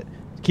robot that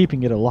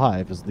keeping it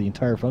alive is the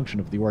entire function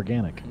of the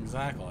organic.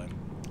 Exactly.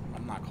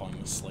 I'm not calling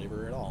this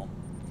slavery at all.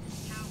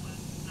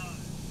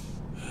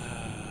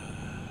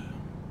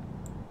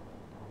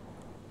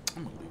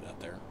 I'm gonna leave that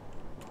there.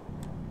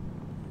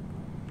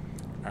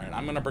 Alright,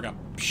 I'm gonna bring a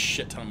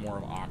shit ton more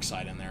of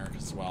oxide in there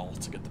as well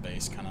to get the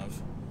base kind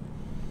of...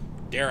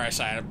 Dare I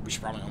say, we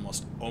should probably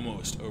almost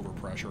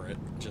overpressure it,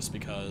 just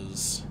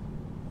because...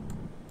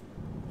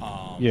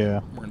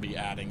 yeah. We're going to be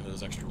adding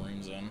those extra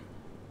rooms in.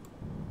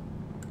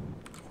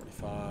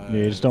 45... Yeah,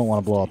 you just don't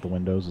want to blow out the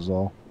windows is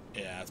all.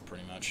 Yeah, that's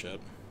pretty much it.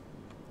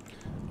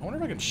 I wonder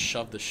if I can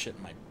shove this shit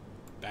in my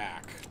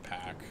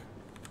backpack.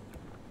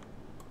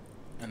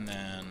 And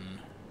then...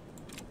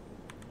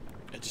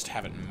 just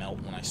have it melt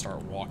when I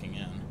start walking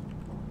in.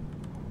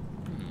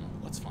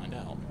 Let's find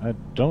out. I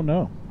don't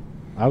know.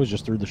 I was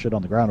just threw the shit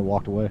on the ground and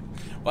walked away.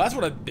 Well, that's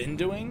what I've been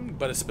doing,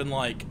 but it's been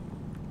like,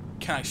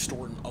 can I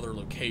store it in other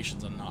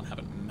locations and not have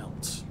it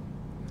melt?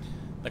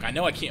 Like, I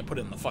know I can't put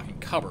it in the fucking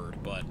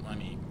cupboard, but, I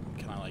mean,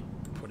 can I, like,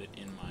 put it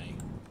in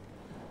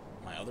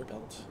my other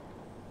belt?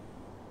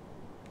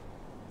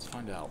 Let's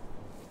find out.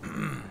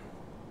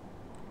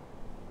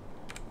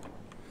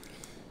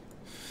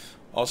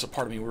 Also,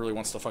 part of me really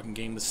wants to fucking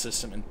game the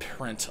system and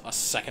print a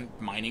second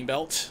mining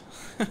belt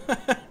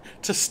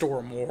to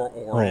store more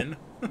ore in.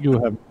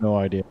 You have no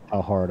idea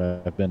how hard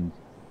I've been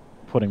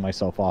putting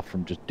myself off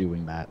from just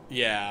doing that.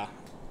 Yeah.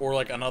 Or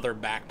like another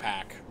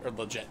backpack, or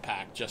the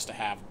jetpack, just to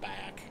have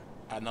back.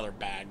 Another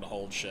bag to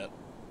hold shit.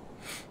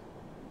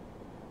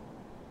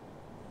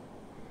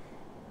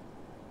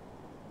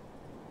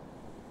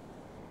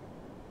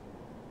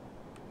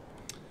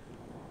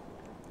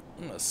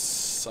 I'm gonna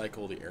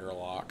cycle the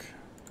airlock.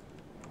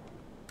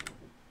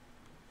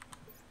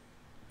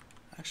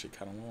 Actually,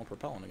 kind of want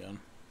propellant again.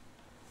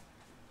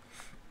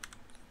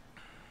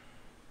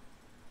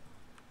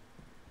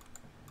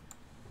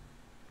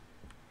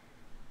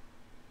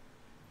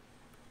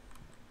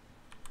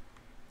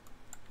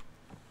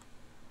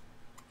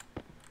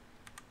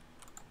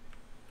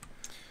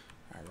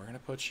 Alright, we're going to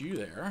put you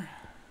there.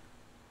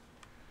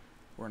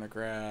 We're going to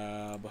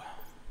grab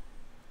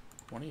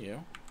one of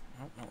you.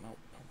 No,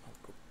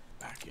 go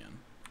back in.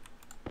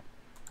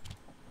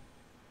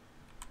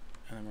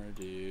 And then we're going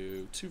to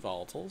do 2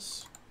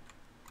 volatiles.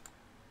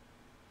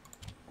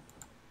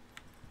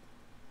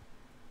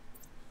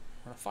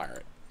 We're going to fire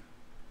it.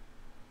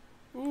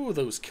 Ooh,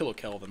 those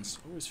kilokelvins.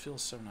 Always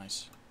feels so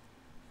nice.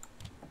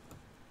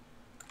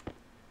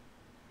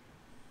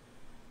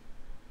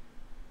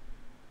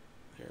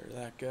 There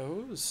that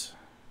goes.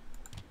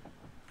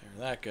 There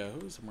that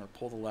goes. I'm going to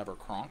pull the lever,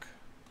 Kronk.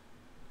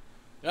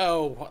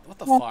 Oh, what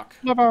the fuck?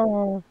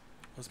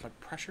 Was my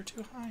pressure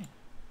too high?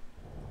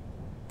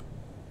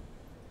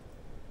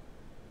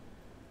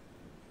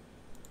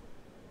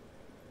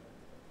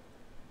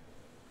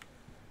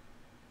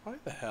 Why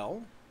the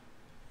hell?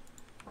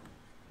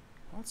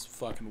 That's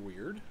fucking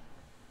weird.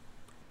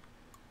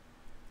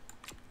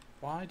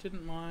 Why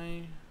didn't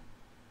my...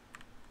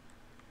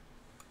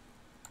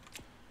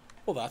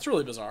 Well, that's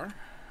really bizarre.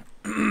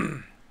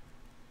 You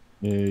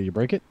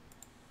break it?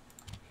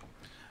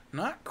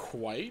 Not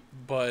quite,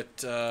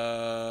 but,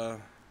 I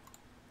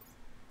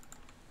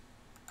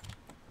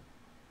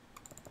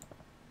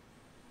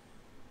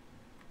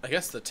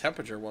guess the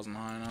temperature wasn't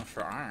high enough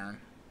for iron.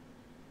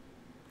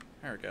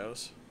 There it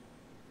goes.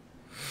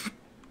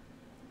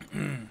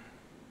 Because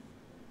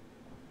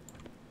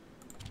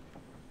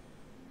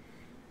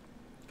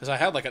I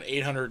had like an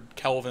 800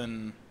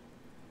 Kelvin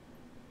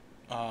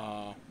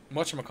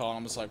whatchamacallit,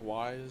 I'm just like,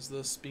 why is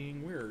this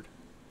being weird?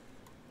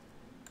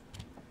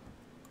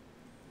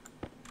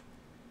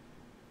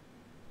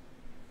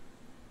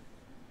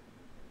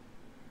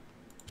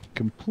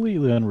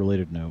 Completely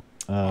unrelated note.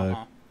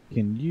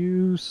 Can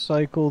you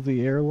cycle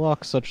the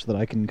airlock such that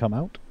I can come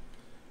out?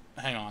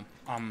 Hang on.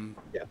 I'm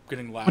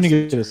getting last when you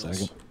get materials. a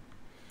second.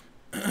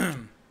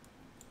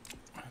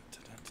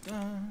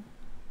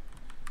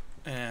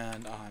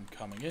 And I'm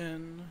coming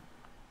in.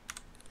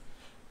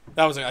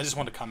 That was it. I just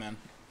wanted to come in.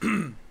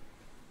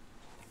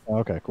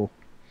 Okay, cool.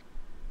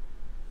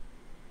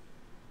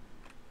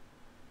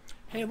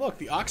 Hey, look,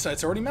 the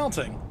oxide's already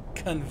melting.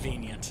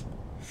 Convenient.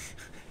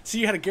 So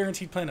you had a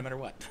guaranteed plan no matter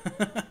what.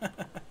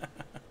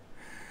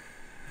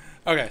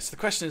 Okay, so the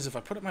question is, if I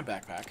put it in my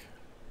backpack,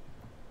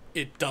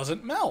 it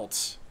doesn't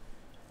melt.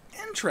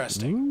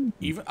 Interesting. Ooh,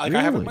 Even like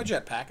I have it in my really?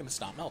 jetpack and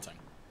it's not melting.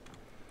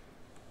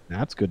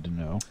 That's good to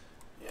know.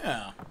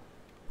 Yeah.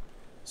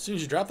 As soon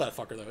as you drop that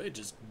fucker, though, it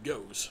just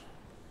goes.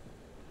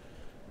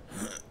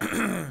 Alright,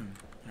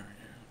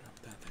 drop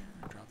that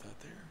there, drop that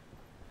there.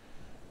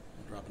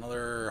 We'll drop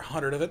another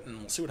 100 of it, and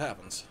we'll see what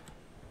happens.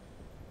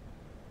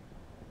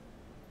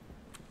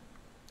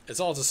 It's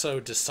also so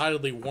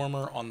decidedly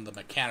warmer on the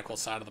mechanical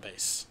side of the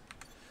base.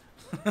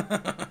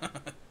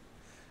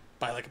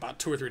 By like about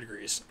 2 or 3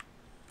 degrees.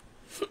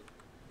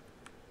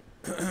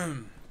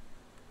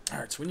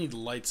 Alright, so we need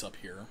lights up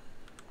here.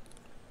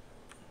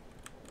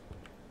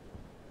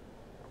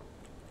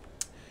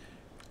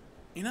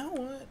 You know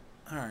what?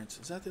 Alright,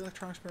 so is that the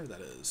electronics burner?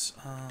 That is.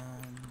 We're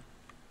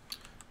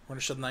going to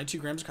shove 92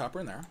 grams of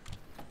copper in there.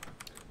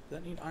 Does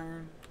that need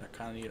iron? That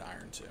kind of need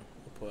iron too.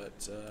 We'll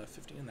put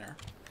 50 in there.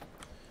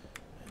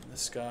 And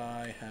this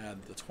guy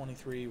had the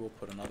 23. We'll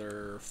put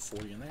another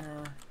 40 in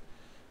there.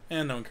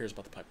 And no one cares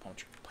about the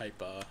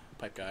pipe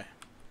guy.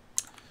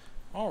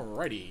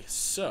 Alrighty,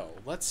 so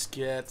let's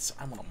get.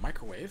 I want a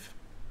microwave.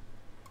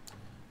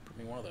 Put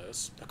me one of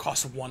those. That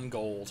costs 1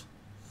 gold.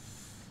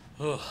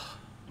 Ugh.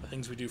 The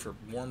things we do for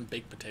warm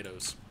baked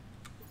potatoes.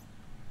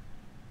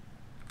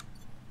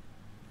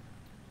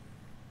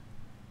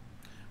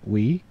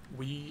 We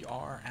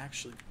are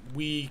actually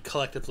we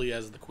collectively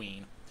as the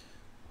queen.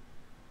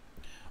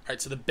 All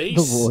right, so the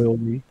base. the royal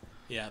we.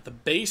 Yeah, the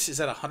base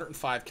is at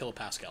 105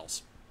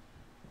 kilopascals.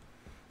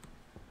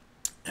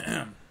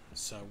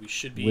 So we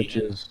should be. Which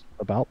is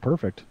about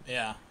perfect.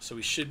 Yeah, so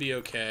we should be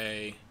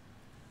okay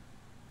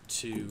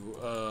to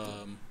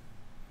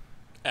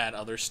add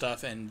other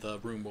stuff, and the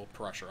room will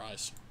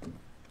pressurize.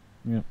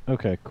 Yeah.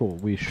 Okay. Cool.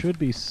 We should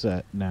be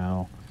set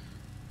now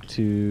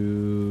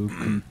to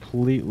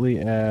completely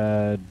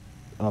add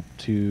up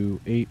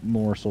to 8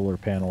 more solar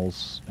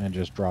panels and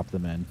just drop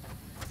them in.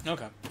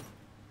 Okay.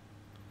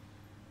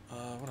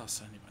 What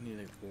else I need? I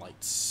need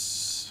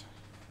lights.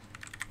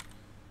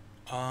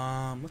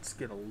 Let's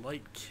get a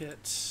light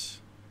kit.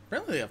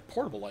 Apparently they have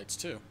portable lights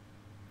too.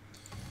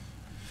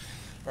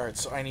 Alright,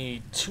 so I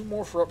need 2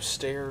 more for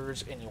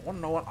upstairs, and you want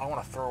to know what? I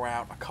want to throw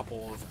out a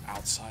couple of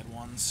outside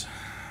ones.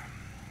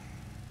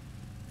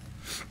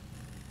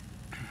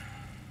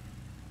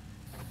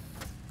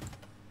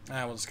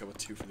 We'll just go with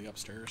 2 for the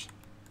upstairs.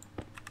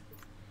 Alright,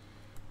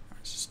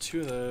 so just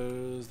 2 of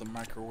those, the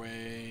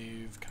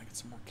microwave. Can I get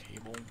some more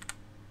cable?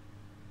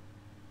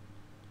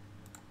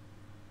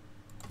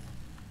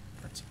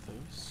 Alright, so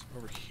those.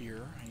 Over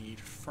here, I need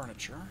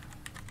furniture.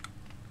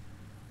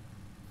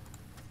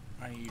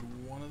 I need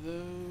 1 of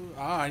those.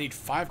 I need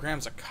 5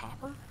 grams of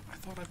copper? I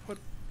thought I put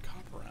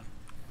copper in.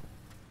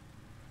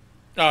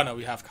 Oh, no,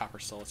 we have copper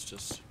still. It's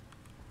just...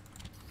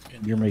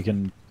 You're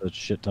making a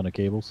shit ton of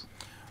cables?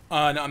 No,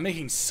 I'm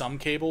making some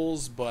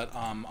cables, but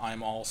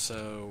I'm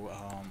also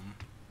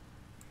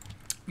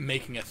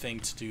making a thing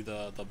to do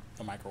the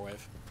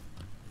microwave.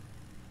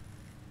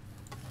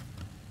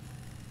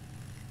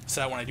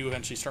 So that when I do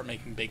eventually start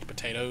making baked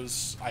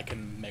potatoes, I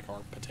can make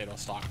our potato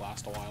stock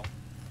last a while.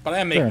 But I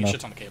am making a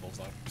shit ton of cables,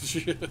 though.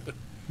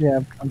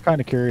 Yeah, I'm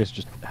kind of curious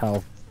just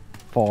how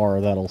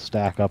far that'll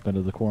stack up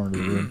into the corner of the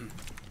room.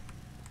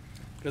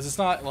 Because it's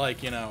not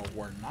like, you know,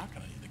 we're not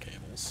going to need the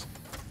cables.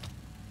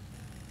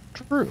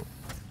 True.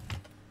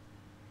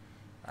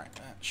 Alright,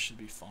 that should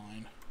be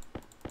fine.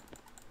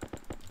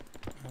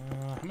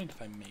 How many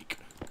did I make?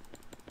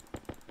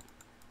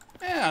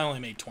 I only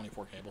made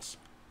 24 cables.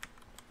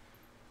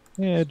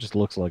 Yeah, it just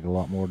looks like a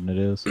lot more than it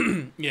is.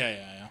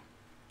 Yeah.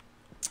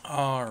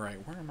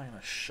 Alright, where am I going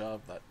to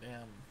shove that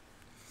damn...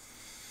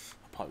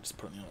 I'll probably just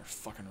put it in the other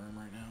fucking room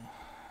right now.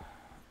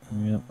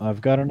 Yep,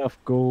 I've got enough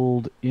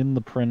gold in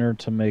the printer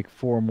to make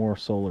 4 more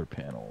solar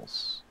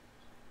panels.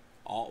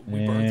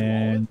 We burned through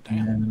all of it?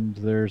 Damn. And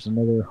there's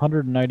another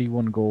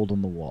 191 gold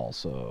on the wall,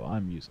 so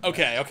I'm using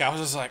Okay, I was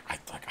just like, I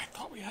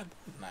thought we had more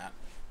than that.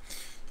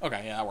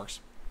 Okay, yeah, that works.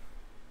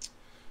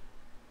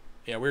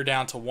 Yeah, we're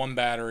down to 1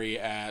 battery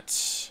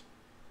at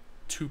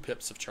 2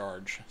 pips of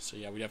charge. So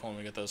yeah, we definitely want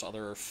to get those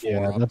other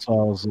 4 up. That's why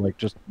I was like,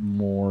 just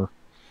more.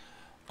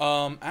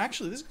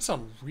 Actually, this is gonna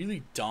sound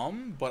really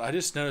dumb, but I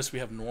just noticed we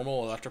have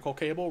normal electrical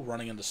cable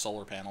running into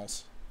solar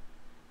panels.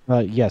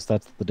 Yes,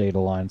 that's the data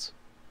lines.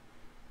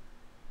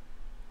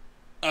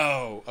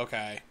 Oh,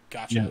 okay,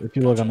 gotcha. Yeah, if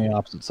you look on the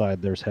opposite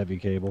side, there's heavy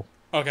cable.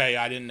 Okay,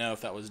 I didn't know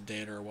if that was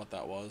data or what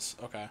that was.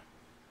 Okay.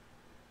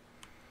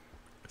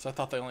 Because I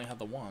thought they only had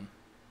the 1.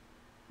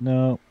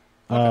 No.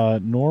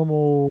 Okay.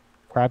 Normal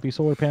crappy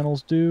solar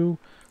panels do,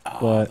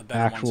 but the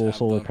actual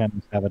solar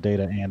panels have a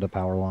data and a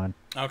power line.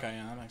 Okay,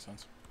 yeah, that makes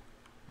sense.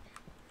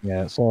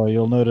 Yeah, so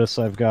you'll notice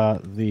I've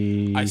got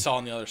the... I saw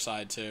on the other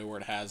side, too, where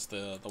it has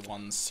the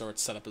ones, so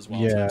it's set up as well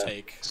Yeah, to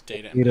take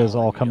data and data's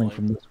power all coming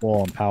immediately. from this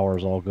wall, and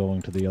power's all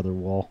going to the other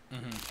wall.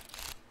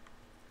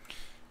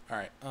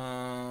 Alright, we're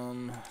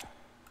gonna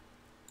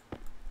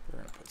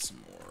put some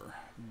more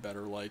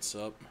better lights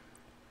up.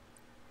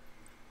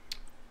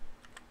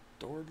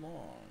 Doored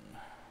long.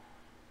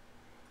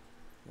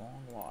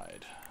 Long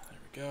wide. There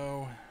we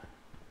go.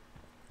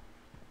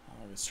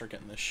 I'm gonna start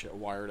getting this shit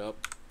wired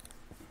up.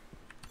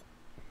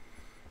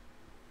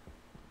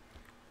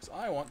 Because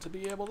I want to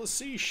be able to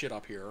see shit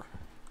up here.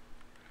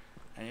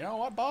 And you know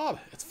what, Bob?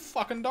 It's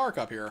fucking dark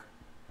up here.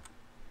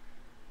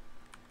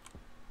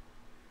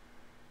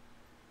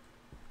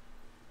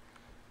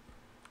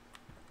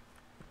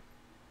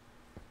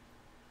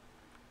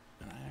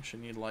 And I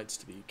actually need lights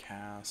to be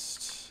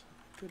cast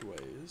good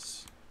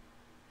ways.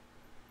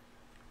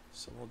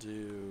 So we'll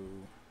do...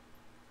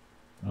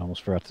 I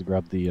almost forgot to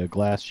grab the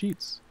glass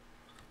sheets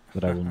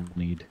that I will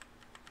need.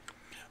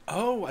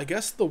 Oh, I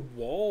guess the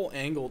wall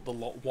angle, the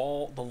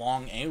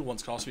long angled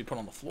ones could also be put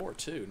on the floor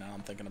too. Now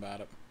I'm thinking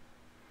about it.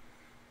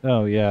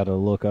 Oh yeah, to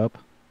look up.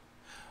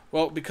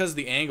 Well, because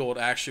the angle,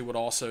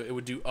 it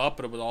would do up,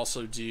 but it would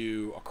also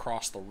do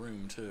across the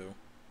room too.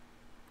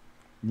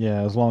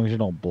 Yeah, as long as you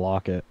don't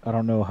block it. I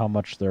don't know how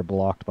much they're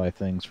blocked by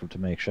things to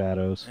make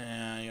shadows.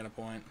 Yeah, you got a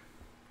point.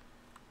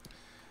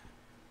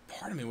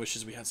 Part of me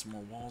wishes we had some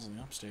more walls in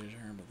the upstairs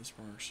here, but this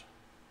works.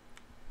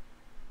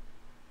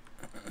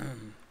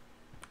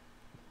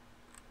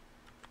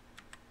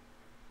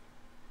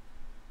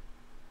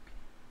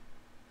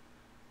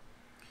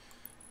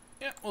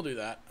 Yeah, we'll do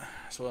that.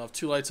 So we'll have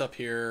 2 lights up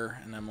here,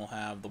 and then we'll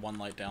have the 1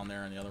 light down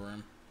there in the other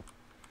room.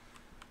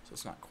 So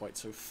it's not quite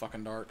so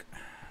fucking dark.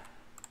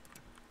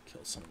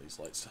 Kill some of these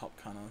lights to help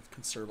kind of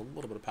conserve a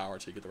little bit of power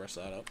till you get the rest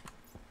of that up.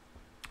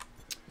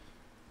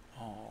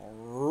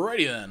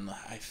 Alrighty then.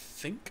 I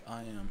think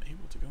I am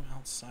able to go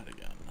outside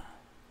again.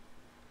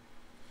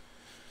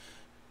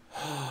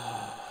 Do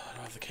I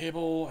have the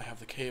cable? I have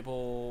the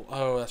cable.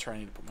 Oh, that's right. I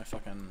need to put my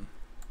fucking...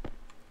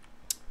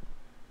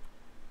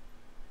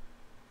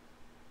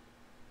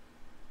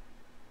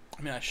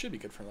 I mean, I should be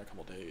good for another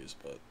couple days,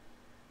 but...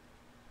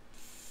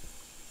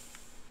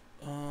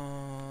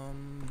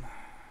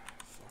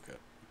 Fuck it.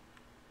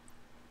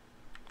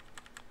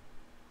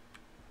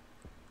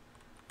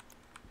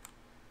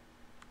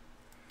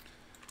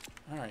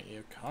 Alright,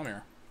 you, come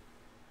here.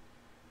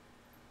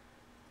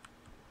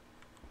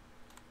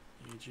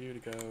 Need you to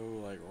go,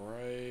 like,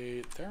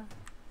 right there.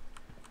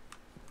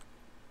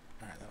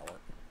 Alright, that'll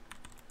work.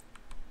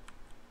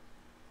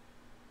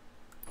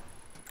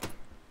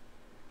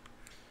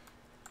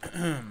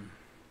 And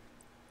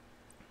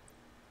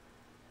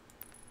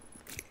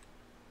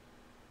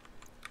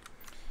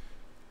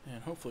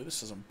hopefully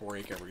this doesn't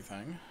break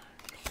everything.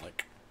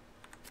 Click.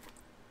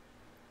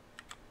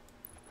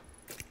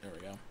 There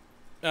we go.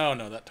 Oh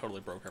no, that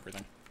totally broke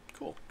everything.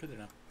 Cool, good to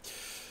know.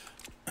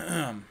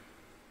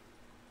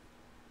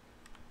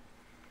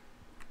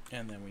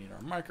 And then we need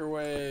our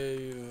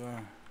microwave.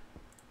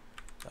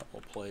 That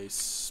will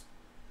place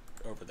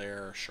over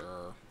there,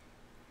 sure.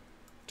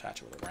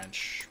 Attach it with a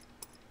wrench.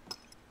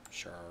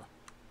 Sure.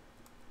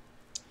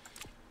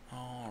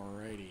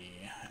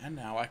 Alrighty. And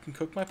now I can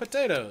cook my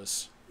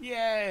potatoes.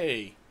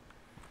 Yay!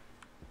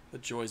 The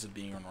joys of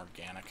being an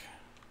organic.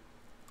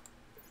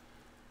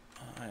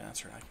 Yeah,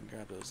 that's right. I can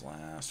grab those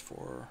last 4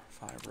 or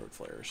 5 road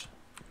flares.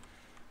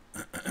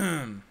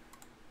 Grab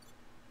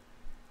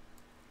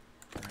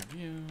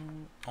you.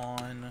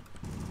 On.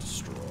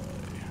 Destroy.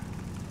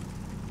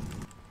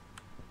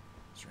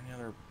 Is there any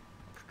other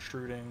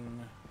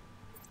protruding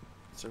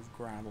bits of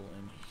gravel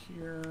in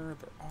here?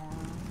 There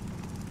are.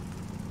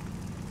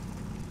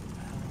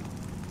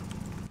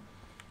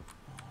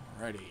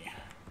 Alrighty.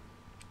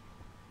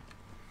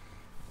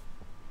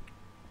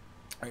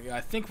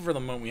 I think for the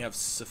moment we have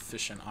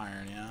sufficient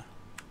iron, yeah?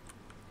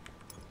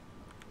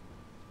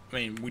 I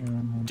mean, we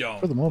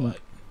don't. For the moment.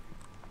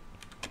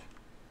 But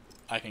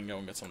I can go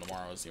and get some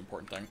tomorrow is the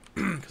important thing.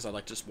 Because I'd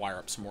like to just wire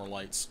up some more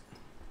lights.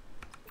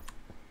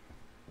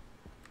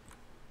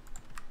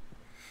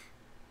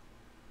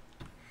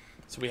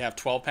 So we have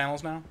 12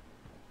 panels now?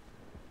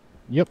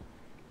 Yep.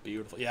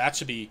 Beautiful. Yeah, that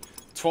should be...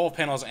 12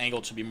 panels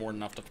angled should be more than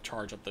enough to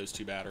charge up those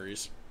 2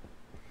 batteries.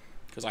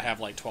 Because I have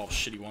like 12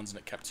 shitty ones and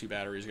it kept 2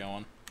 batteries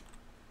going.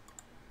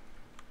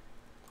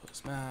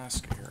 Close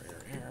mask,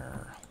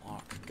 here,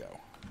 lock,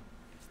 go.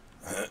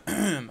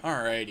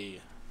 Alrighty.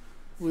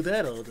 With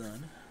that all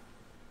done,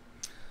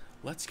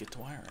 let's get to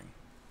wiring.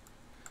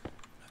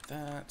 Got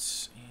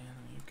that, and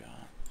we've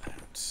got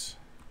that.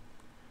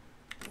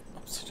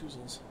 Oops,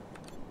 toozles.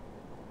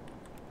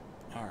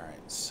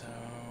 Alright, so...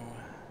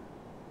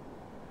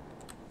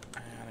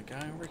 I had a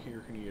guy over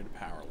here who needed a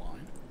power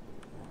line.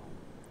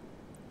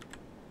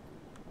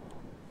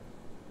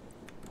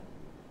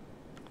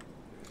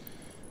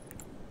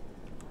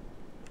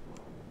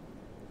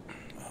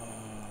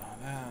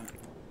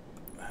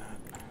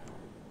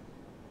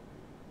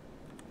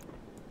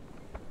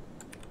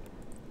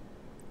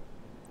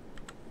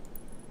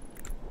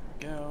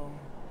 Go.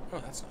 Oh,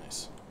 that's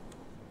nice.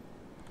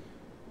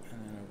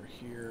 And then over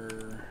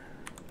here.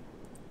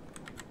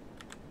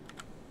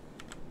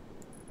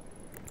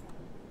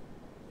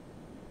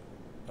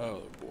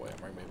 Oh boy, I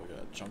might be able to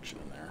get a junction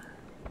in there.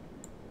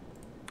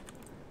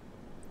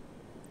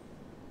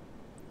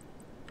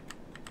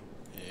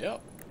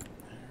 Yep,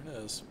 there it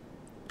is.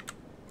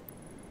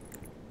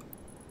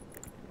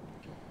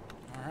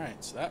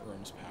 Alright, so that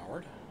room's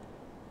powered.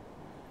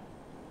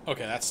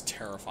 Okay, that's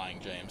terrifying,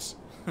 James.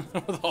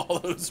 With all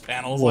those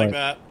panels What? like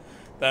that.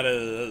 That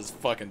is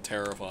fucking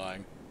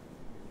terrifying.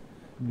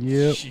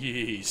 Yep.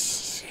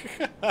 Jeez.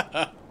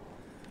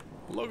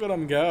 Look at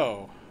them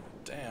go.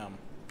 Damn.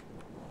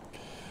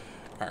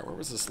 Alright, where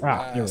was this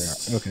last? Here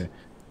we are. Okay.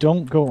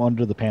 Don't go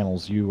under the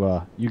panels.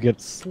 You get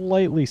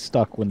slightly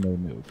stuck when they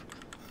move.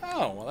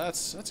 Oh, well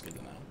that's good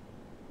to know.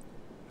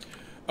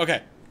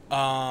 Okay.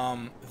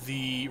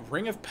 The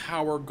ring of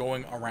power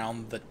going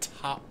around the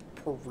top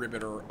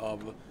perimeter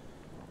of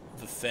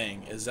the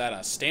thing. Is that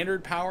a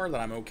standard power that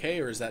I'm okay,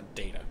 or is that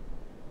data?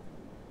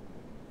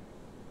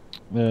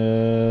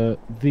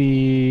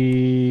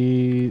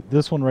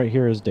 This one right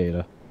here is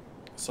data.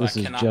 So This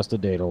is just a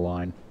data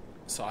line.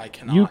 So I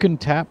cannot... You can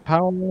tap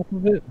power off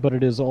of it, but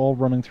it is all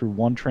running through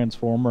one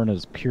transformer and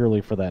is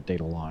purely for that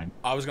data line.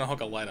 I was going to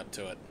hook a light up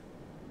to it.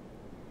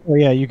 Oh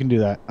yeah, you can do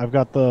that. I've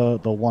got the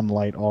one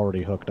light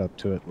already hooked up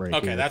to it right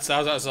here. Okay,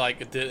 I was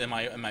like, am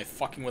I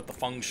fucking with the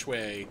feng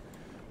shui?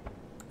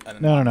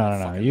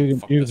 No. You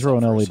can throw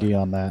an LED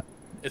on that.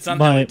 It's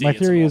not an LED. My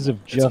theory is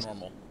if just...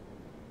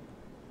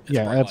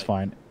 Yeah, that's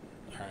fine.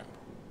 Alright.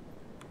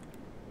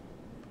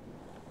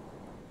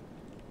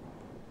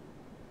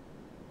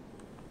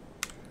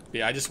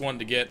 Yeah, I just wanted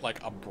to get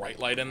like a bright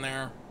light in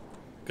there.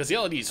 Because the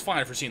LED is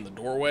fine for seeing the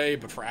doorway,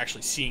 but for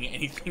actually seeing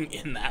anything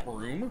in that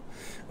room,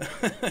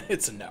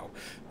 it's a no.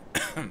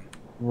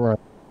 Right.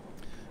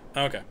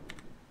 Okay.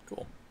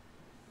 Cool.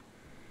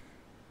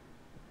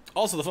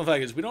 Also, the fun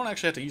fact is we don't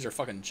actually have to use our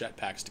fucking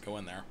jetpacks to go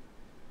in there.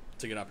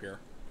 To get up here.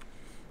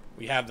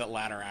 We have that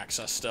ladder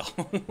access still.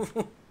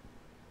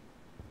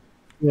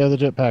 Yeah, the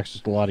jetpack's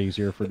just a lot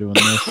easier for doing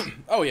this.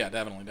 Oh yeah,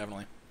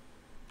 definitely.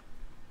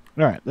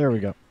 Alright, there we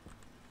go.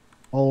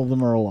 All of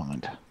them are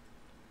aligned.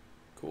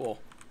 Cool.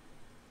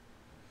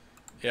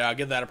 Yeah, I'll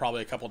give that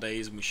probably a couple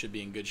days and we should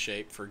be in good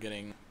shape for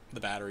getting the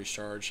batteries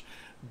charged.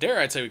 Dare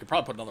I'd say we could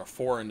probably put another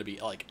 4 in to be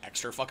like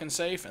extra fucking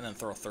safe and then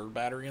throw a third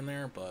battery in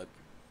there, but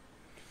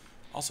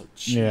also,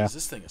 jeez,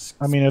 this thing is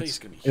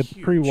it's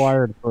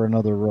pre-wired for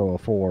another row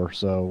of 4,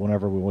 so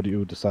whenever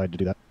you decide to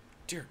do that.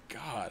 Dear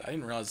God, I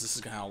didn't realize this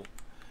is how...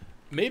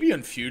 Maybe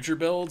in future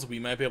builds we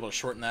might be able to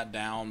shorten that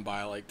down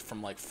by like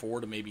from like 4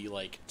 to maybe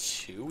like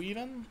 2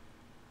 even.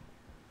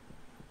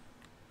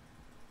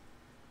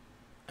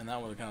 And that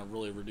would kind of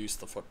really reduce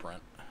the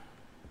footprint.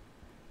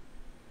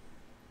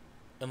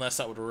 Unless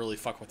that would really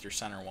fuck with your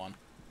center one.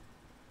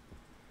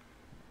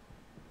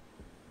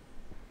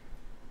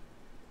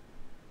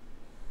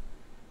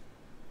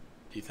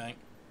 Do you think?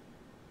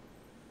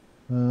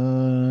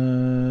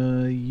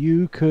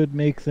 You could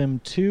make them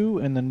 2,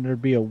 and then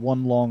there'd be a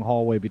 1 long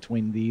hallway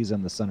between these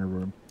and the center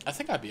room. I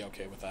think I'd be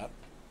okay with that.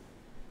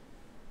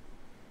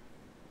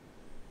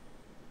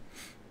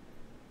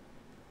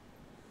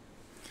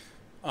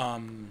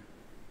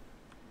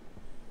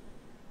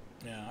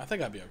 Yeah, I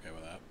think I'd be okay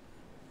with that.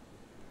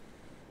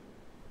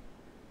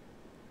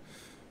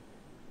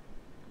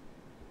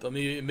 Though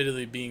me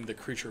admittedly being the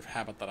creature of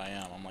habit that I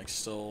am, I'm like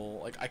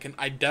still like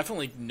I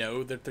definitely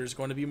know that there's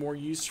going to be more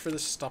use for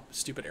this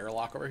stupid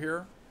airlock over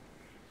here.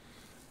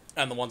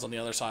 And the ones on the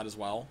other side as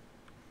well.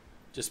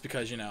 Just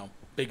because, you know,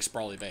 big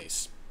sprawly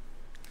base.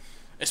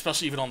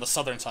 Especially even on the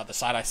southern side, the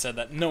side I said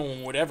that no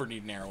one would ever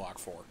need an airlock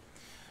for.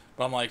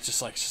 But I'm like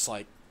just like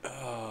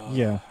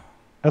yeah.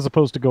 As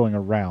opposed to going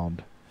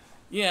around.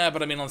 Yeah,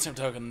 but I mean, on the same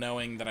token,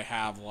 knowing that I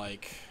have,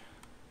 like...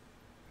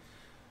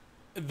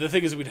 The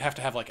thing is, we'd have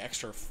to have, like,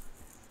 extra,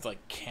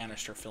 like,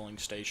 canister filling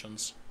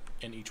stations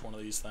in each one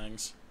of these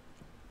things.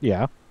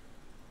 Yeah.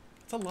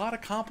 It's a lot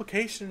of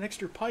complication and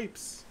extra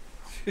pipes.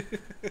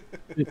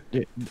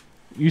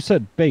 You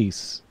said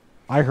base.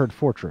 I heard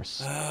fortress.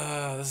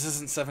 This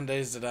isn't 7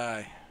 Days to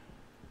Die.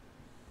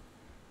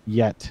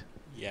 Yet.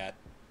 At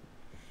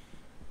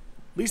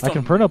least I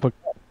can print up a...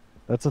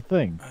 That's a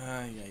thing.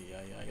 Yeah.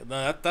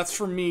 No, that's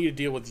for me to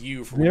deal with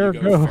you for when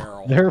you go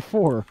feral.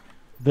 Therefore,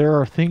 there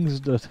are things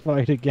to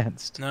fight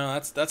against. No,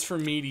 that's for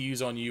me to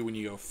use on you when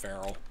you go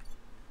feral.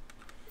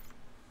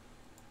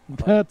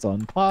 That's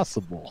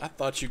impossible. I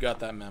thought you got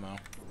that memo.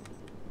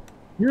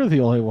 You're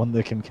the only one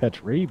that can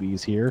catch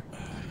rabies here.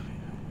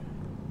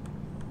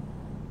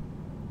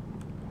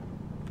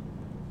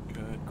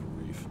 Good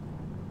grief.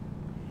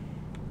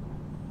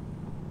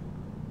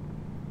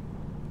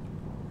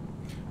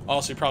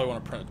 Also, you probably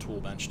want to print a tool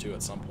bench too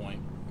at some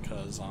point.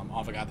 Because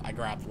I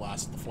grabbed the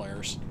last of the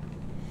flares.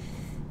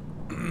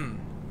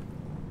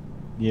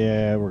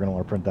 Yeah, we're gonna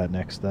want to print that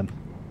next then.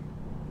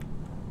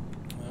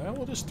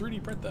 We'll just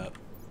 3D print that.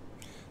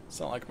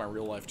 It's not like my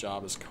real life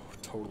job is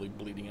totally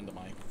bleeding into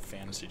my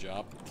fantasy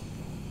job.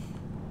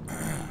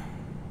 The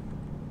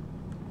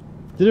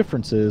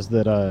difference is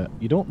that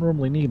you don't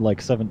normally need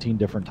like 17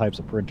 different types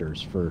of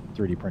printers for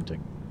 3D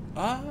printing.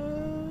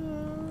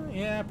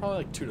 Yeah, probably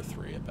like 2 to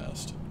 3 at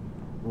best.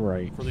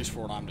 Right. For at least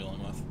for what I'm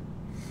dealing with.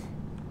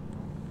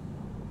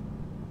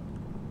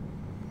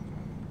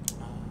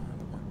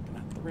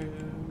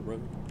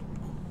 Railroad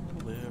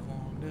all the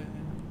long day.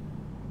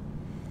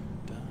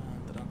 Dun,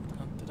 dun, dun, dun,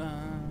 dun,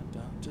 dun,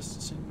 dun, just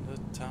to sing the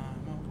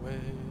time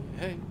away.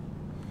 Hey.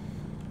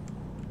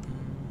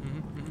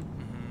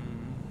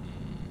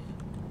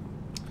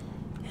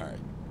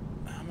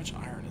 much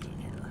iron is in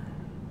here?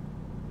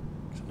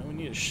 Because I know we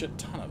need a shit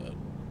ton of it.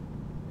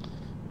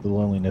 The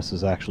loneliness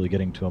is actually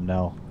getting to him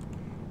now.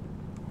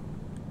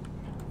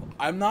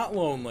 I'm not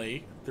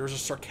lonely. There's a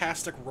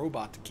sarcastic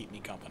robot to keep me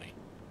company.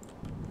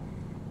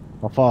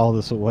 I'll file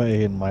this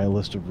away in my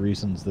list of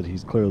reasons that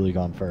he's clearly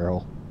gone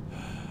feral.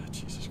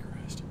 Jesus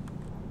Christ.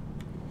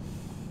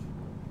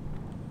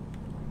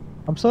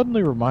 I'm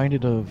suddenly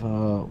reminded of,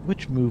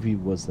 which movie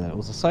was that? It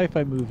was a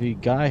sci-fi movie.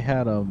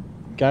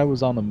 Guy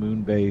was on a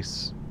moon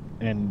base,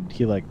 and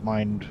he, like,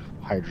 mined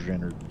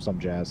hydrogen or some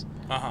jazz.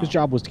 His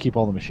job was to keep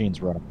all the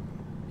machines running.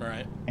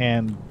 Right.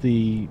 And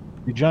the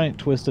giant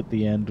twist at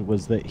the end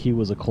was that he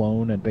was a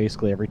clone, and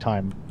basically every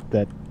time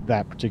that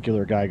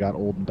particular guy got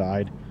old and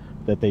died,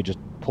 that they just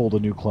pulled a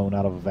new clone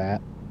out of a vat.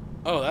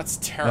 Oh, that's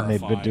terrifying.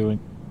 And they've been doing...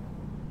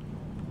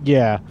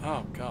 Yeah.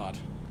 Oh, God.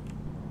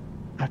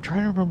 I'm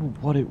trying to remember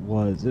what it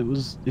was.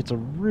 It's a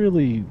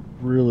really,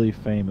 really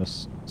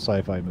famous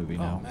sci-fi movie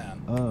now.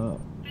 Oh,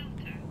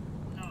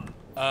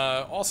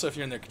 man. Also, if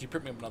you're in there, could you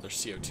print me up another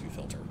CO2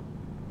 filter?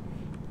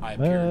 I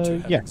appear to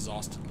have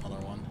exhausted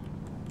another one.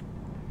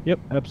 Yep,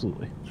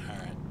 absolutely.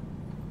 Alright.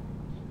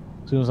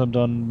 As soon as I'm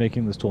done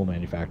making this tool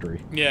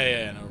manufactory.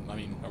 Yeah, no, I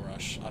mean, no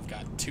rush. I've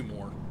got 2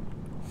 more.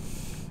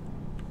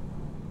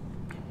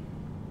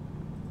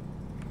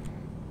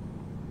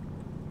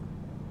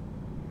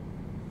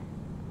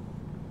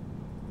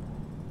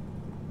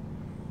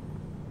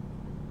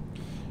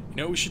 You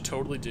know what we should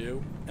totally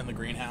do in the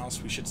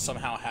greenhouse? We should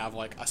somehow have,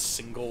 like, a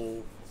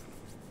single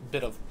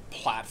bit of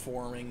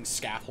platforming,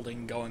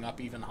 scaffolding going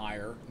up even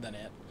higher than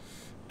it.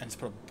 And just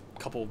put a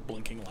couple of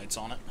blinking lights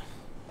on it.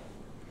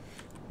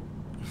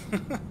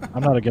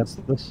 I'm not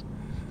against this.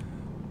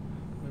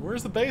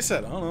 Where's the base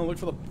at? I don't know. Look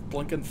for the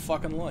blinking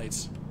fucking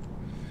lights.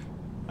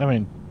 I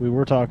mean, we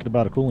were talking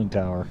about a cooling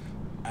tower.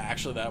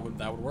 Actually, that would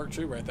work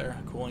too, right there.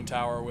 A cooling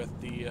tower with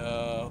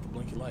the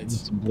blinky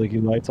lights. Some blinky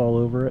lights all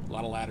over it. A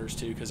lot of ladders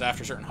too, because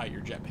after a certain height,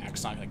 your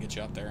jetpack's not gonna get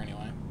you up there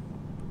anyway.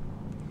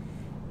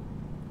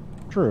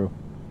 True.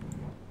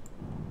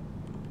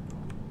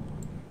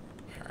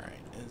 All right,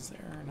 is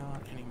there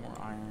not any more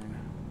iron?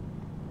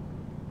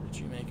 Did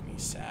you make me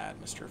sad,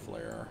 Mr.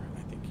 Flare? I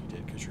think you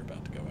did, because you're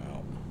about to go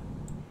out.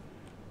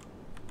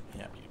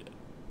 Yep, you did.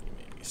 You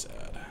made me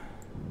sad.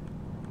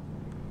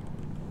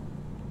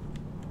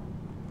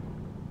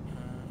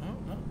 Oh,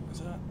 no,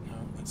 is that? No,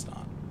 that's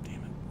not.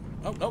 Damn it.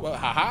 Oh, no,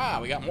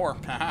 haha, we got more.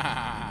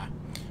 Ha.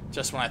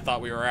 Just when I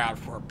thought we were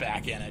out, we're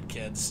back in it,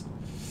 kids.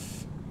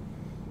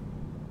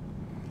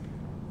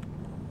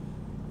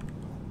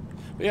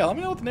 But yeah, let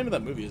me know what the name of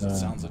that movie is. It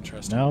sounds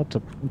interesting. Now to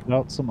print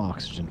out some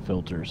oxygen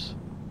filters.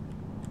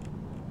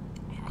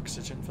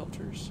 Oxygen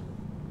filters?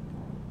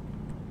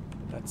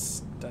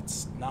 That's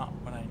not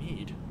what I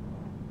need.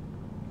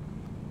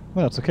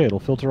 Well, that's okay. It'll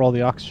filter all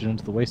the oxygen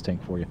into the waste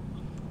tank for you.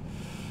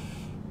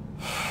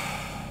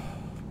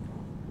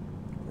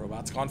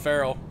 Robot's gone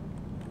feral.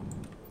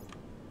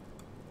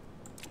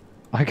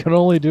 I can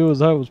only do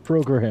as I was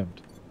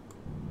programmed.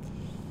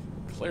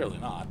 Clearly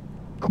not.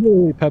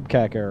 Clearly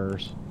PEBCAC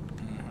errors.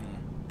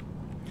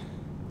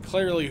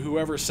 Clearly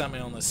whoever sent me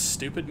on this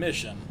stupid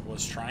mission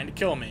was trying to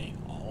kill me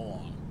all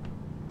along.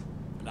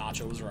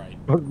 Nacho was right.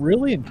 But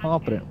really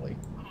incompetently.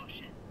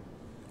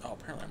 Oh,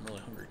 apparently I'm really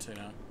hungry too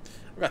now.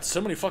 I've got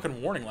so many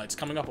fucking warning lights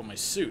coming up on my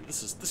suit.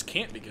 This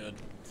can't be good.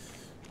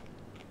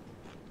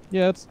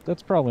 Yeah,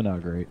 that's probably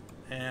not great.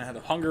 And I had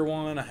a hunger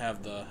one. I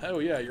have the, oh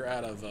yeah, you're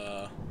out of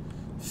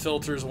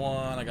filters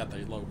one. I got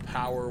the low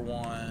power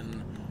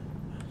one.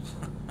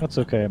 That's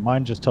okay.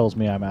 Mine just tells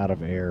me I'm out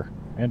of air.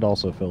 And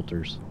also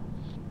filters.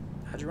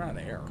 How'd you run out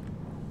of air?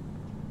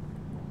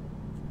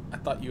 I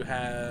thought you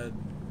had...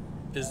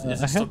 Is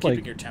it still keeping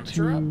like your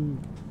temperature up?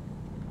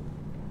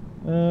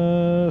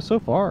 So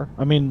far.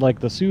 I mean,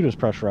 like, the suit is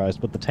pressurized,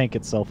 but the tank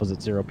itself is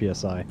at 0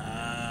 PSI.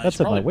 That's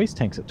it, my waste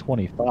tank's at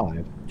 25.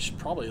 You should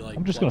probably, like...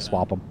 I'm just gonna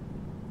swap them.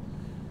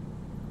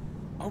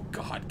 Oh,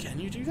 God, can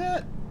you do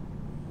that?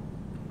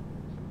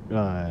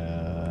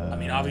 I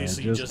mean,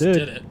 obviously you just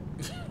did it.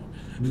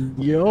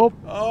 Yup.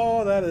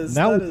 Oh, that is...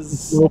 Now that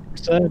is...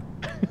 4%.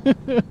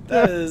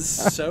 That is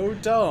so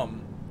dumb.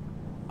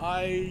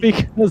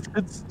 Because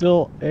it's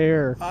still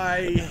air.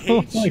 I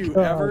hate you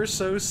ever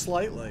so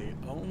slightly.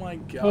 Oh my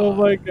god. Oh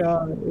my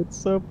god, it's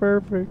so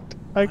perfect.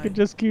 I could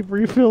just keep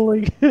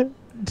refilling it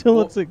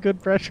until it's at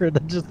good pressure, and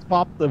then just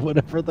swap them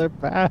whenever they're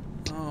bad.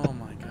 Oh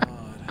my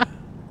god.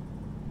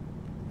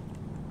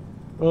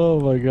 Oh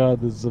my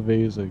god, this is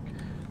amazing.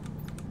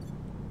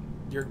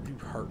 You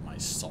hurt my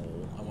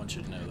soul. I want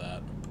you to know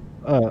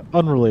that.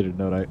 Unrelated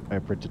note, I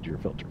printed your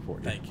filter for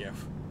you. Thank you.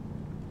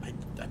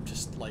 I'm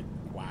just like,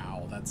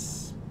 wow,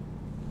 that's...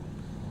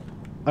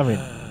 I mean,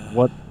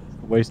 what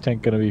waste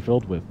tank gonna be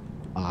filled with?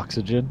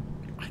 Oxygen?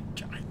 I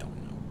don't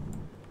know.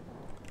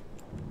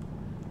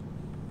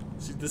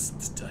 See, this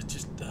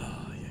just...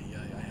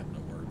 I have no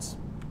words.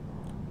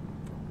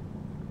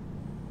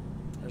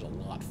 There's a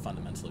lot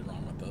fundamentally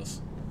wrong with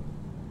this.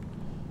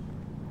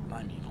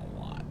 I mean a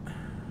lot.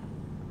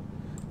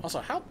 Also,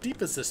 how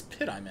deep is this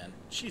pit I'm in?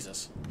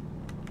 Jesus.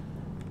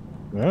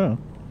 Yeah.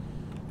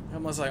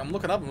 I'm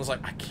looking up and was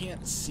like, I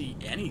can't see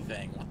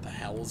anything. What the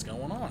hell is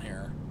going on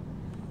here?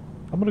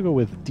 I'm gonna go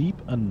with deep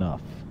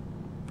enough.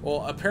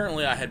 Well,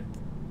 apparently I had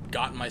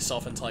gotten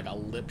myself into like a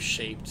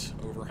lip-shaped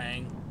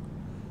overhang,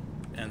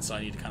 and so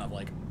I need to kind of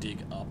like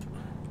dig up,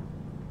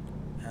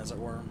 as it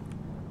were.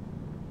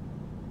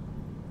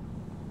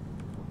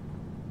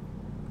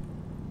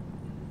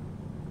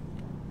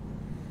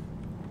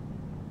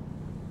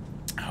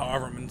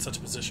 However, I'm in such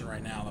a position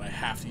right now that I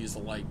have to use the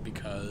light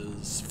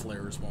because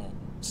flares won't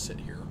sit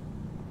here.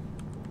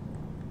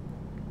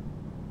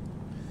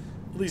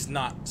 At least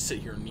not sit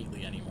here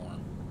neatly anymore.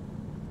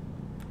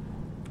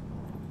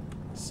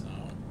 So,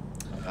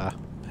 back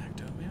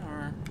to we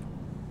are.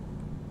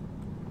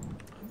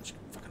 How much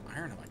fucking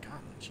iron have I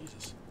gotten?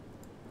 Jesus.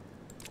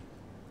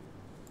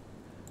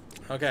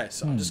 Okay,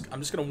 so I'm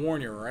just gonna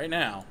warn you right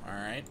now. All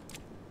right.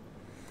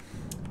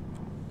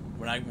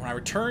 When I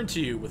return to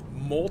you with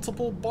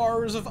multiple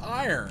bars of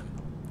iron,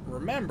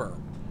 remember,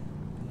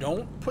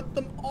 don't put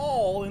them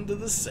all into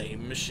the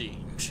same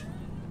machine.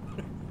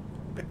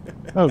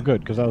 Oh, good,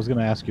 because I was going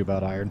to ask you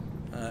about iron.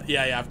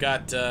 Yeah, I've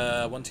got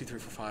 1, 2, 3,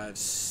 4, 5,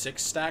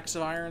 6 stacks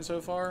of iron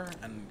so far,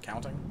 and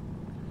counting.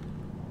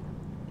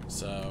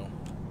 So,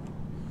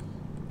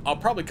 I'll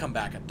probably come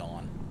back at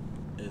dawn,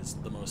 is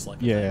the most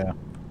likely thing.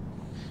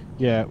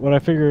 Yeah, what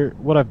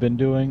I've been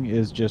doing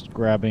is just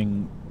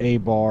grabbing a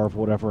bar of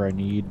whatever I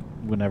need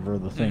whenever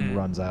the thing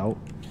runs out,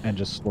 and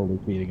just slowly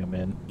feeding them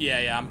in.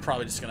 Yeah, I'm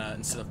probably just gonna,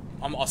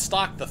 I'll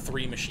stock the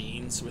 3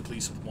 machines with at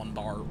least with 1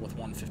 bar, with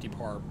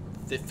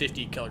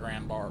 150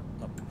 kilogram bar,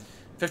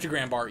 50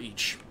 gram bar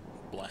each.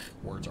 Blech,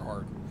 words are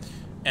hard.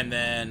 And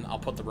then I'll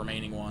put the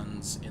remaining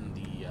ones in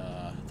the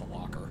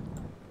locker.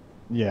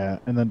 Yeah,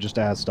 and then just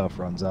as stuff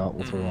runs out,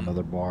 we'll throw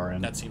another bar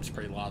in. That seems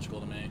pretty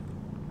logical to me.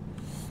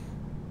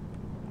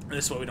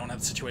 This way we don't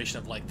have the situation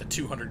of like the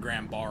 200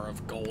 gram bar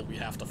of gold we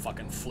have to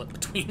fucking flip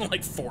between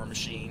like 4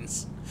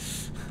 machines.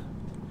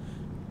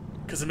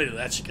 Because admittedly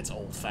that shit gets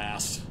old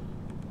fast.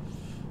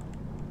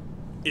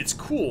 It's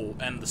cool,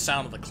 and the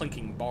sound of the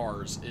clinking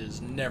bars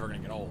is never gonna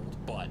get old,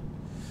 but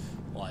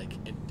like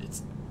it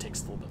takes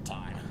a little bit of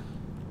time.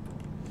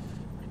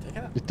 Take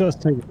it up. It does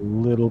take a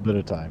little bit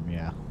of time,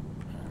 yeah.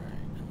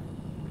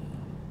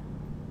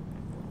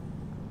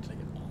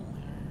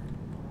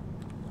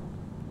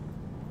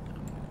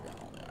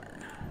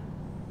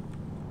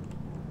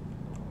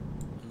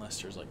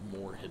 There's like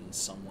more hidden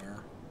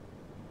somewhere.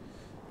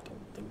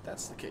 Don't think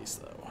that's the case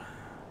though.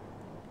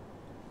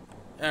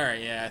 All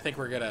right, yeah, I think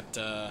we're good at.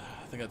 I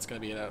think that's gonna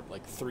be at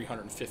like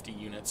 350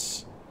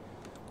 units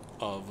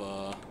of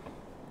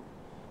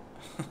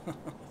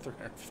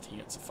 350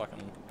 units of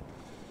fucking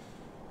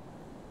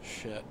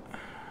shit.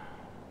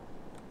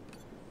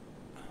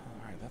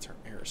 All right, that's our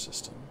air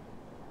system,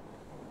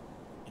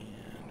 and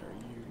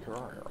you're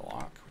our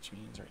airlock, which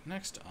means right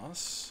next to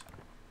us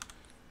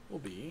will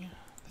be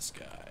this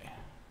guy.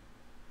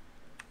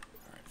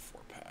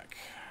 4-pack.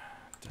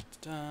 Da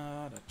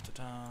da da da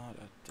da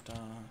da da da.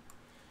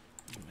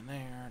 You in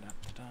there. Da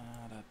da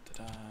da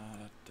da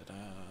da da da.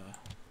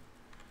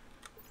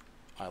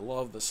 I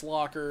love this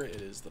locker.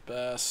 It is the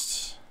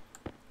best.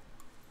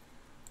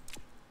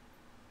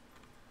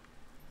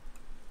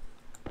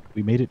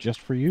 We made it just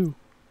for you.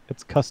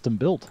 It's custom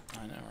built.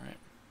 I know, right?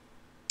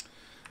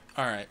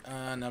 All right.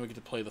 Now we get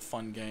to play the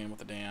fun game with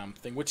the damn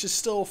thing, which is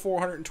still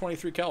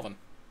 423 Kelvin.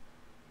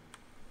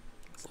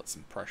 Let's let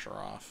some pressure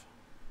off.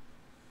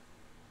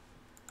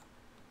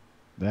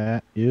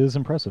 That is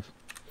impressive.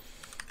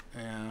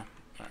 Yeah.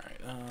 All right.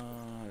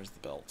 There's the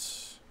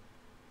belt.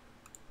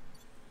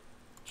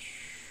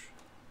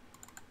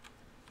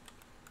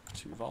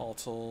 2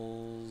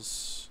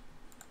 volatiles.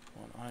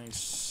 1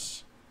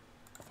 ice.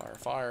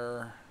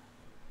 Fire.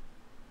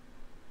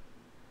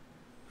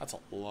 That's a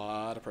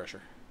lot of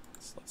pressure.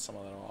 Let's let some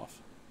of that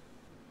off.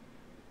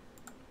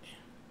 Yeah.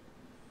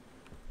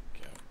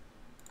 Go.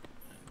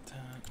 And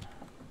that.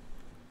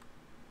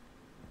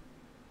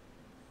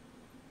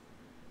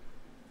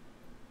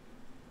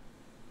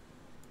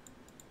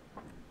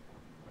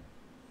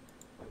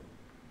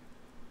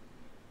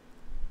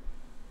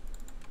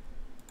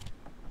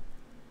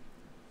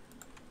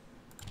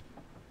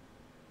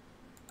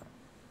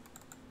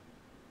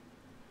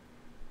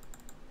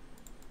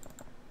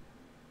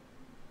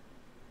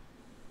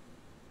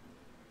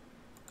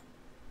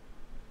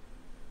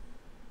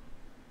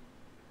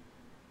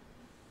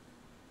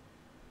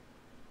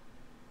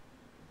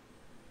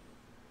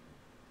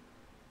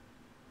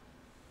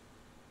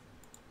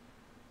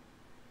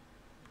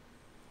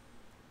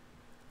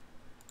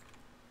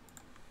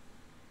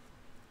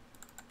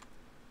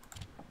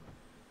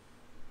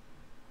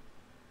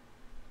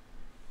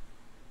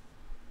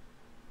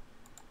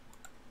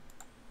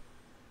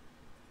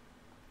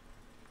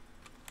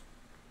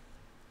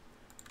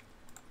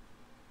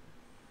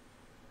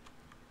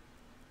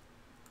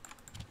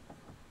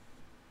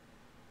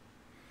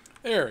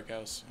 There it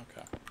goes.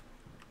 Okay.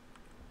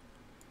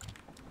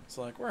 It's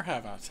like, we're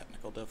having a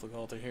technical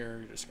difficulty here.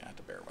 You're just going to have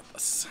to bear with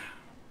us.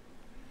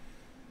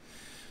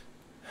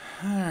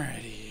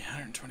 Alrighty,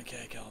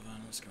 120k Kelvin.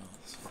 I'm just gonna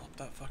flip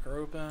that fucker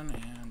open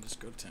and just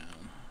go to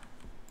town.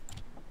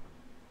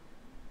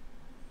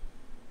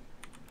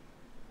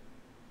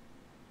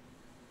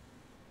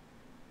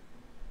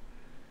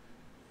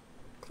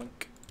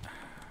 Clink.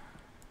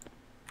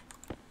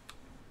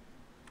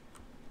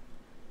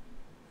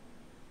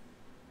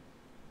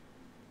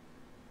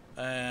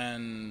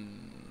 And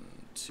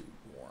too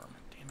warm.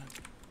 Damn it.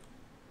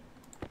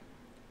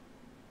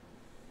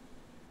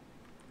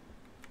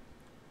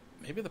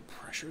 Maybe the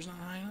pressure's not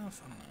high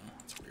enough? I don't know.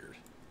 That's weird.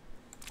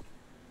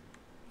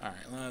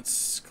 Alright,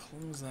 let's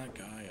close that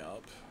guy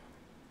up.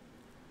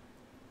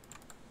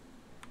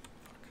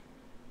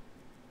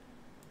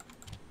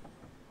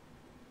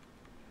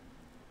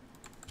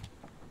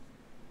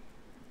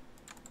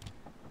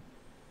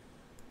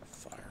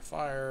 Fuck.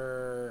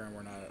 Fire, and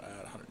we're not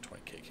at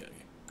 120k kitty.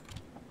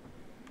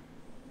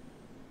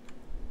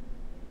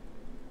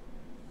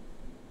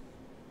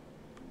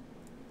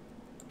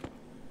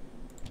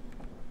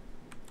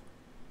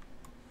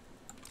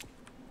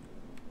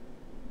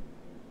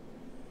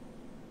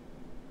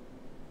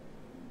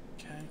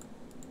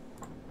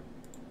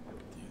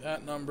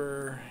 That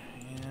number,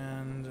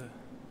 and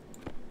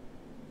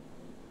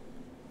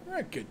we're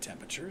at good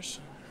temperatures.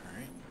 All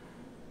right.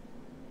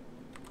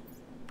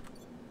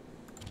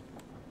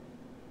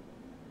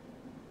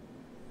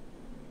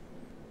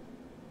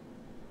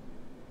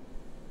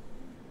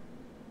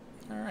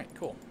 All right,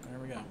 cool. There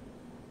we go.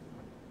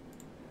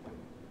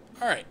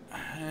 All right,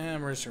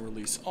 and we're just gonna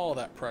release all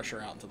that pressure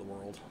out into the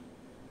world.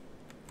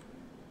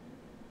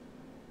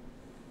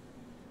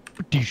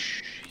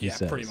 Yeah,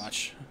 pretty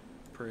much.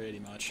 Pretty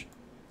much.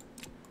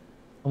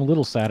 I'm a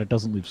little sad it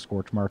doesn't leave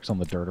scorch marks on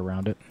the dirt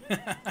around it.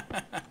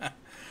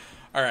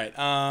 All right.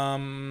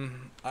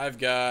 I've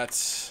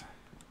got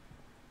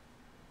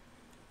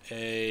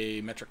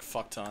a metric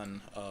fuck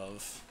ton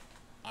of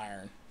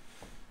iron.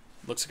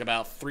 Looks like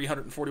about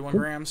 341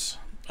 grams.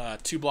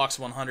 2 blocks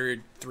of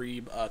 100,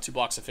 2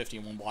 blocks of 50,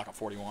 and 1 block of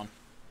 41.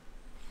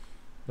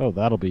 Oh,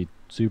 that'll be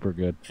super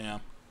good. Yeah.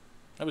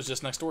 That was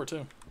just next door,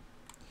 too.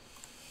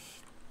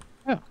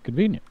 Yeah,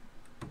 convenient.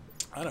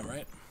 I know,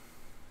 right?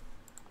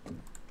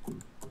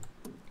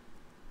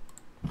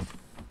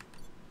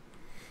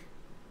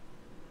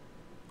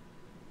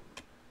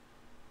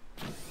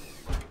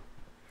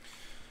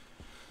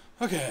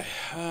 Okay,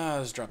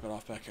 let's drop it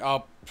off back.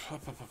 All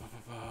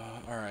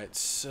right,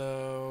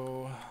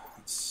 so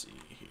let's see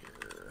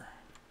here.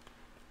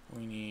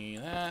 We need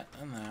that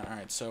and that. All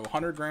right, so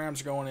 100 grams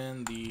are going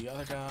in the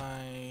other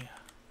guy.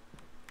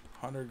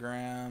 100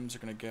 grams are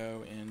going to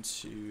go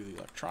into the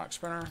electronic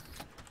spinner.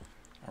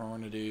 And we're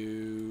going to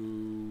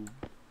do...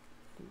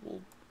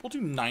 We'll do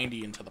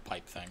 90 into the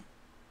pipe thing.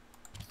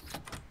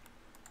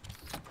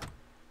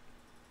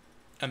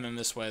 And then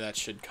this way that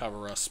should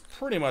cover us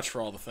pretty much for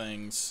all the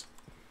things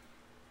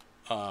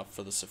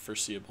for the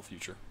foreseeable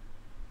future.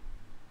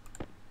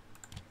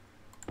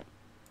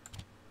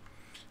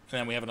 And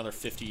then we have another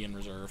 50 in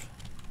reserve.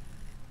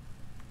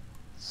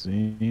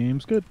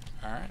 Seems good.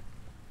 All right.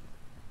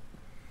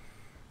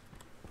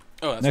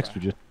 Oh, that's Next right.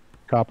 we just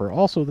copper.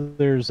 Also,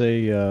 there's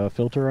a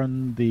filter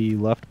on the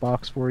left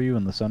box for you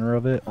in the center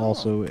of it. Oh.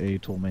 Also, a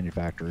tool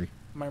manufactory.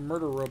 My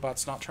murder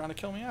robot's not trying to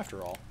kill me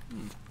after all.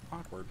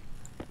 Awkward.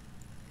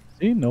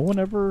 See, no one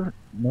ever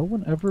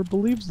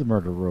believes the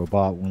murder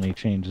robot when he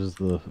changes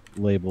the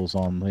labels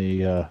on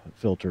the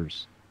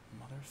filters.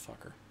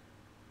 Motherfucker.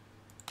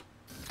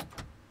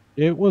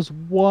 It was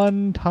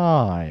one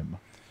time.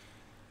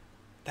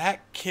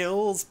 That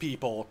kills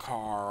people,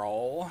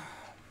 Carl.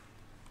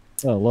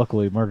 Oh,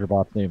 luckily,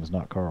 Murderbot's name is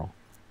not Carl.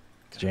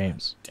 It's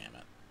James. Damn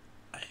it.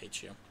 I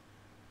hate you.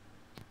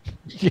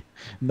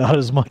 Not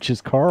as much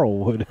as Carl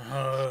would.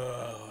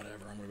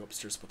 Whatever. I'm going to go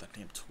upstairs and put that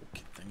damn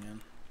toolkit thing in.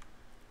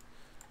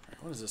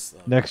 Alright, what is this,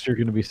 though? Next, you're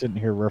going to be sitting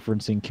here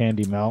referencing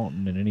Candy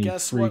Mountain, and any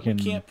Guess what we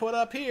freaking can't put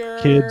up here?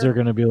 kids are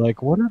going to be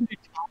like, what are they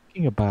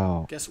talking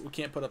about? Guess what we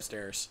can't put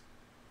upstairs?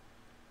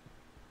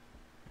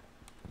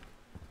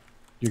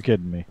 You're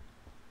kidding me.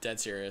 Dead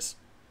serious.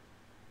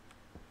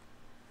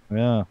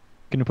 Yeah.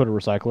 Can you put a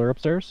recycler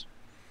upstairs?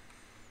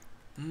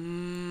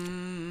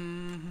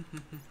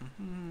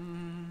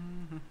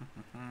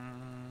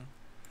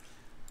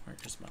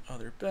 Where's my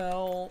other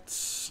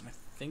belt? I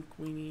think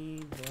we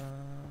need the...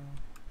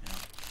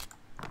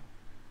 Yeah.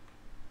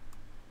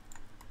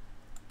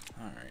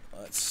 Alright,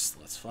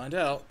 let's find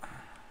out.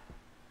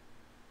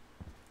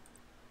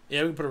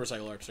 Yeah, we can put a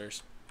recycler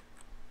upstairs.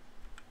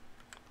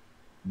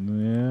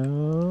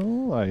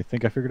 No, I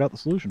think I figured out the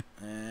solution.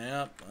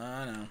 Yep,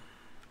 I know.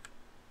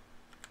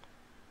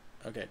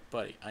 Okay,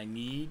 buddy, I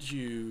need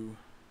you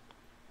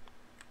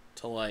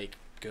to, like,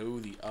 go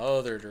the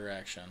other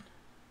direction.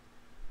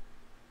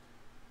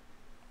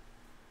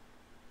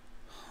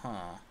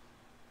 Huh.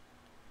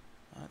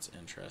 That's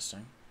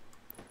interesting.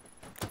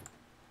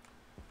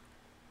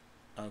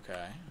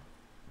 Okay.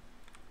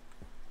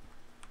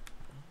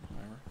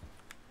 Whatever.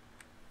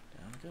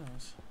 Down it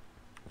goes.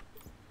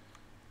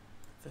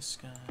 This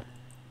guy.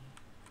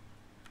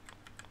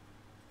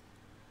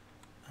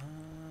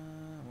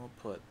 We'll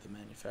put the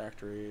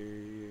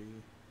manufactory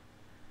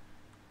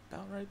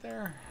about right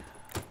there.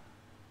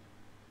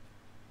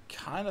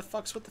 Kind of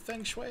fucks with the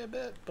feng shui a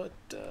bit, but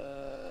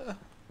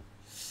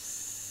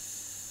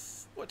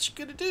what you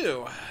gonna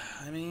do?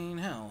 I mean,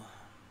 hell.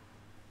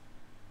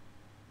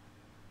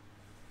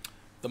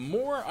 The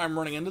more I'm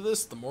running into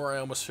this, the more I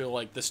almost feel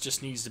like this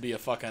just needs to be a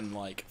fucking,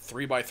 like,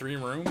 3x3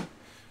 room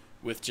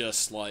with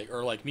just, like,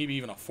 or, like, maybe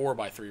even a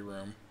 4x3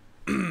 room.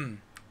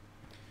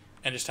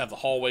 And just have the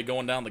hallway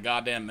going down the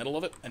goddamn middle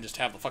of it, and just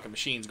have the fucking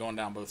machines going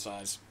down both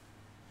sides.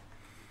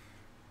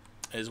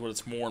 Is what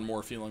it's more and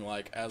more feeling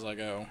like as I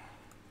go.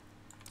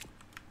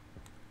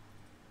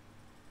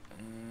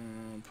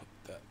 Put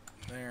that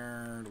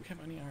there. Do we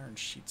have any iron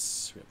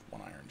sheets? We have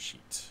one iron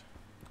sheet.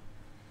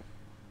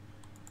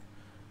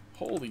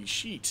 Holy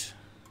sheet.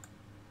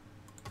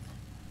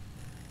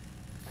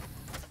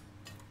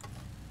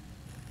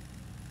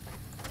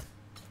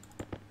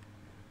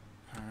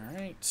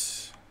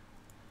 Alright.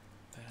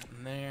 That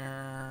in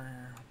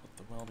there. Put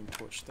the welding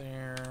torch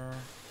there.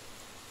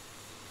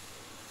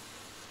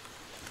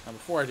 Now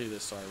before I do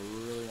this, so I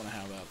really want to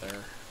have that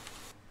there.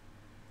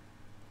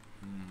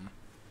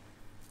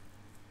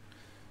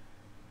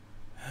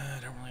 I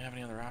don't really have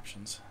any other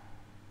options.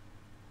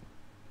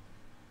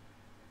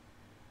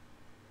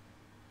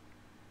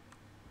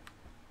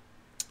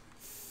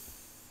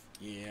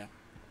 Yeah.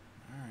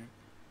 Alright.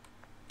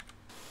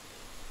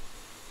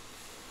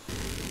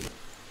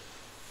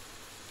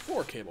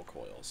 4 cable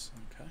coils.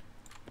 Okay.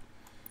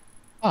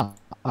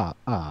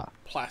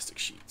 Plastic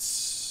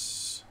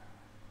sheets.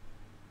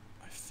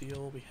 I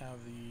feel we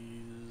have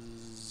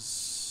these.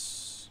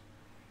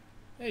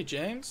 Hey,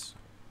 James.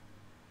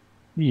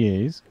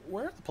 Yes.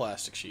 Where are the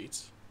plastic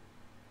sheets?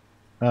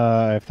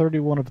 I have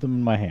 31 of them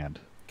in my hand.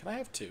 Can I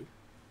have 2?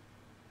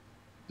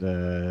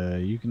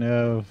 You can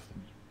have...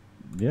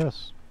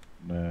 Yes.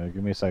 Give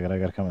me a second. I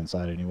gotta come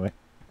inside anyway.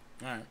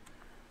 Alright.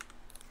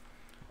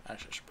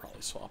 Actually, I should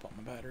probably swap out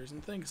my batteries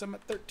and things. I'm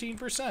at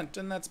 13%,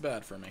 and that's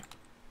bad for me.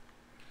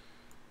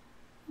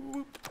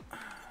 Whoop. There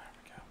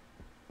we go.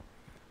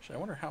 Actually, I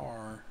wonder how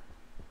our...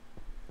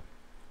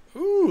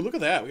 Ooh, look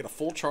at that. We got a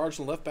full charge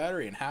on the left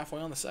battery and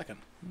halfway on the second.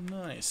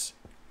 Nice.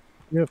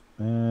 Yep.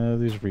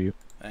 These are for you.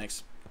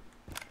 Thanks.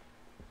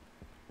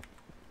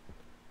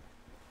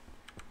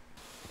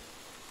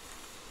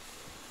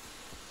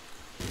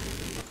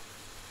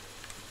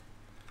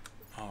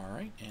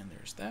 Alright, and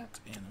there's that.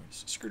 And we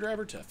use a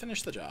screwdriver to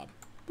finish the job.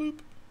 Boop.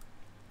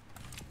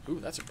 Ooh,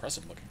 that's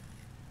impressive looking.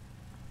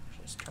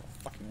 Actually, let's turn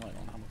a fucking light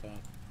on. How about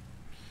that?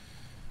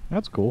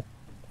 That's cool.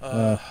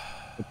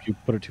 If you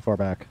put it too far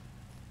back.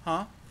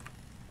 Huh?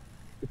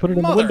 You put it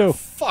in the window.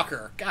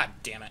 Motherfucker! God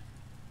damn it.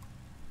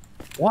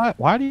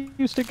 Why do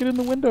you stick it in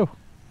the window?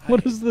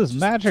 What is this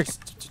magic?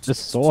 This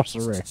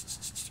sorcery.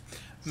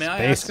 May I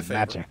Space ask a favor?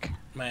 magic.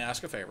 May I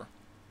ask a favor?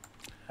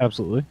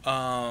 Absolutely.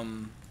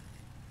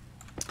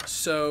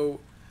 So,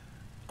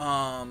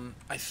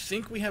 I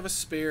think we have a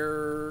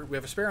spare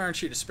iron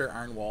sheet, a spare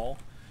iron wall.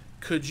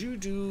 Could you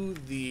do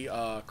the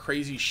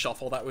crazy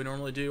shuffle that we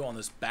normally do on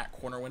this back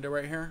corner window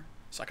right here?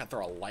 So I can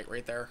throw a light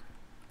right there.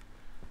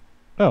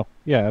 Oh,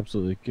 yeah,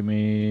 absolutely. Give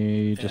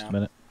me just a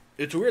minute.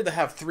 It's weird to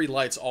have 3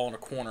 lights all in a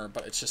corner,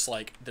 but it's just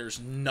like there's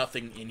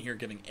nothing in here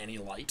giving any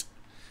light.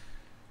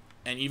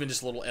 And even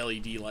just a little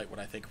LED light would,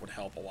 I think, would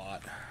help a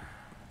lot.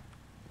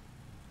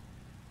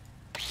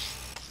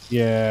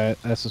 Yeah,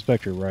 I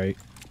suspect you're right.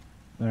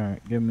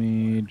 Alright, give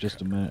me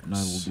just a minute and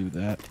I will do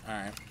that.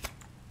 Alright.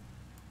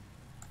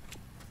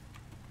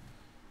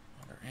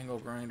 Another angle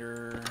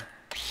grinder.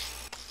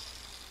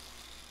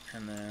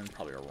 And then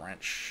probably a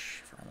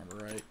wrench, if I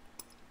remember right.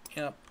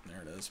 Yep,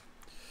 there it is.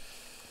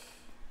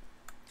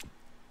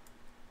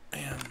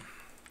 Man.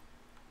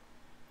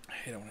 I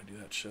hate it when I do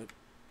that shit.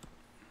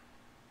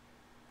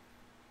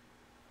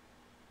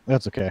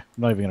 That's okay. I'm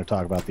not even going to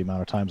talk about the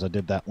amount of times I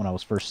did that when I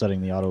was first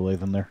setting the auto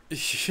lathe in there.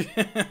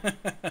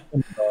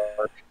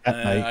 At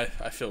night.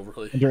 I feel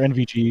really... Under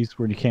NVGs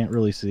where you can't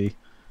really see.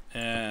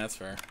 Yeah, that's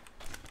fair.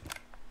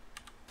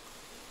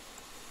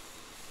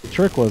 The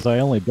trick was I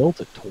only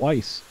built it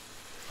twice.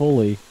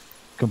 Fully,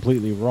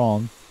 completely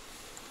wrong.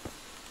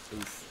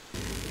 Oof.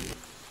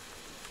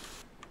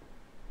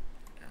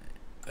 Alright,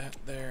 that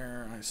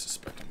there. I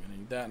suspect I'm going to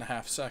need that in a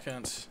half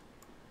second.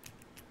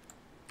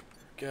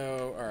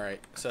 Go.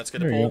 Alright, so that's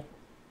going to pull?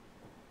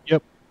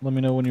 Yep. Let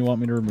me know when you want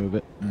me to remove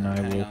it, and right,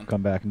 I will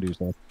come back and do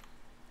so.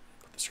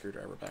 Put the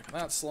screwdriver back in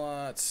that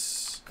slot.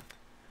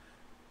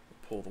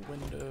 We'll pull the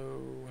window,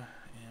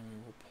 and we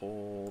will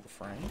pull the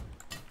frame.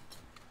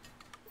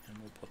 And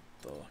we'll put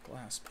the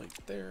glass plate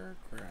there,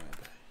 grab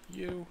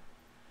you,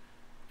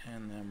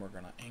 and then we're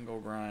going to angle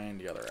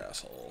grind the other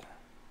asshole.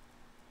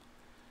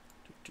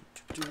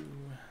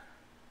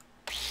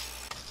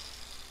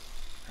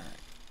 Alright,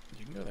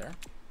 you can go there.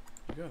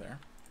 You go there.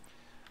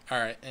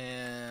 Alright,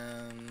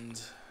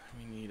 and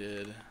we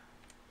needed...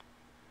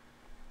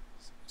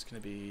 It's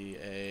going to be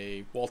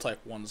a wall type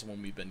 1 is the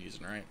one we've been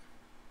using, right?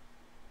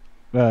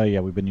 Yeah,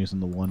 we've been using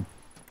the 1.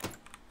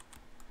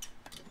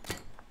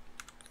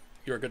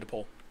 You're good to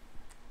pull.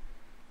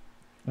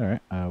 All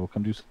right, I will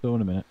come do so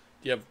in a minute.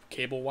 Do you have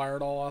cable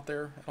wired all out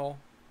there at all?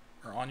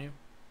 Or on you?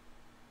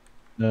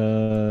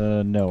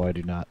 No, I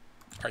do not.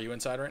 Are you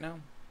inside right now?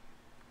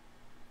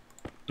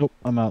 Nope,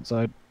 I'm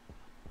outside.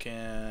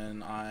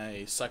 Can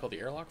I cycle the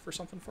airlock for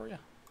something for you?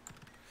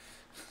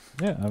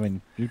 Yeah, I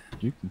mean, you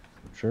can,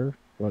 sure.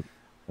 But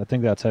I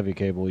think that's heavy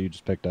cable you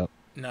just picked up.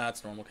 Nah,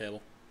 it's normal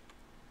cable.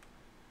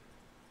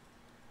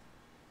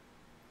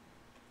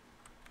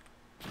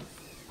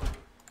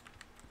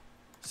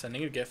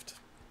 Sending you a gift.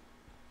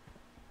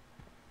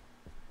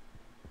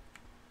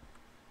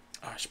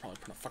 Oh, I should probably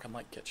put a fucking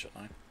light kit,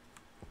 shouldn't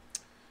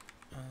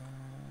I?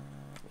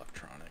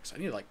 Electronics. I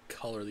need to, like,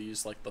 color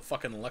these. Like, the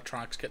fucking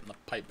electronics kit and the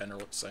pipe bender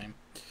look the same.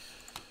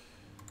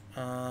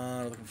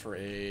 Looking for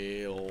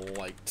a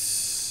light.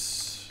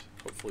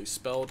 Hopefully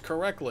spelled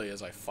correctly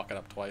as I fuck it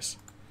up twice.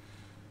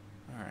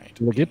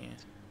 Alright. Look it.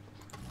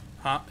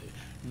 Huh?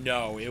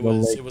 No, it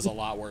was a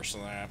lot worse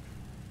than that.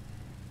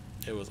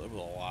 It was a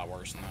lot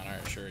worse than that, I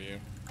assure you.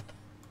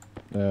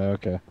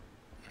 Okay.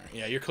 Right,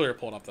 yeah, you're clear to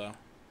pull it up, though.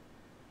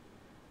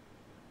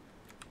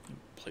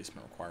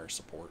 Placement requires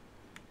support.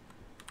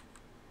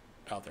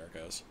 Out there it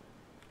goes.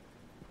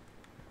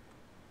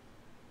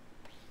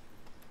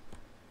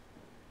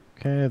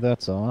 Okay,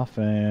 that's off.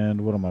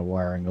 And what am I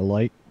wiring? A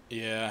light?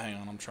 Yeah, hang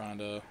on. I'm trying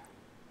to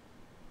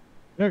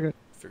Okay.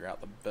 figure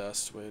out the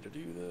best way to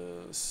do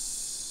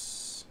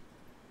this.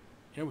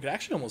 You know, we could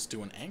actually almost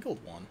do an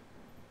angled one.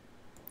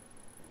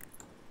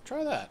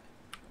 Try that.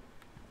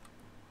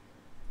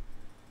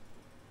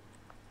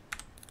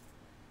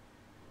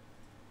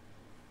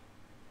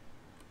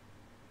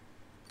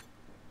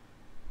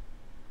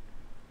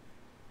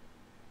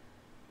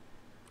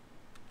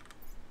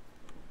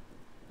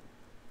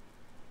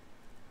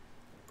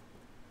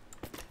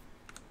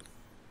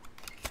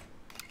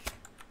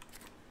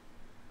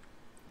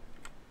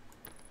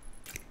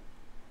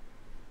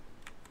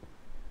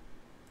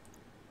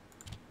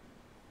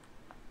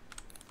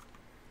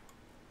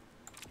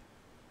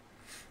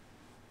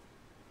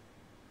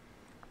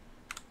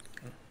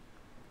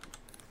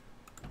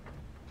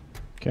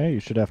 Okay,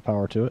 you should have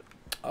power to it.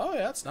 Oh,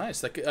 yeah, that's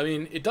nice. Like, I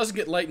mean, it doesn't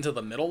get light into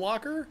the middle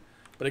locker,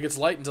 but it gets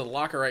light into the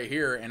locker right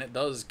here, and it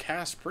does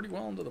cast pretty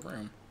well into the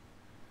room.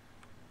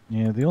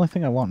 Yeah, the only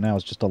thing I want now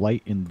is just a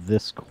light in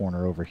this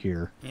corner over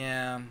here.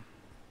 Yeah.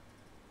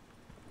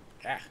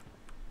 Yeah. I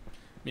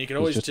mean, you could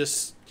always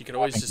just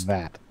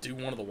do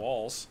one of the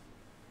walls.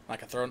 I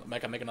could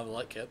make another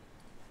light kit.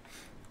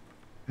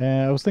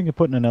 I was thinking of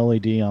putting an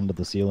LED onto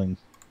the ceiling.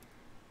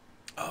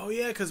 Oh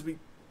yeah, because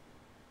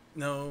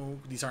no,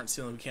 these aren't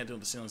ceiling. We can't do it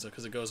with the ceilings though,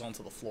 because it goes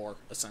onto the floor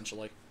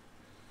essentially.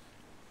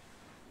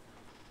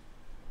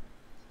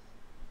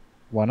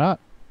 Why not?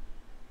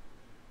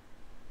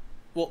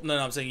 Well, no,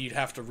 I'm saying you'd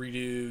have to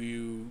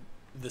redo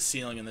the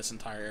ceiling in this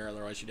entire area,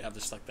 otherwise you'd have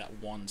just like that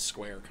one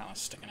square kind of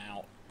sticking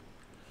out.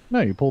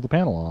 No, you pull the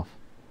panel off.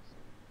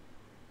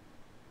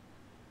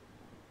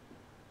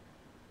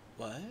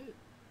 What?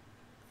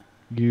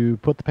 You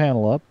put the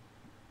panel up,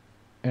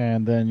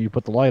 and then you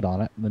put the light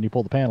on it, and then you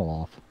pull the panel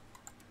off.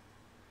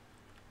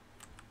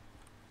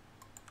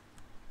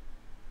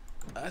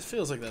 That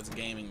feels like that's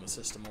gaming the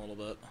system a little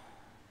bit.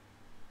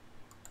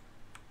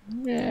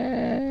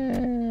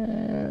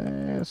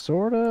 Yeah,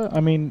 sorta. I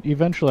mean,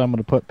 eventually I'm going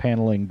to put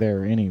paneling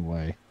there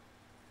anyway.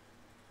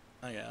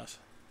 I guess.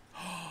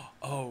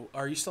 Oh,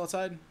 are you still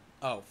outside?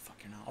 Oh, fuck,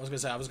 you're not. I was going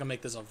to say, I was going to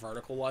make this a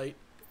vertical light.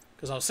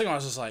 Because I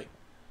was just like,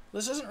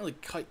 this isn't really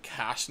quite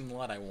casting the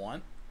light I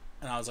want.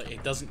 And I was like,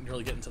 it doesn't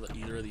really get into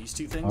either of these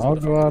two things. I'll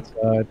go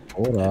outside.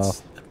 Hold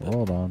off.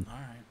 Hold on.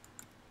 Alright.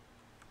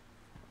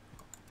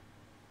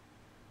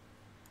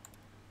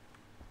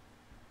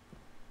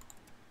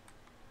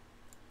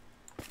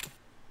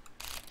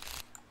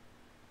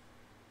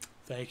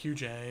 Thank you,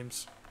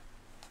 James.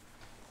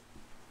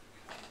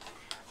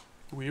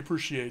 We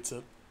appreciate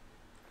it.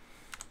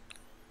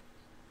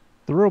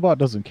 The robot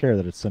doesn't care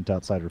that it's sent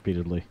outside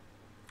repeatedly,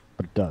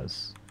 but it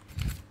does.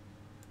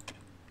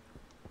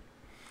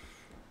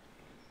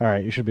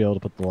 Alright, you should be able to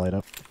put the light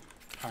up.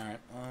 Alright,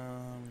 we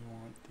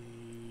want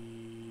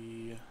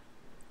the... What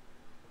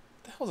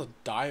the hell is a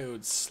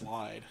diode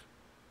slide?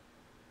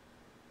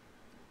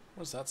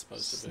 What is that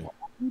supposed to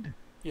be?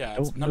 Yeah,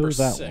 it's number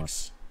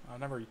 6. I've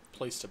never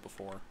placed it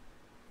before.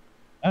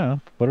 I don't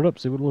know. Put it up,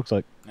 see what it looks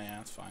like. Nah,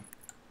 that's fine.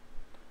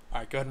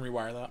 Alright, go ahead and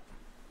rewire that.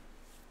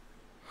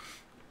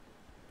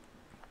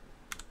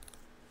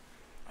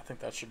 I think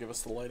that should give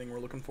us the lighting we're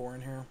looking for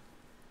in here.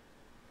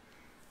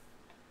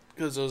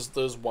 Because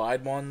those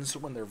wide ones,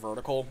 when they're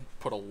vertical,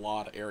 put a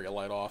lot of area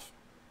light off.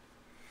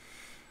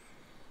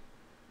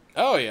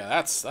 Oh yeah,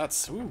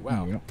 that's ooh,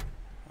 wow. You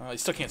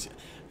still can't see it.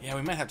 Yeah,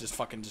 we might have to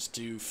just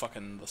do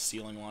the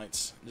ceiling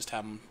lights. Just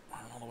have them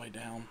run all the way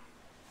down.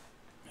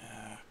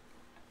 Yeah.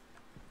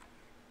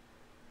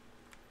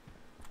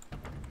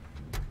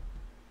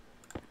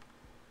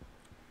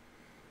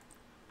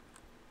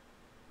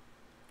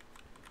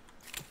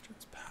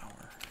 It's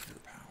power. Your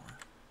power.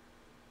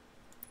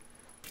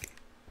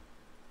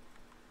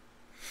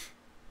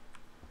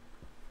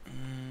 I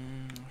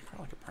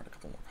probably could print a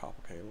couple more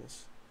copper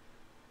cables.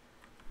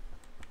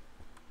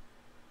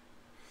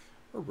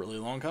 We're really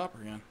low on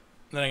copper again.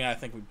 Then again, I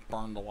think we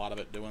burned a lot of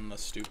it doing the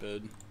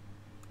stupid...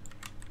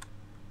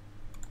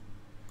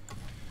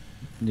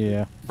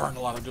 Yeah. Burned a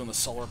lot of doing the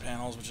solar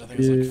panels, which I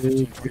think is like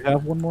 15, 20. Do you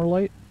have one more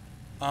light?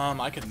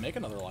 I could make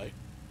another light.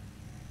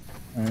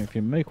 Alright, if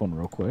you make one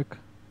real quick.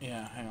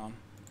 Yeah, hang on.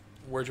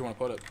 Where'd you want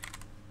to put it?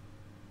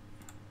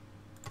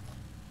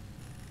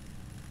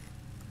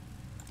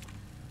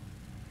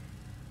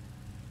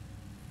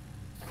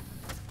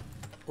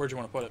 Where'd you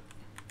want to put it?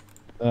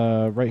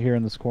 Right here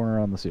in this corner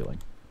on the ceiling.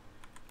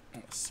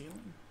 On the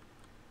ceiling?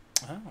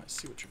 Oh, I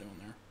see what you're doing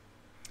there.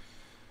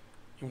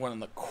 You want in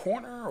the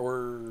corner,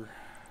 or...?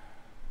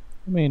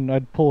 I mean,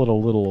 I'd pull it a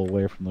little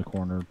away from the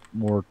corner,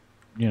 more,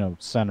 you know,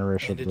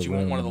 center-ish of the room. Did you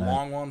want one of the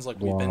long ones like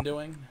we've been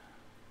doing?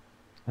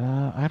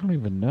 I don't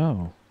even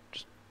know.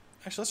 Just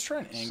actually, let's try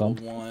an angled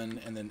one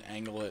and then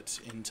angle it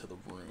into the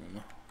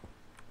room.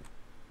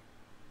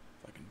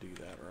 If I can do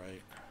that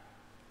right.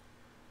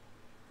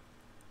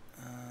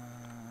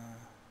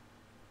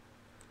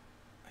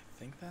 I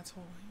think that's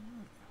what we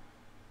want.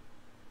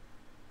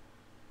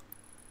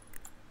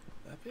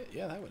 That bit?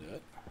 Yeah, that would do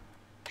it.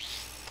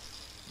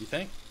 You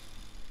think?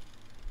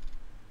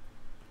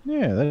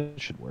 Yeah, that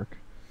should work.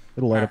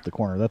 It'll light up the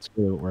corner. That's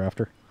really what we're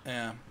after.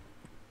 Yeah.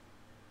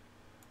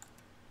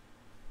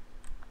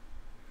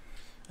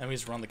 And we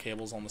just run the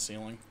cables on the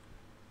ceiling.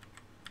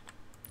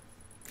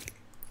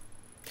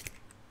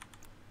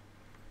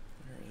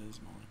 Where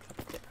is my clip?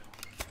 There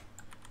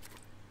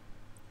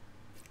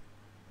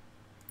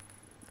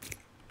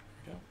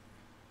we go.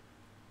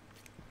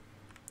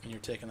 And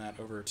you're taking that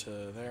over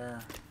to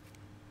there.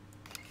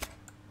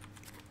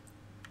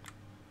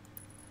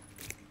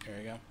 There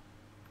you go.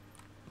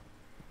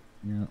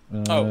 Yeah,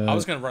 oh, I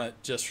was going to run it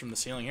just from the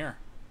ceiling here.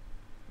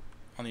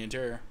 On the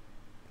interior.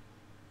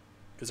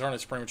 Because the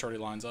harness pretty much already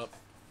lines up.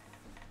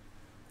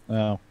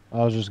 Oh,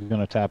 I was just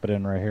going to tap it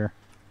in right here.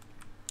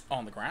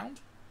 On the ground?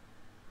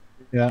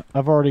 Yeah,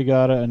 I've already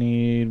got it. I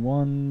need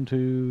 1,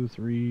 2,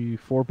 3,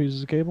 4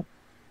 pieces of cable.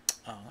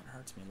 Oh, that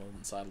hurts me a little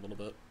inside a little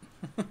bit.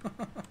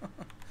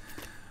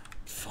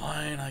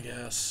 Fine, I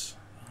guess.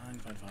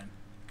 Fine.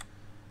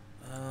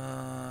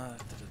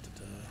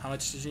 How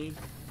much did you need?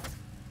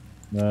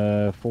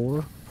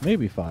 4,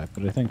 maybe 5,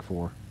 but I think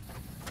 4.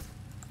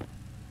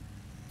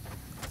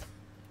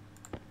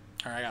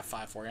 Alright, I got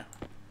 5 for you.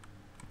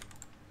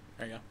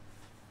 There you go.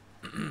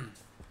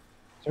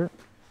 Sure.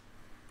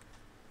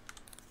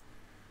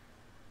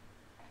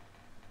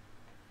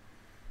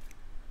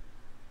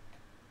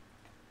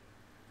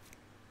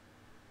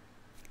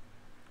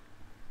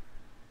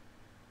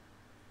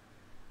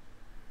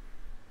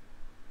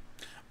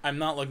 I'm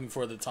not looking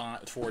forward to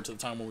the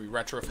time when we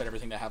retrofit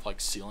everything to have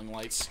like ceiling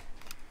lights,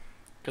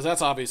 because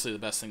that's obviously the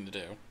best thing to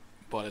do.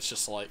 But it's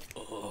just like,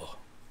 ugh.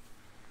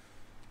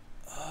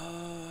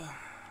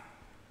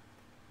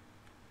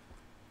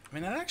 I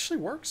mean, it actually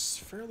works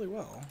fairly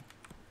well.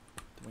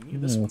 Do we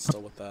need this one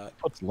still with that?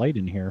 Puts light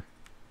in here.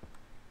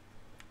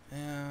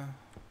 Yeah.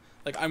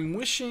 Like, I'm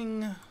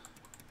wishing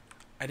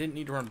I didn't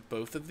need to run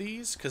both of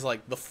these, because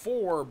like the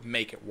 4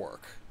 make it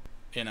work,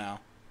 you know.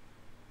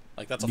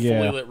 Like, that's a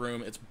fully lit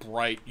room. It's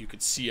bright. You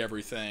could see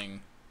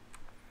everything.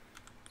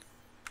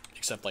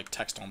 Except, like,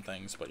 text on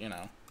things, but, you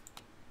know.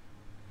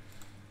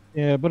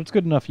 Yeah, but it's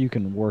good enough you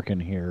can work in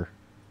here.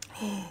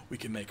 We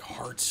can make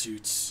hard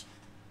suits.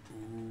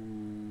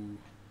 Ooh.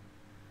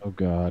 Oh,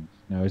 God.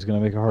 Now he's going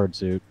to make a hard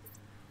suit.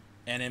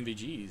 And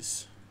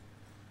MVGs.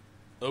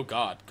 Oh,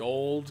 God.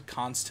 Gold,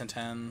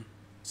 Constantin,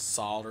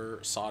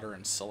 solder,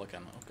 and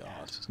silicon. Oh,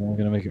 God. It's only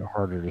going to make it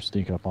harder to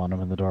sneak up on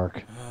him in the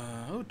dark.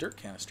 Oh, dirt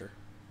canister.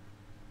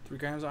 3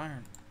 grams of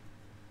iron.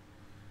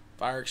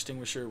 Fire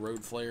extinguisher,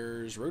 road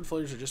flares. Road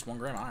flares are just 1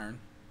 gram iron.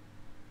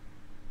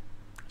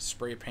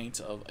 Spray paint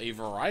of a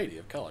variety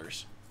of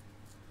colors.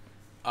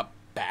 A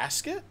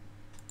basket?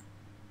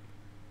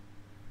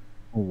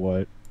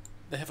 What?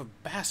 They have a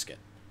basket.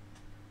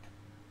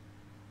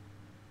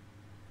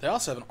 They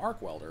also have an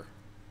arc welder.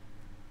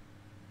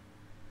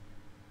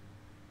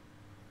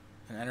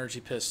 An energy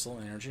pistol,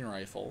 an energy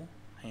rifle,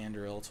 hand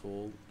drill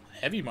tool,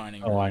 heavy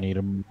mining. Oh, I need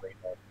a marine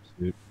armor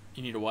suit.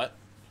 You need a what?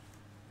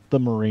 The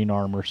marine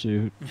armor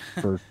suit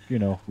for, you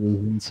know,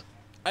 reasons.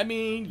 I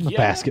mean, yeah.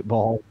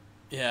 Basketball.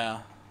 Yeah.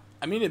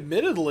 I mean,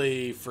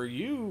 admittedly, for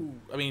you,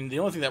 I mean, the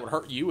only thing that would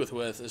hurt you with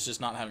is just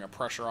not having a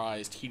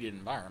pressurized, heated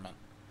environment.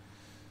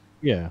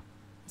 Yeah.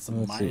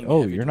 Let's see.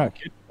 Oh, you're not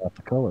kidding about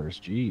the colors.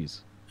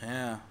 Jeez.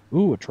 Yeah.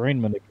 Ooh, a train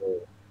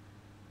manipulator.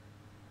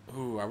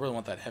 Ooh, I really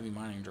want that heavy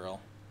mining drill.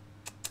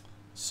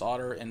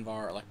 Solder,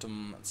 Invar,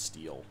 Electrum, and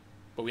steel.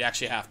 But we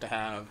actually have to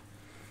have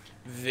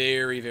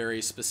very,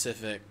 very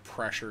specific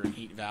pressure and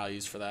heat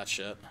values for that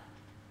shit.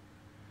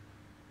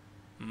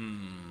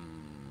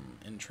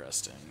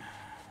 Interesting.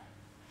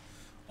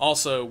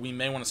 Also, we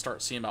may want to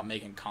start seeing about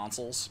making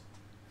consoles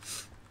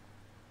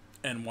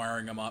and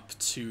wiring them up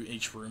to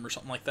each room or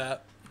something like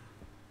that.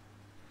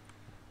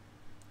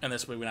 And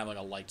this way we can have like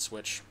a light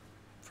switch,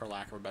 for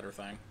lack of a better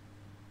thing.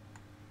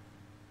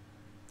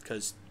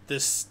 Because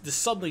this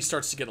suddenly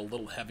starts to get a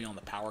little heavy on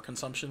the power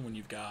consumption when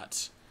you've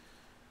got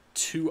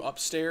 2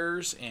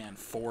 upstairs and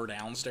 4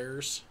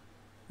 downstairs.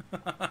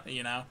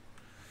 You know?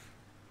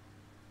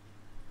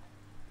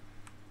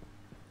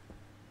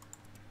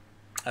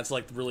 That's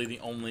like really the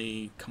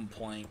only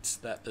complaint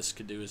that this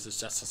could do is it's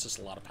just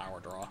a lot of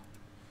power draw.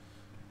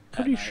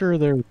 Pretty sure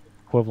they're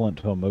equivalent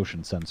to a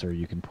motion sensor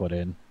you can put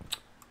in.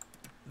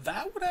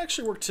 That would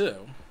actually work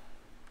too.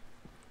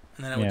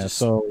 And then it would just...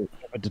 so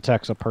if it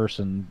detects a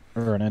person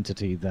or an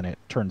entity, then it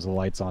turns the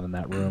lights on in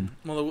that room.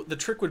 Well, the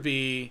trick would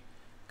be,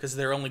 because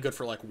they're only good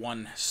for like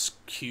 1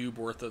 cube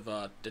worth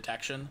of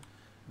detection,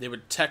 they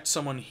would detect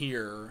someone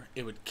here,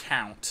 it would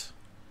count.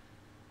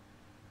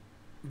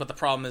 But the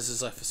problem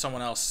is if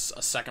someone else,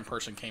 a second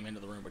person, came into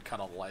the room, it would cut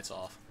all the lights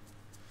off.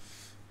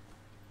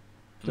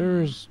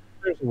 There's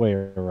a way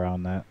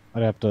around that.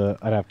 I'd have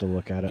to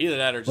look at it. Either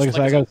that or just like I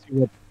said, I gotta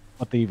see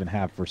what they even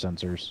have for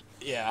sensors.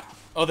 Yeah.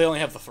 Oh, they only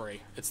have the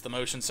 3. It's the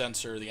motion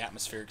sensor, the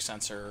atmospheric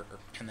sensor,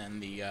 and then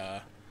the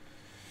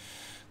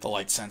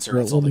light sensor.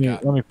 That's all they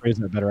got. Let me phrase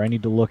that better. I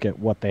need to look at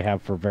what they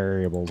have for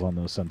variables on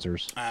those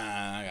sensors.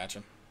 I gotcha.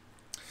 All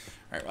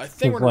right. Well, I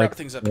think we're gonna wrap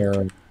things up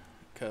here.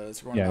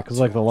 Because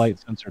like the light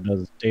sensor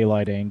does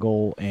daylight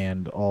angle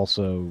and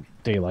also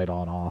daylight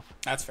on off.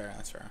 That's fair.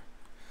 That's fair.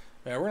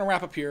 Yeah, we're gonna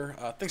wrap up here.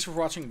 Thanks for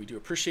watching. We do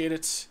appreciate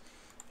it.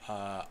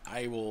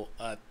 I will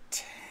attempt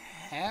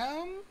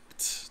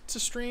to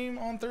stream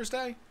on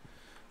Thursday.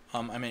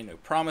 I made no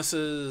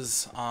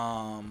promises.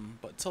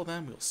 But until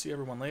then, we'll see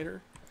everyone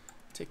later.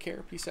 Take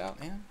care. Peace out,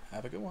 and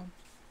have a good one.